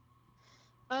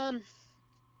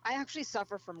 I actually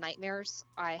suffer from nightmares.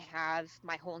 I have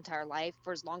my whole entire life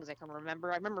for as long as I can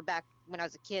remember. I remember back when I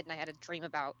was a kid and I had a dream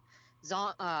about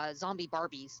zombie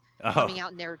Barbies coming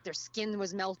out and their skin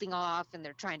was melting off and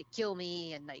they're trying to kill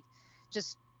me, and like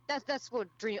just that's what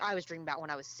I was dreaming about when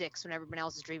I was 6 when everyone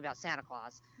else is dreaming about Santa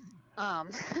Claus.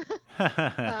 But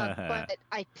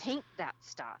I paint that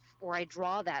stuff or I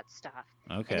draw that stuff.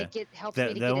 Okay. And it helps me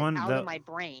to get it out of my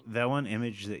brain. That one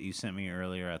image that you sent me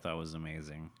earlier, I thought was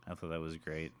amazing. I thought that was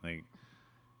great.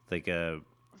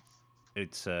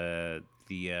 It's the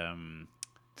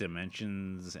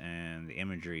dimensions and the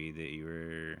imagery that you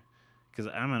were, because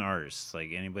I'm an artist.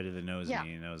 Like anybody that knows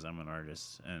me knows I'm an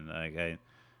artist, and like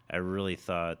I really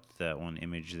thought that one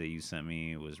image that you sent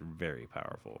me was very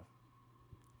powerful.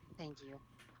 Thank you.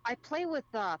 I play with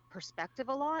perspective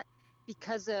a lot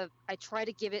because I try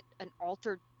to give it an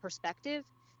altered perspective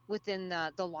within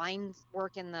the lines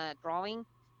work in the drawing,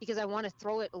 because I want to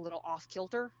throw it a little off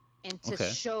kilter and to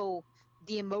show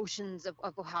the emotions of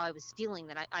how I was feeling,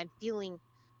 that I'm feeling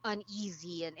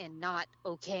uneasy and not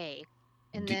okay.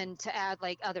 And then to add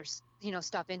like other,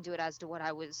 stuff into it as to what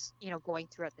I was, going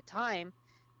through at the time,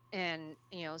 and,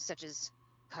 such as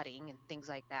cutting and things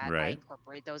like that. Right. I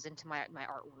incorporate those into my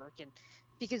artwork, and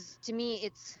because to me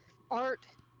it's art.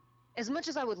 As much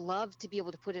as I would love to be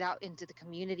able to put it out into the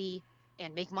community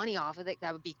and make money off of it,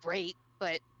 that would be great,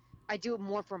 but I do it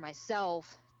more for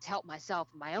myself, to help myself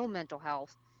and my own mental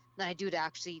health, than I do to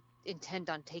actually intend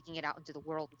on taking it out into the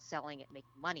world and selling it, making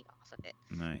money off of it.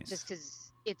 Nice. Just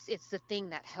because it's the thing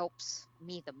that helps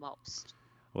me the most.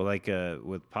 Well, like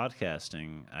with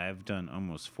podcasting, I've done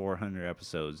almost 400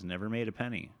 episodes, never made a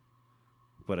penny,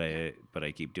 but I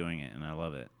keep doing it and I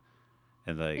love it.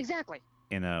 And like exactly.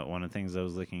 And one of the things I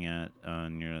was looking at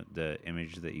on the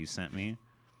image that you sent me,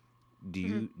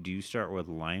 do you start with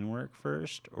line work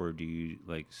first, or do you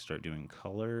like start doing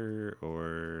color,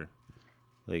 or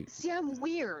like? See, I'm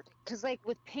weird because like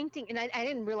with painting, and I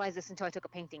didn't realize this until I took a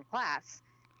painting class.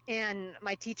 And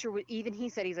my teacher he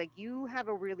said, he's like, you have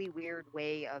a really weird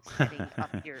way of setting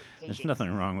up your paintings. There's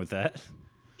nothing wrong with that.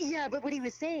 Yeah, but what he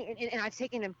was saying, and I've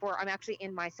taken him I'm actually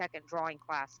in my second drawing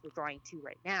class with drawing 2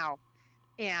 right now.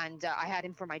 And I had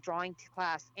him for my drawing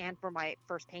class and for my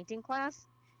first painting class.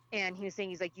 And he was saying,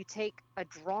 he's like, you take a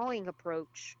drawing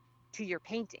approach to your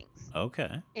paintings.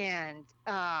 Okay. And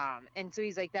so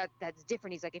he's like, that's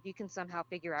different. He's like, if you can somehow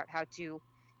figure out how to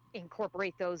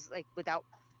incorporate those like without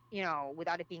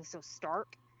it being so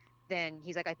stark, then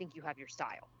he's like, I think you have your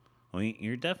style. Well,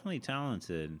 you're definitely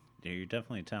talented. You're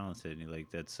definitely talented.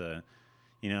 Like that's and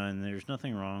there's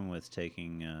nothing wrong with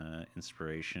taking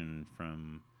inspiration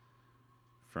from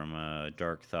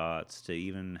dark thoughts to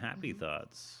even happy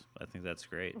thoughts. I think that's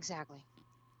great. Exactly.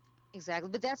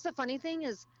 But that's the funny thing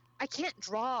is I can't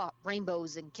draw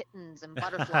rainbows and kittens and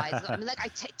butterflies. I mean, like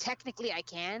technically I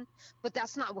can, but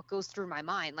that's not what goes through my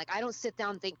mind. Like I don't sit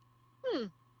down and think, let's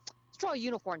draw a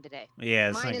unicorn today.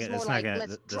 Yeah, mine is more like,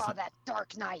 let's draw that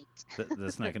dark night.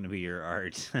 That's not going to be your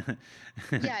art.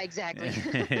 Yeah, exactly.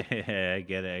 Yeah, I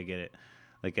get it.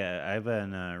 Like I've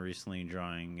been recently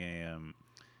drawing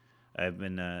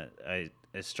I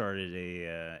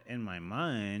started in my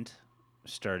mind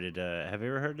have you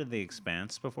ever heard of The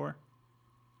Expanse before?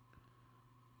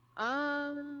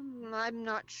 I'm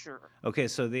not sure. Okay,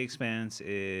 so The Expanse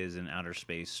is an outer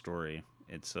space story.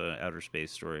 It's an outer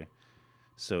space story.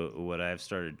 So what I've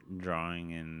started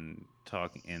drawing and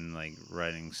talking and like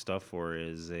writing stuff for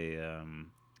is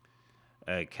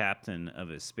a captain of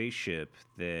a spaceship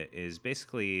that is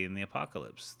basically in the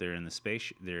apocalypse. They're in the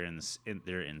space. They're in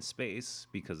space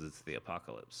because it's the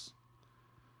apocalypse.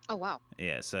 Oh wow!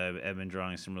 Yeah, so I've been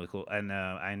drawing some really cool. And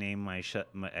I named my ship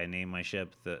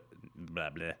the blah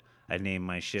blah. I named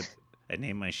my ship I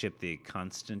named my ship the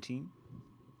Constantine.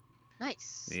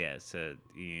 Nice. Yeah, so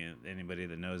anybody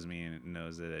that knows me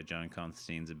knows that John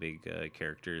Constantine's a big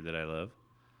character that I love.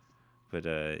 But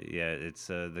yeah, it's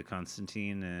the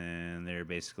Constantine, and they're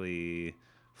basically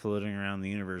floating around the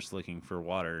universe looking for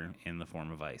water in the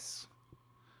form of ice.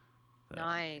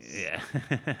 Nice.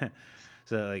 Yeah.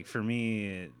 So like for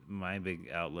me, my big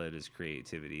outlet is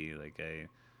creativity. Like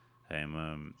I'm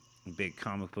a big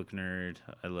comic book nerd.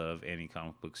 I love any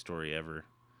comic book story ever.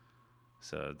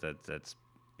 So that's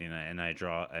and I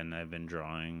draw, and I've been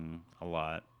drawing a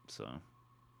lot. So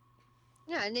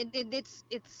Yeah, and it's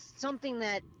something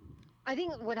that I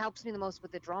think what helps me the most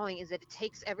with the drawing is that it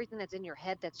takes everything that's in your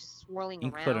head that's just swirling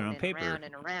you can put it around on and paper. around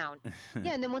and around.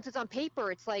 Yeah, and then once it's on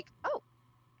paper, it's like, oh,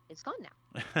 it's gone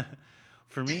now.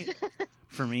 for me,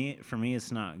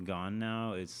 it's not gone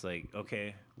now. It's like,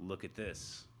 okay, look at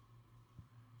this.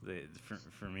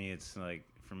 For me, it's like,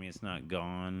 for me, it's not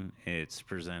gone. It's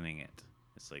presenting it.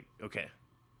 It's like, okay,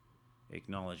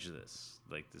 acknowledge this.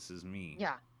 Like, this is me.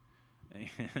 Yeah.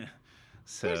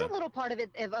 So There's a little part of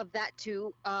it of that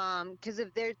too, because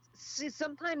if there's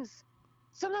sometimes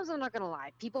I'm not gonna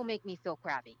lie, people make me feel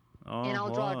crappy, and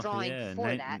I'll draw a drawing yeah,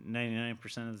 for that.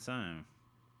 99% of the time.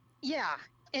 Yeah,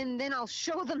 and then I'll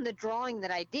show them the drawing that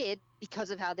I did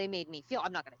because of how they made me feel.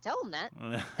 I'm not gonna tell them that,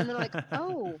 and they're like,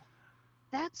 "Oh,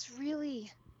 that's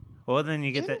really well, then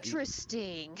you get that.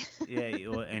 interesting." Yeah,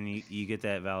 well, and you get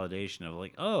that validation of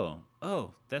like, oh,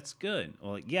 that's good.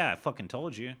 Well, yeah, I fucking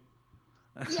told you.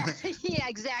 Yeah, yeah,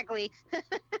 exactly.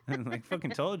 Like,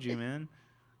 fucking told you, man.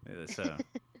 So,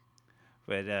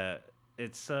 but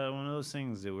it's one of those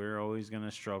things that we're always gonna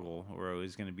struggle. We're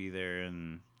always gonna be there,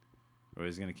 and we're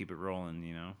always gonna keep it rolling,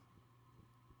 you know.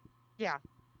 Yeah,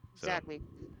 So, exactly.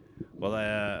 well,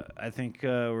 I think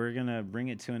we're gonna bring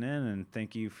it to an end, and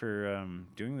thank you for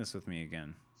doing this with me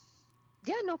again.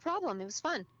 Yeah, no problem. It was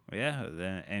fun. Yeah,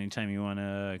 then anytime you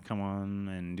wanna come on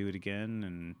and do it again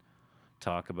and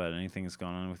talk about anything that's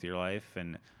going on with your life.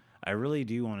 And I really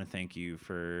do want to thank you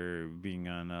for being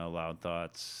on Loud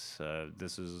Thoughts.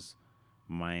 This is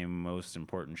my most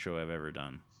important show I've ever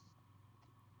done.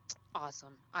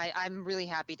 Awesome. I'm really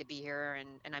happy to be here,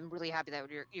 and I'm really happy that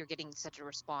you're getting such a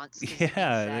response. 'Cause it means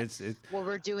Yeah, that it's what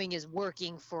we're doing is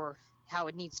working for how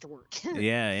it needs to work.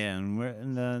 yeah,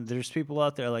 and there's people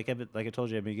out there like I told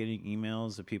you, I've been getting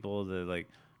emails of people that like,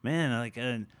 man,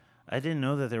 I didn't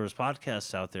know that there was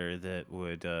podcasts out there that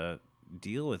would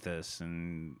deal with this,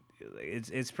 and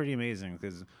it's pretty amazing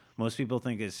because most people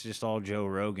think it's just all Joe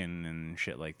Rogan and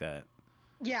shit like that.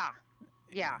 Yeah.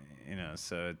 Yeah. You know,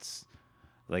 so it's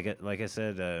like I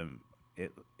said,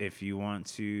 if you want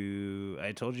to,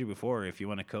 I told you before, if you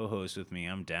want to co-host with me,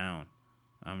 I'm down.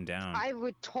 I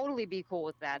would totally be cool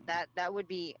with that. That would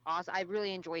be awesome. I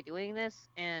really enjoy doing this,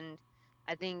 and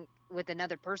I think with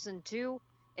another person too,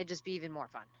 it'd just be even more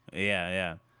fun.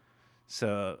 Yeah.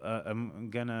 So I'm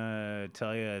gonna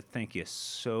tell you, thank you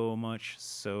so much,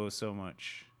 so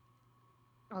much.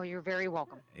 Oh, you're very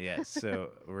welcome. Yeah.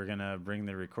 So we're gonna bring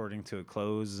the recording to a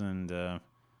close, and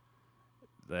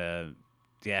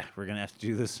yeah, we're gonna have to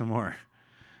do this some more.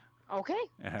 Okay.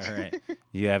 All right.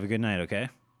 You have a good night. Okay.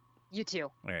 You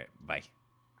too. All right. Bye.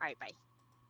 All right, bye.